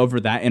flown over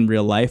that in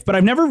real life, but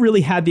I've never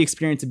really had the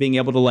experience of being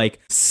able to like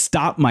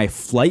stop my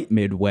flight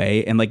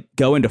midway and like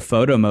go into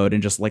photo mode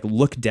and just like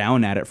look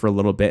down at it for a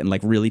little bit and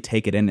like really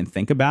take it in and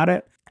think about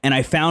it. And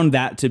I found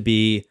that to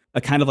be a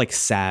kind of like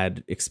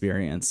sad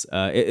experience.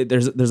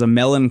 There's a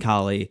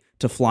melancholy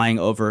to flying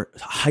over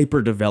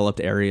hyper developed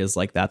areas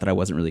like that I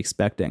wasn't really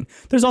expecting.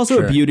 There's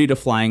also a beauty to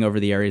flying over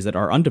the areas that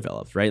are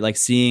undeveloped, right? Like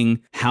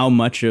seeing how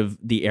much of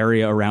the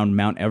area around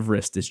Mount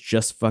Everest is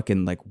just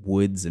fucking like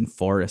woods and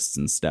forests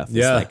and stuff.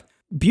 It's like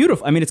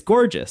beautiful. I mean, it's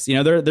gorgeous.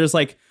 You know,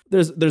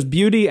 there's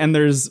beauty and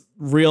there's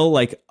real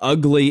like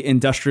ugly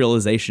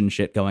industrialization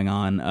shit going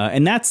on.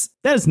 And that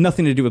has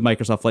nothing to do with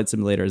Microsoft Flight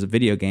Simulator as a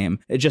video game.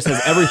 It just has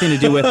everything to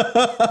do with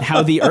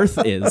how the Earth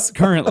is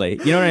currently.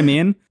 You know what I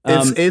mean?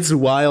 It's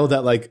wild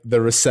that like the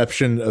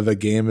reception of a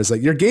game is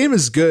like, your game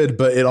is good,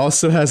 but it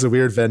also has a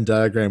weird Venn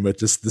diagram with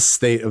just the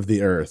state of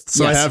the Earth.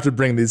 So I have to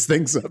bring these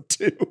things up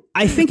too.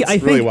 I think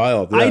really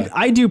wild. Yeah.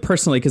 I do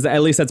personally, because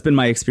at least that's been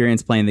my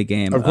experience playing the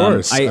game. Of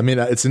course. I mean,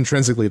 it's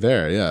intrinsically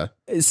there. Yeah.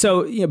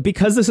 So, you know,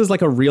 because this is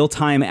like a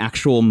real-time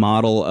actual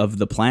model of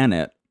the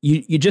planet,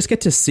 you just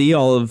get to see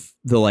all of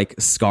the like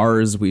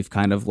scars we've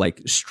kind of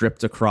like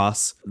stripped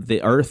across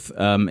the Earth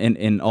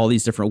in all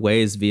these different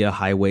ways via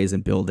highways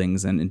and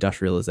buildings and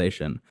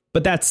industrialization.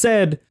 But that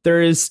said,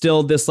 there is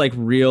still this like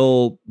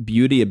real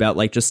beauty about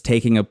like just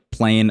taking a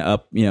plane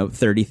up,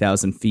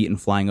 30,000 feet and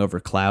flying over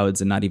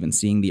clouds and not even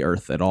seeing the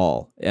Earth at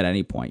all at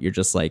any point. You're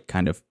just like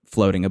kind of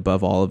floating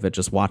above all of it,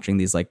 just watching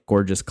these like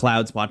gorgeous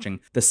clouds, watching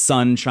the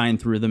sun shine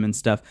through them and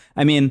stuff.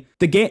 I mean,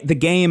 the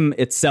game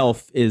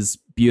itself is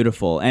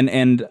beautiful.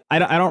 And I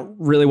don't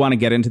really want to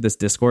get into this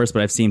discourse,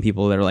 but I've seen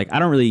people that are like, I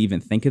don't really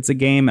even think it's a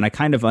game. And I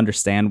kind of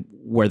understand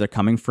where they're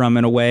coming from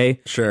in a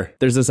way. Sure.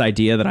 There's this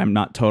idea that I'm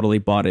not totally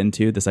bought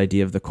into, this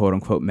idea of the quote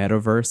unquote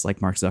metaverse.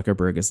 Like Mark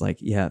Zuckerberg is like,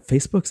 yeah,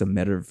 Facebook's a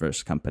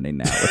metaverse company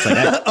now. Which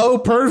like, oh,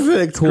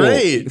 perfect. Cool.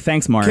 Great.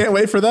 Thanks, Mark. Can't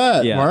wait for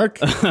that, Mark.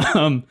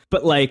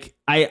 But like,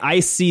 I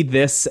see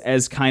this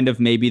as kind of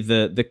maybe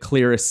the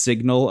clearest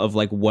signal of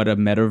like what a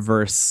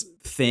metaverse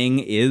thing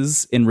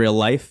is in real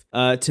life.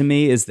 To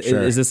me is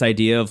this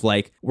idea of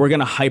like, we're going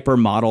to hyper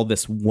model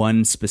this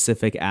one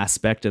specific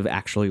aspect of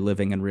actually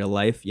living in real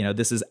life. You know,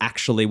 this is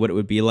actually what it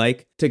would be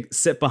like to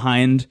sit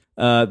behind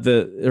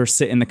or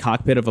sit in the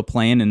cockpit of a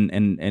plane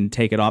and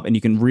take it off, and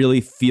you can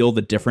really feel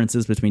the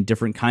differences between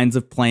different kinds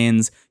of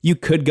planes. You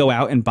could go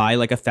out and buy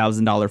like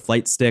 $1,000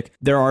 flight stick.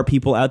 There are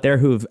people out there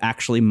who have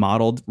actually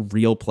modeled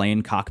real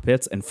plane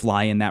cockpits and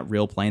fly in that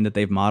real plane that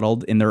they've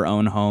modeled in their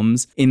own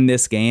homes in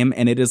this game,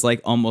 and it is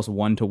like almost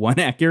 1-to-1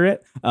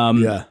 accurate.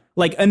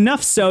 Like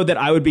enough so that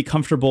I would be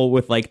comfortable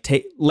with like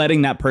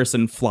letting that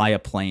person fly a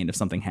plane if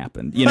something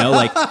happened,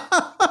 like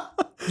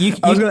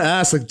I was going to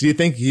ask, like, do you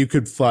think you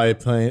could fly a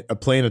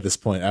plane at this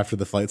point after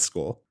the flight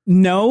school?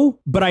 No,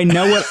 but I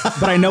know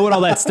what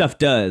all that stuff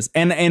does.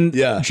 And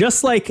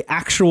just like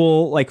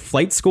actual like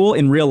flight school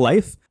in real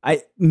life,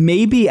 I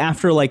maybe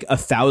after like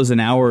 1,000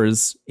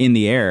 hours in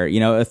the air,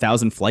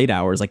 1,000 flight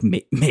hours, like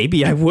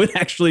maybe I would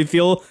actually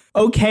feel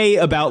okay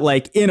about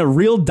like in a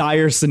real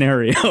dire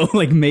scenario,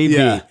 like maybe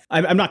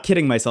I'm not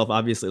kidding myself,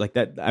 obviously, like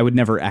that. I would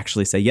never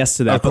actually say yes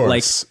to that, of but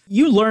course. Like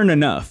you learn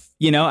enough.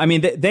 I mean,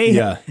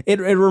 it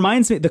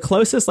reminds me, the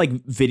closest like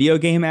video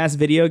game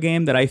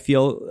that I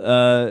feel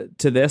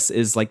to this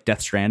is like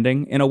Death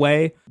Stranding in a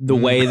way. The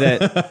way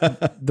that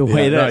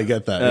I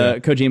get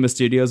that. Kojima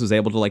Studios was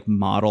able to like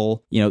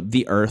model,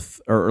 the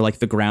earth or like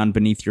the ground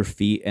beneath your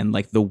feet and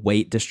like the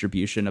weight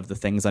distribution of the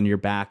things on your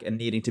back and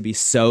needing to be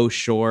so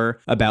sure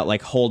about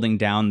like holding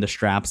down the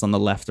straps on the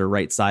left or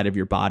right side of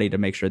your body to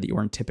make sure that you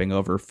weren't tipping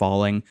over,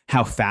 falling,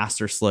 how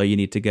fast or slow you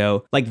need to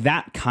go. Like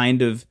that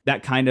kind of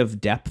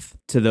depth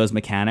to those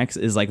mechanics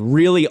is like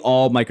really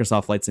all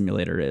Microsoft Flight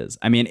Simulator is.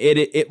 I mean,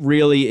 it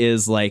really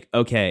is like,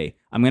 okay,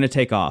 I'm going to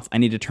take off. I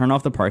need to turn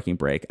off the parking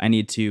brake. I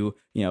need to,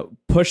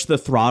 push the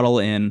throttle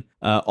in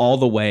all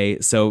the way.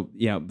 So,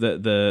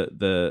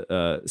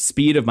 the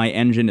speed of my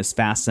engine is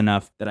fast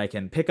enough that I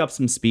can pick up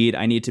some speed.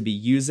 I need to be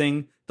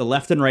using the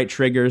left and right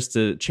triggers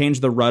to change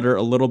the rudder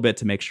a little bit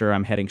to make sure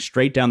I'm heading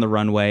straight down the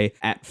runway.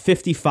 At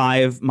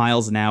 55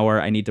 miles an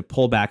hour, I need to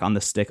pull back on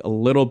the stick a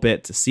little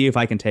bit to see if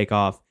I can take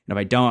off. And if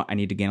I don't, I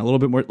need to gain a little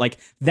bit more. Like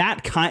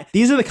that kind.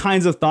 These are the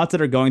kinds of thoughts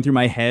that are going through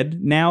my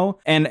head now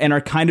and are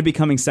kind of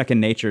becoming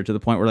second nature to the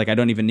point where like I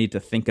don't even need to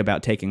think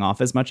about taking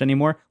off as much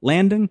anymore.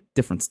 Landing,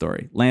 different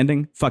story.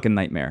 Landing, fucking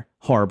nightmare.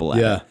 Horrible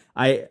at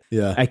it.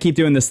 I keep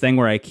doing this thing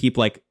where I keep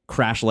like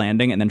crash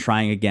landing and then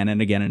trying again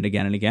and again and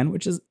again and again,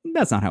 which is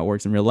that's not how it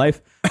works in real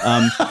life.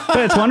 But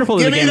it's wonderful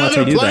that the game lets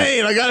me do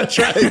that. I gotta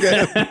try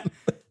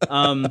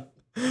again.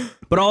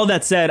 But all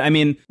that said, I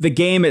mean, the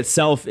game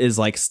itself is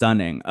like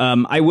stunning.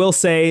 I will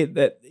say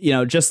that, you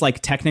know, just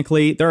like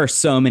technically, there are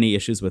so many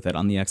issues with it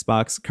on the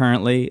Xbox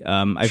currently.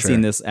 I've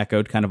seen this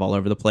echoed kind of all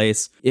over the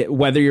place.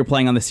 Whether you're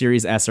playing on the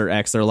Series S or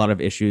X, there are a lot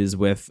of issues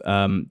with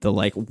the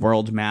like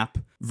world map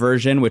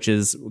version, which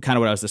is kind of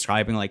what I was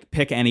describing. Like,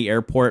 pick any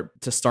airport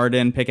to start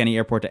in, pick any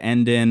airport to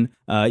end in.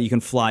 You can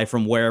fly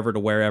from wherever to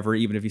wherever,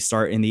 even if you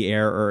start in the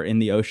air or in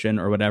the ocean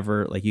or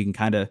whatever. Like, you can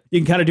kind of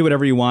do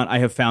whatever you want. I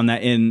have found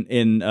that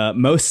in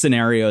most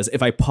scenarios,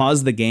 if I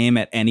pause the game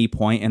at any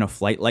point in a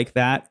flight like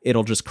that,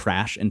 it'll just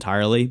crash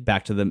entirely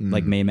back to the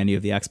like main menu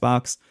of the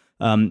Xbox.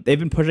 They've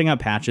been pushing out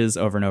patches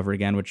over and over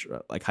again, which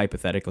like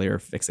hypothetically are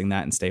fixing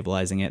that and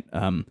stabilizing it.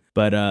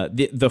 But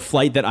the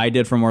flight that I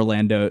did from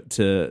Orlando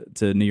to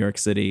New York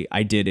City,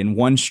 I did in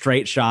one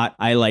straight shot.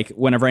 I like,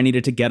 whenever I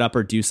needed to get up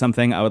or do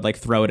something, I would like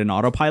throw it in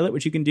autopilot,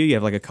 which you can do. You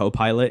have like a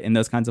co-pilot in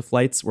those kinds of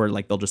flights where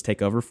like they'll just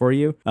take over for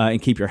you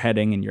and keep your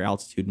heading and your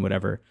altitude and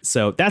whatever.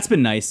 So that's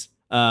been nice.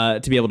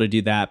 To be able to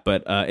do that,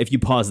 but if you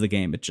pause the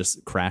game, it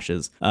just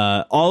crashes.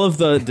 All of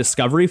the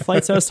Discovery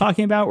flights I was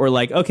talking about were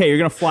like, okay, you're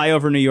gonna fly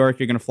over New York,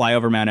 you're gonna fly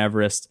over Mount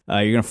Everest,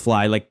 you're gonna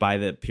fly like by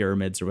the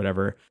pyramids or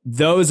whatever.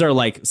 Those are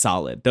like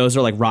solid. Those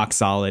are like rock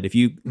solid. If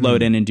you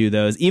load in and do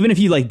those, even if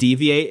you like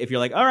deviate, if you're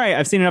like, all right,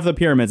 I've seen enough of the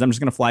pyramids, I'm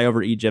just gonna fly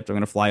over Egypt, I'm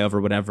gonna fly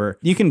over whatever.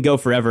 You can go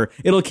forever.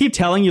 It'll keep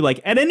telling you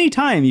like at any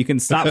time you can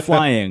stop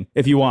flying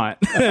if you want.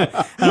 And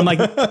I'm like,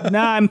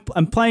 nah,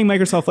 I'm playing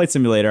Microsoft Flight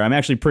Simulator. I'm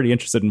actually pretty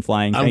interested in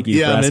flying. Thank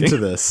you. Yeah, I'm into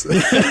this.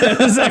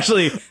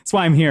 That's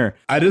why I'm here.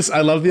 I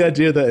love the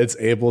idea that it's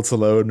able to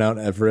load Mount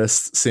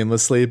Everest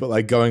seamlessly, but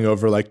like going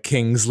over like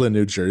Kingsland,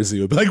 New Jersey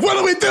would be like, what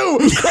do we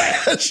do?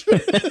 Crash!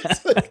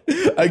 Like,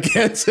 I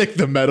can't take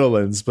the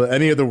Meadowlands, but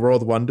any of the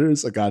world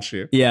wonders, I got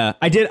you. Yeah,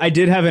 I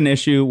did have an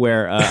issue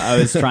where I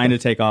was trying to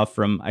take off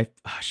from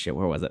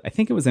where was it? I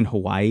think it was in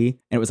Hawaii,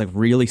 and it was like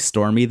really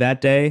stormy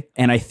that day.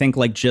 And I think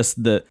like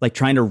just the like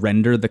trying to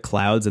render the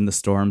clouds and the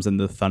storms and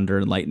the thunder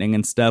and lightning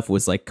and stuff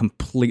was like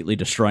completely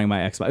destroying my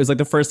Xbox. It was like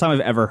the first time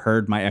I've ever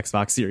heard my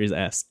Xbox Series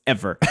S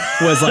ever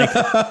was like,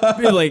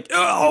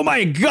 oh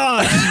my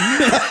God,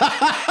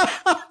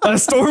 a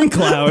storm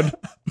cloud.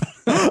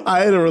 I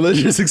had a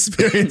religious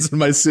experience when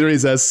my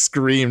Series S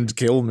screamed,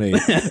 kill me,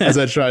 as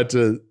I tried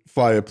to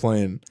fly a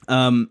plane.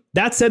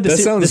 That said, the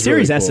Series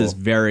really S is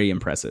very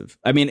impressive.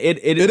 I mean, it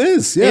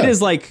is. Yeah.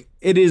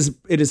 It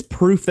is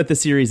proof that the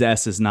Series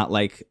S is not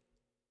like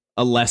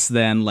a less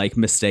than like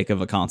mistake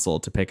of a console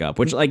to pick up,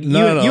 which like you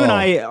and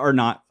I are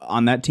not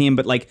on that team,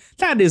 but like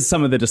that is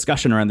some of the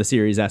discussion around the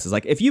Series S is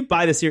like, if you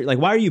buy the Series, like,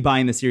 why are you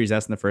buying the Series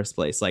S in the first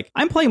place? Like,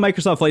 I'm playing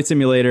Microsoft Flight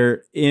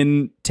Simulator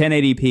in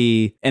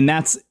 1080p, and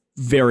that's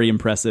very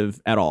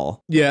impressive at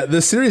all. Yeah,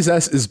 the Series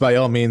S is by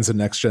all means a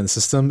next gen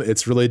system.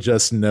 It's really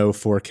just no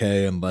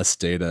 4K and less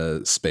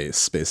data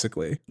space,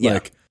 basically. Yeah.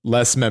 Like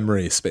less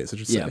memory space, I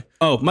should say.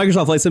 Oh,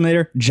 Microsoft Flight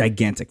Simulator,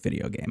 gigantic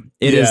video game.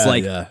 It is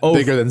like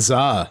bigger than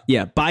ZA.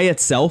 Yeah, by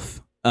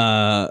itself,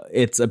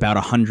 it's about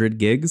 100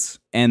 gigs.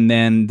 And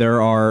then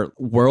there are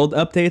world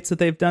updates that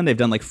they've done. They've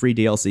done like free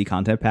DLC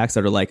content packs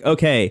that are like,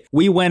 okay,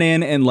 we went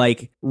in and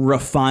like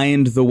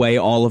refined the way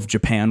all of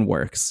Japan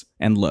works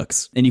and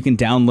looks. And you can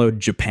download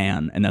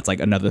Japan, and that's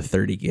like another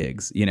 30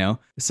 gigs, you know?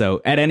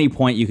 So at any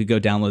point you could go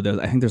download those.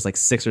 I think there's like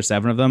 6 or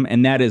 7 of them.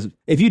 And that is,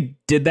 if you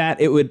did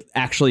that, it would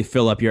actually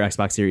fill up your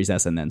Xbox Series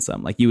S and then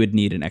some. Like, you would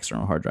need an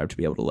external hard drive to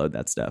be able to load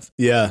that stuff.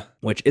 Yeah.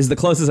 Which is the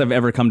closest I've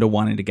ever come to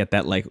wanting to get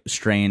that like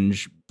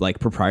strange, like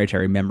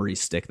proprietary memory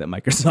stick that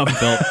Microsoft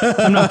built.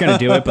 I'm not going to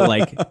do it, but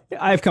like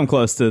I've come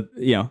close to,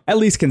 you know, at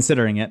least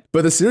considering it.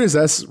 But the Series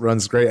S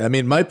runs great. I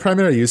mean, my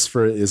primary use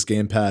for it is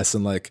Game Pass,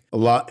 and like a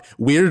lot,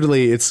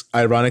 weirdly, it's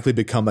ironically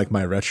become like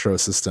my retro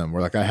system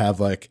where like I have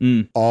like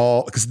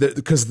all,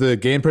 because the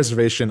game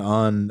preservation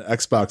on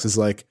Xbox is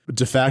like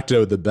de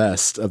facto the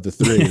best of the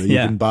three. You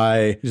can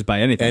just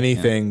buy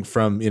anything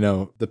from, you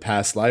know, the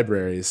past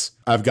libraries.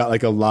 I've got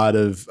like a lot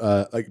of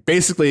like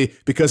basically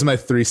because my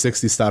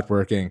 360 stopped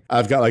working,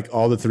 I've got like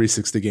all the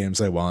 360 games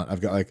I want.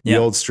 I've got like the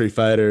old Street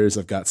Fighters,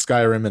 I've got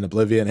Skyrim and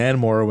Oblivion and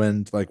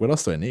Morrowind. Like, what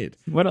else do I need?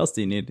 What else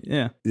do you need?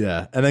 Yeah.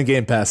 Yeah. And then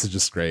Game Pass is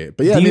just great.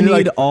 But yeah, do you need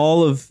like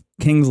all of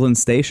Kingsland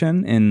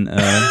Station in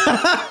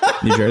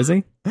New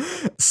Jersey?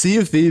 Sea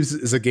of Thieves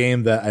is a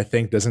game that I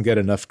think doesn't get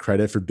enough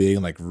credit for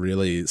being like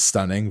really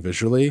stunning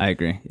visually. I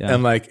agree. Yeah.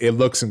 And like it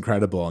looks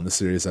incredible on the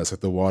Series S,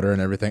 like the water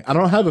and everything. I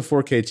don't have a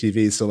 4K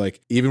TV, so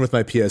like even with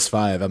my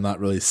PS5, I'm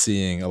not really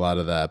seeing a lot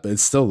of that, but it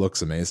still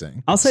looks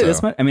amazing. I'll say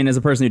this much. I mean, as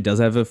a person who does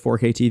have a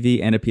 4K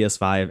TV and a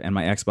PS5, and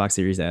my Xbox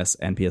Series S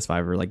and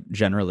PS5 are like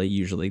generally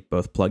usually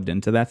both plugged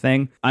into that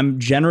thing, I'm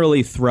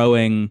generally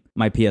throwing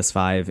my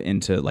PS5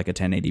 into like a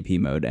 1080p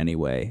mode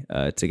anyway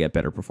to get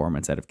better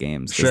performance out of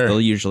games. Sure. They'll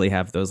usually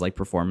have those like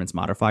performance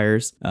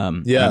modifiers.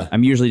 I'm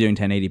usually doing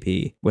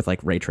 1080p with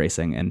like ray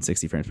tracing and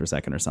 60 frames per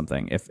second or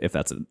something if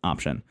that's an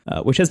option,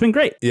 which has been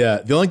great. Yeah,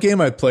 the only game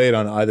I played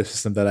on either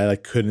system that I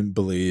like couldn't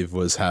believe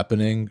was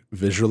happening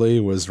visually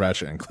was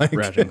Ratchet and Clank.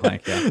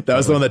 Yeah. That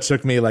was the one that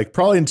took me like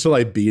probably until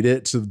I beat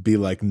it to be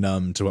like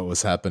numb to what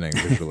was happening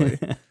visually.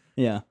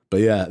 Yeah.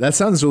 But yeah, that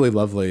sounds really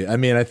lovely. I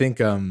mean, I think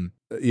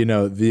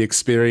the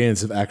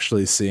experience of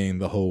actually seeing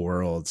the whole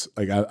world,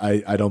 like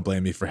I don't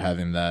blame you for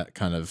having that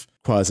kind of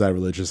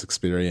quasi-religious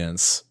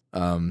experience.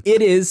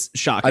 It is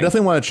shocking. I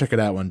definitely want to check it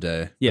out one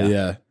day.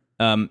 Yeah.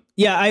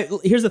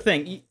 Here's the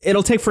thing.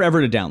 It'll take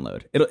forever to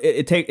download.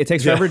 It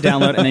takes forever to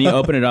download, and then you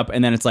open it up,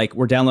 and then it's like,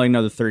 we're downloading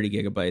another 30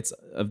 gigabytes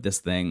of this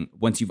thing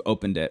once you've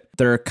opened it.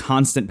 There are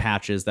constant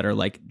patches that are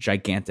like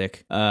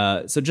gigantic.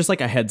 So just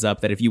like a heads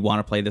up that if you want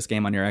to play this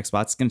game on your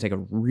Xbox, it's going to take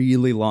a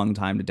really long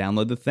time to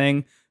download the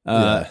thing.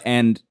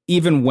 And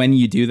even when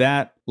you do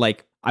that,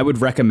 like, I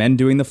would recommend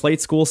doing the flight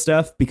school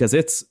stuff because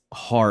it's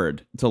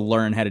hard to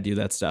learn how to do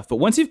that stuff. But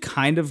once you've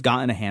kind of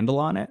gotten a handle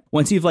on it,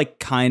 once you've like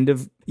kind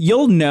of,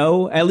 you'll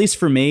know, at least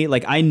for me,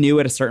 like I knew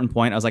at a certain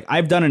point, I was like,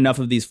 I've done enough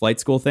of these flight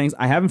school things.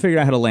 I haven't figured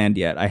out how to land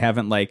yet. I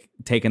haven't like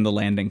taken the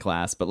landing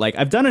class, but like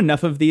I've done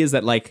enough of these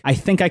that like I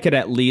think I could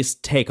at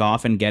least take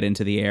off and get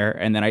into the air.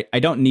 And then I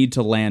don't need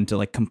to land to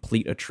like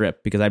complete a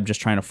trip because I'm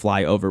just trying to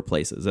fly over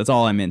places. That's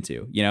all I'm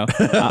into, you know?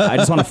 I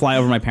just want to fly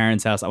over my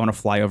parents' house. I want to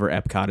fly over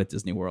Epcot at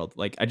Disney World.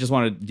 Like I just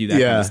want to do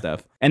that kind of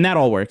stuff. And that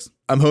all works.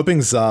 I'm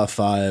hoping ZA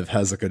 5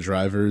 has like a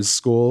driver's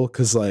school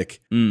because like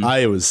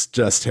I was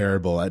just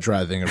terrible at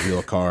driving a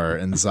real car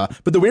in ZA.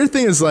 But the weird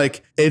thing is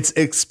like it's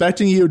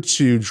expecting you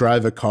to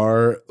drive a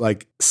car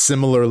like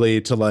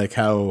similarly to like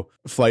how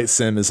Flight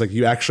Sim is like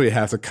you actually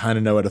have to kind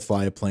of know how to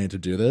fly a plane to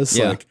do this.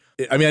 Yeah. Like,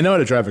 I mean, I know how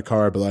to drive a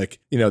car, but like,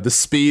 you know, the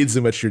speeds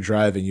in which you're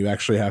driving, you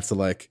actually have to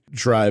like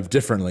drive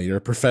differently. You're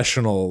a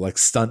professional like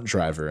stunt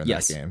driver in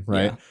that game,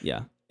 right?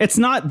 Yeah. It's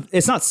not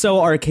so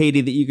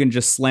arcadey that you can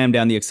just slam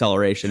down the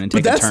acceleration and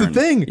take a turn. But that's the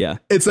thing. Yeah.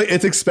 It's like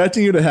it's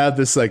expecting you to have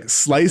this like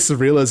slice of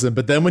realism,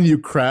 but then when you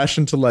crash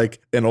into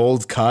like an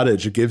old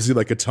cottage, it gives you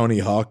like a Tony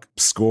Hawk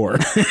score.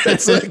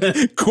 It's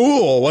like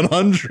cool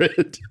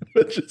 100,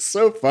 which is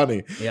so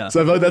funny. Yeah.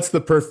 So I feel like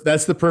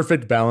that's the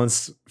perfect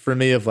balance for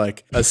me of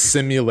like a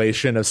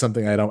simulation of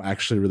something I don't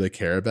actually really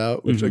care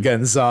about, which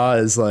again, ZA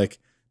is like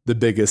the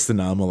biggest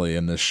anomaly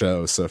in this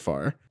show so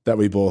far, that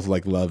we both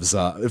like love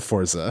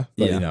Forza,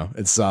 but you know,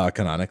 it's ZA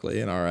canonically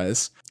in our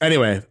eyes.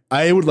 Anyway,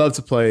 I would love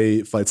to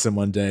play Flight Sim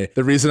one day.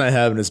 The reason I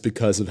haven't is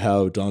because of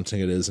how daunting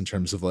it is in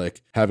terms of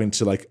like having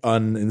to like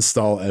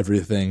uninstall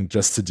everything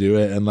just to do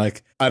it. And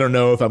like, I don't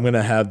know if I'm going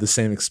to have the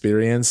same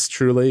experience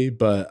truly,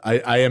 but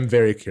I am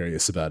very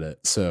curious about it.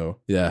 So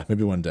yeah,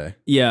 maybe one day.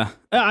 Yeah,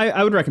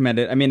 I would recommend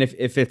it. I mean,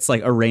 if it's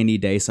like a rainy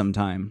day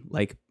sometime,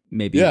 like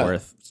maybe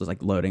worth just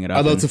like loading it up.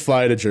 I'd love to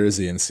fly to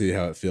Jersey and see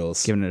how it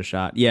feels. Giving it a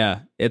shot.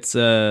 Yeah, it's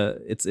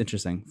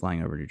interesting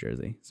flying over New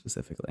Jersey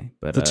specifically.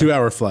 But it's a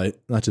 2-hour flight.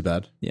 Not too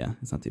bad. Yeah,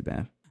 it's not too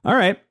bad. All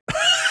right.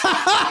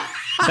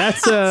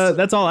 That's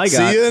all I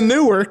got. See you in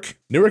Newark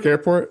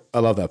Airport. I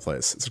love that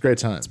place. It's a great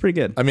time. It's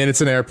pretty good. I mean, it's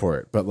an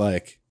airport, but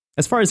like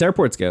as far as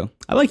airports go,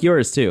 I like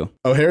yours too.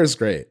 O'Hare's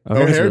great.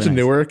 O'Hare really to nice.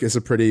 Newark is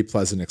a pretty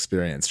pleasant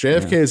experience.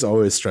 JFK is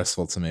always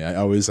stressful to me. I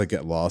always like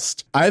get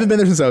lost. I haven't been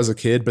there since I was a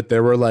kid, but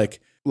there were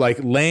like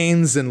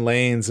lanes and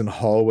lanes and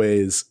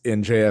hallways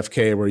in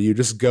JFK where you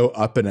just go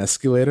up an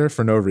escalator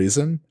for no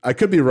reason. I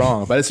could be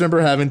wrong, but I just remember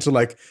having to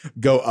like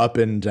go up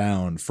and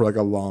down for like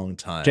a long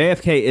time.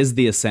 JFK is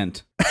the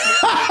ascent.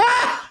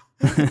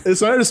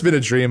 It's not just been a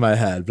dream I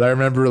had, but I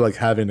remember like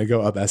having to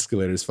go up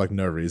escalators for like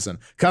no reason.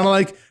 Kind of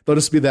like there'll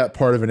just be that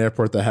part of an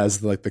airport that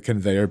has like the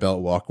conveyor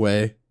belt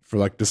walkway for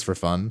like just for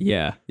fun.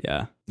 Yeah.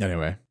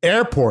 Anyway,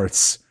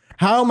 airports.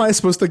 How am I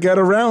supposed to get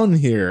around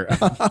here?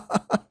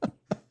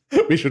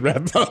 We should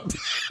wrap up.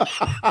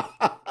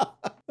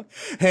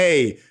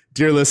 Hey,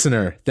 dear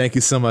listener, thank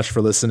you so much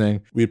for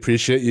listening. We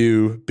appreciate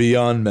you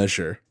beyond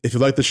measure. If you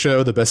like the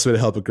show, the best way to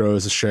help it grow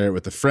is to share it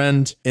with a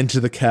friend. Into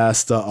the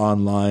Cast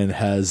online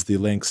has the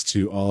links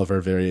to all of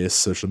our various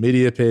social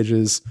media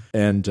pages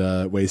and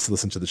ways to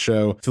listen to the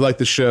show. If you like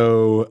the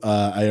show,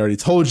 I already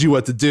told you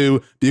what to do,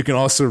 but you can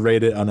also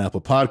rate it on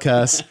Apple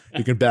Podcasts.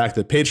 You can back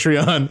the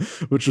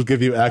Patreon, which will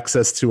give you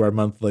access to our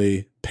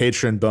monthly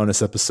patron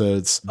bonus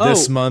episodes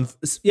this month.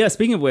 Yeah,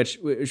 speaking of which,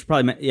 we should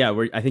probably,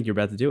 I think you're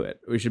about to do it.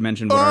 We should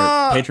mention what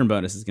our patron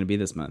bonus is going to be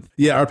this month.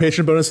 Yeah, our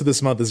patron bonus for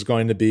this month is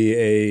going to be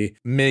a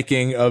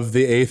making of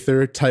the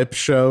Aether type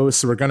show.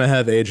 So we're going to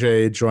have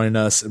AJ join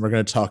us and we're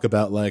going to talk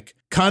about like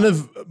kind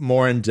of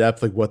more in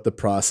depth, like what the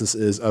process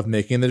is of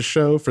making this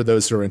show for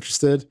those who are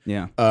interested.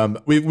 Yeah.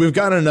 We've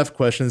gotten enough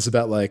questions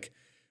about like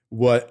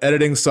what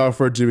editing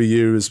software do we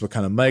use? What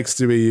kind of mics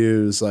do we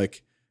use?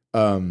 Like,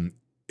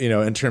 you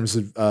know, in terms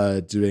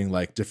of doing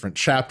like different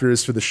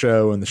chapters for the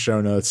show and the show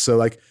notes. So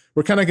like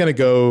we're kind of going to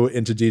go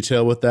into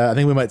detail with that. I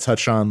think we might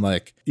touch on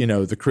like, you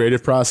know, the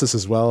creative process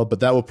as well,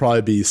 but that will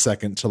probably be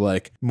second to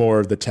like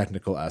more of the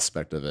technical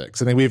aspect of it.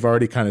 Because I think we've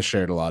already kind of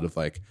shared a lot of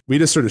like, we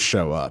just sort of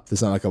show up.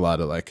 There's not like a lot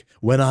of like,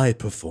 when I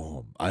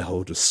perform, I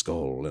hold a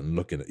skull and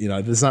look at it. You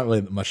know, there's not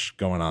really much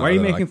going on. Why are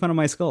you making fun of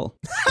my skull?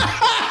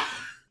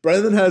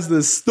 Brendan has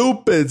this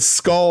stupid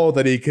skull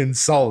that he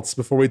consults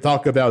before we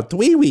talk about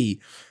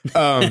Dwee-wee.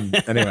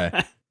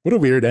 Anyway, what a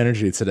weird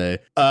energy today.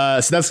 So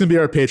that's going to be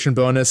our patron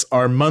bonus.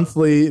 Our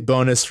monthly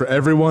bonus for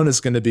everyone is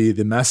going to be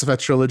the Mass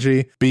Effect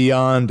trilogy.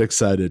 Beyond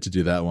excited to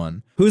do that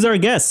one. Who's our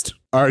guest?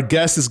 Our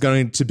guest is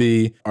going to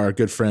be our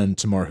good friend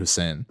Tamoor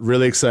Hussain.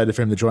 Really excited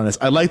for him to join us.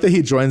 I like that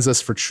he joins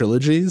us for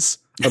trilogies.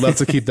 I'd love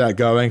to keep that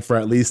going for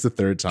at least the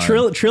third time.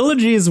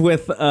 Trilogies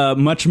with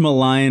much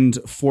maligned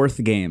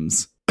fourth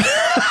games,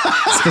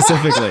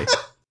 specifically.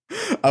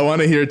 I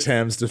want to hear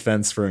Tam's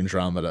defense for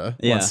Andromeda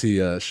once he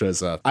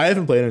shows up. I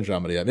haven't played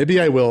Andromeda yet.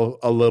 Maybe I will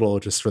a little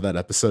just for that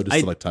episode, just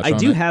to like touch on it. I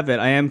do have it.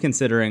 I am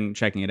considering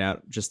checking it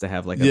out just to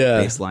have like a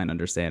baseline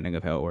understanding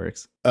of how it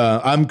works.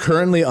 I'm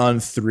currently on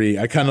 3.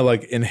 I kind of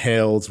like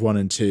inhaled 1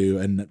 and 2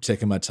 and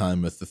taking my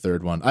time with the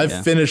third one.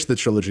 I've finished the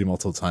trilogy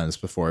multiple times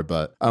before,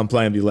 but I'm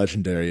playing the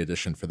Legendary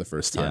Edition for the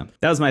first time. Yeah.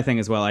 That was my thing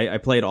as well. I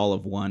played all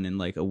of 1 in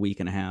like a week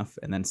and a half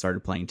and then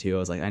started playing 2. I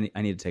was like,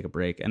 I need to take a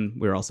break. And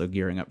we were also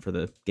gearing up for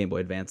the Game Boy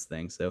Advance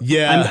thing. So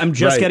I'm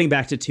just getting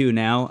back to 2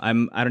 now.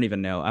 I don't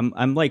even know.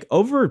 I'm like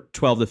over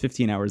 12 to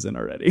 15 hours in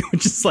already,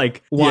 which is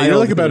like wild. Yeah, you're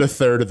like about a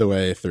third of the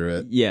way through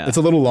it. Yeah. It's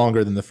a little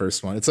longer than the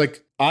first one. It's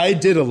like I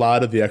did a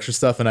lot of the extra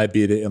stuff and I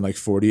beat it in like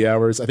 40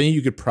 hours. I think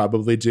you could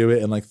probably do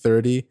it in like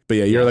 30. But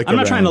yeah, you're like I'm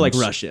not trying to like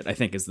rush it, I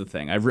think is the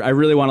thing. I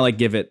really want to like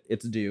give it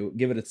its due,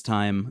 give it its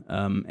time.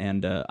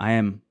 And I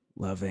am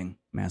loving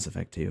Mass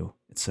Effect 2.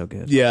 It's so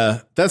good.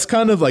 Yeah, that's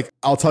kind of like,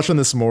 I'll touch on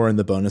this more in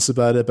the bonus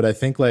about it, but I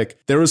think like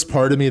there was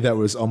part of me that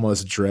was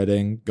almost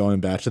dreading going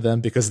back to them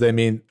because they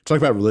mean, talk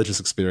about religious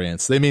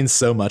experience. They mean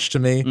so much to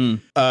me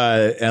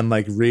and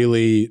like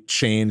really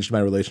changed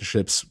my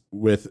relationships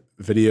with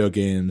video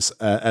games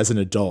as an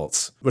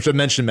adult, which I've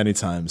mentioned many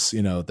times,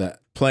 you know, that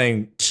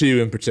playing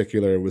 2 in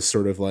particular was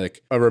sort of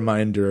like a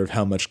reminder of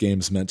how much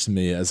games meant to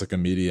me as like a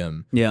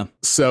medium. Yeah.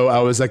 So I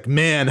was like,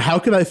 man, how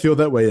could I feel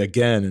that way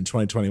again in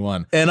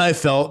 2021? And I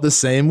felt the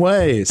same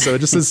way. So it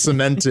just has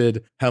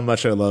cemented how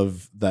much I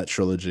love that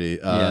trilogy.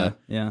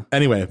 Yeah.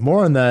 Anyway,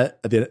 more on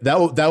that.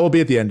 That will be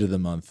at the end of the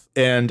month.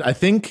 And I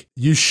think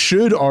you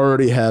should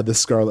already have the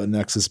Scarlet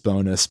Nexus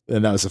bonus.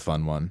 And that was a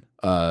fun one.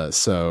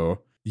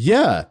 So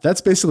yeah,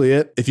 that's basically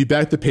it. If you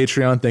back the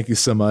Patreon, thank you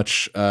so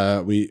much.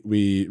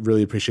 We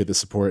really appreciate the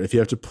support. If you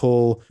have to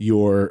pull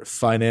your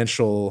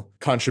financial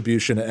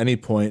contribution at any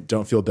point,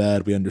 don't feel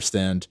bad. We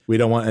understand. We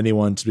don't want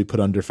anyone to be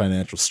put under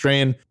financial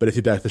strain. But if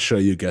you back the show,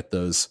 you get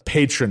those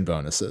patron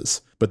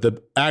bonuses. But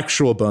the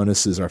actual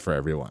bonuses are for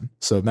everyone.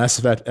 So Mass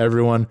Effect,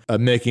 everyone,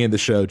 making the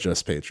show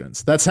just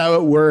patrons. That's how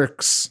it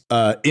works.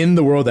 In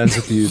The World Ends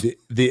With You,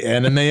 the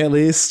anime at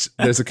least,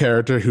 there's a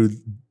character who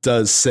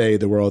does say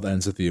The World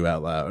Ends With You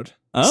out loud.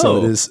 Oh.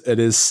 So it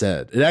is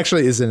said. It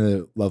actually is in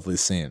a lovely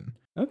scene.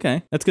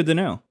 Okay, that's good to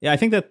know. Yeah, I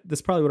think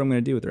that's probably what I'm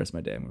going to do with the rest of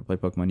my day. I'm going to play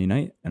Pokemon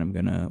Unite, and I'm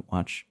going to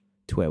watch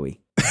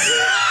Twewy.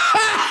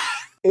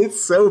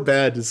 It's so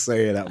bad to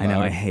say it out loud. I know,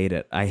 I hate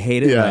it. I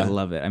hate it, but I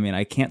love it. I mean,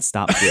 I can't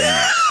stop doing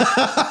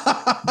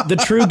it. The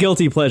true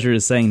guilty pleasure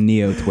is saying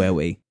Neo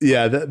Twewy.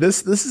 Yeah,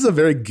 this is a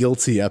very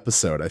guilty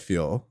episode, I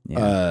feel.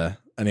 Yeah.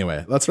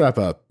 Anyway, let's wrap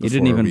up. You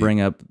didn't even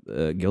bring up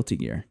Guilty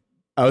Gear.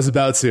 I was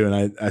about to,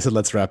 and I said,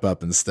 let's wrap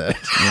up instead.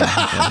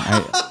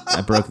 Yeah, okay.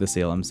 I broke the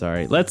seal. I'm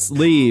sorry. Let's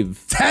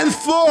leave. 10th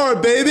floor,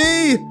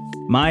 baby!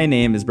 My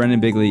name is Brendan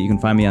Bigley. You can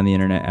find me on the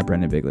internet at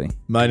Brendan Bigley.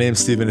 My name's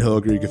Stephen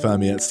Hilger. You can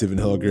find me at Stephen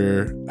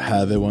Hilger.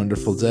 Have a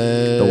wonderful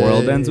day. The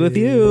world ends with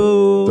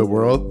you. The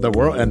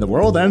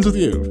world ends with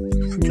you.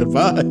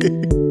 Goodbye.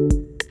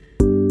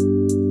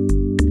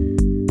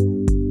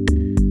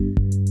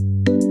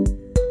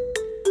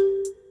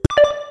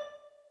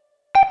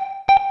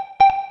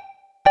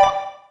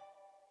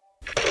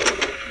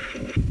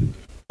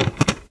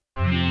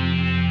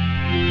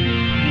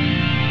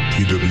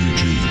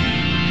 TWG,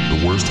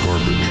 the worst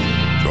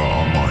garbage,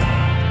 online.